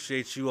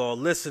appreciate you all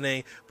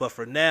listening. But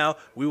for now,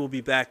 we will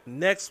be back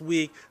next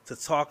week to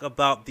talk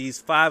about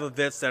these 5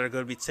 events that are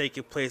going to be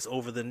taking place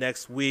over the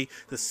next week,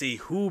 to see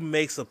who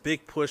makes a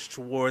big push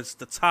towards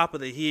the top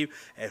of the heap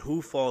and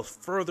who falls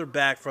further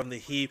back from the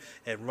heap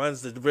and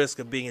runs the risk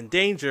of being in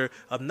danger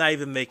of not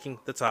even making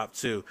the top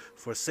 2.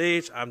 For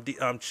Sage,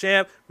 I'm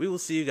Champ. We will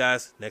see you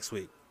guys next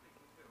week.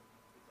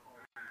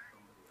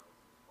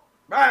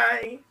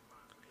 Bye.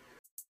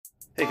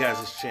 Hey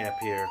guys, it's Champ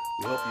here.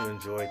 We hope you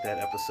enjoyed that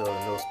episode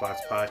of No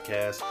Spots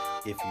Podcast.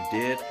 If you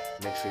did,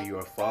 make sure you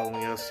are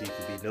following us so you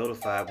can be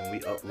notified when we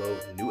upload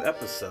new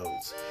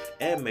episodes.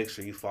 And make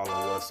sure you follow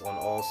us on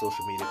all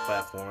social media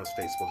platforms,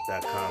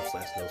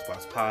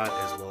 facebook.com/NoSpotsPod,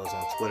 as well as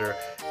on Twitter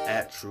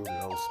at True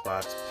No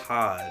Spots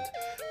Pod.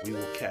 We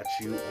will catch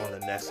you on the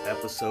next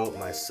episode,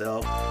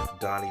 myself,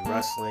 Donnie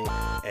Wrestling,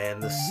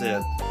 and the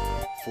Sith,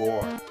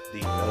 for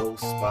the No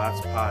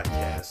Spots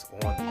Podcast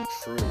on the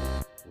True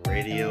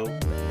Radio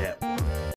Network.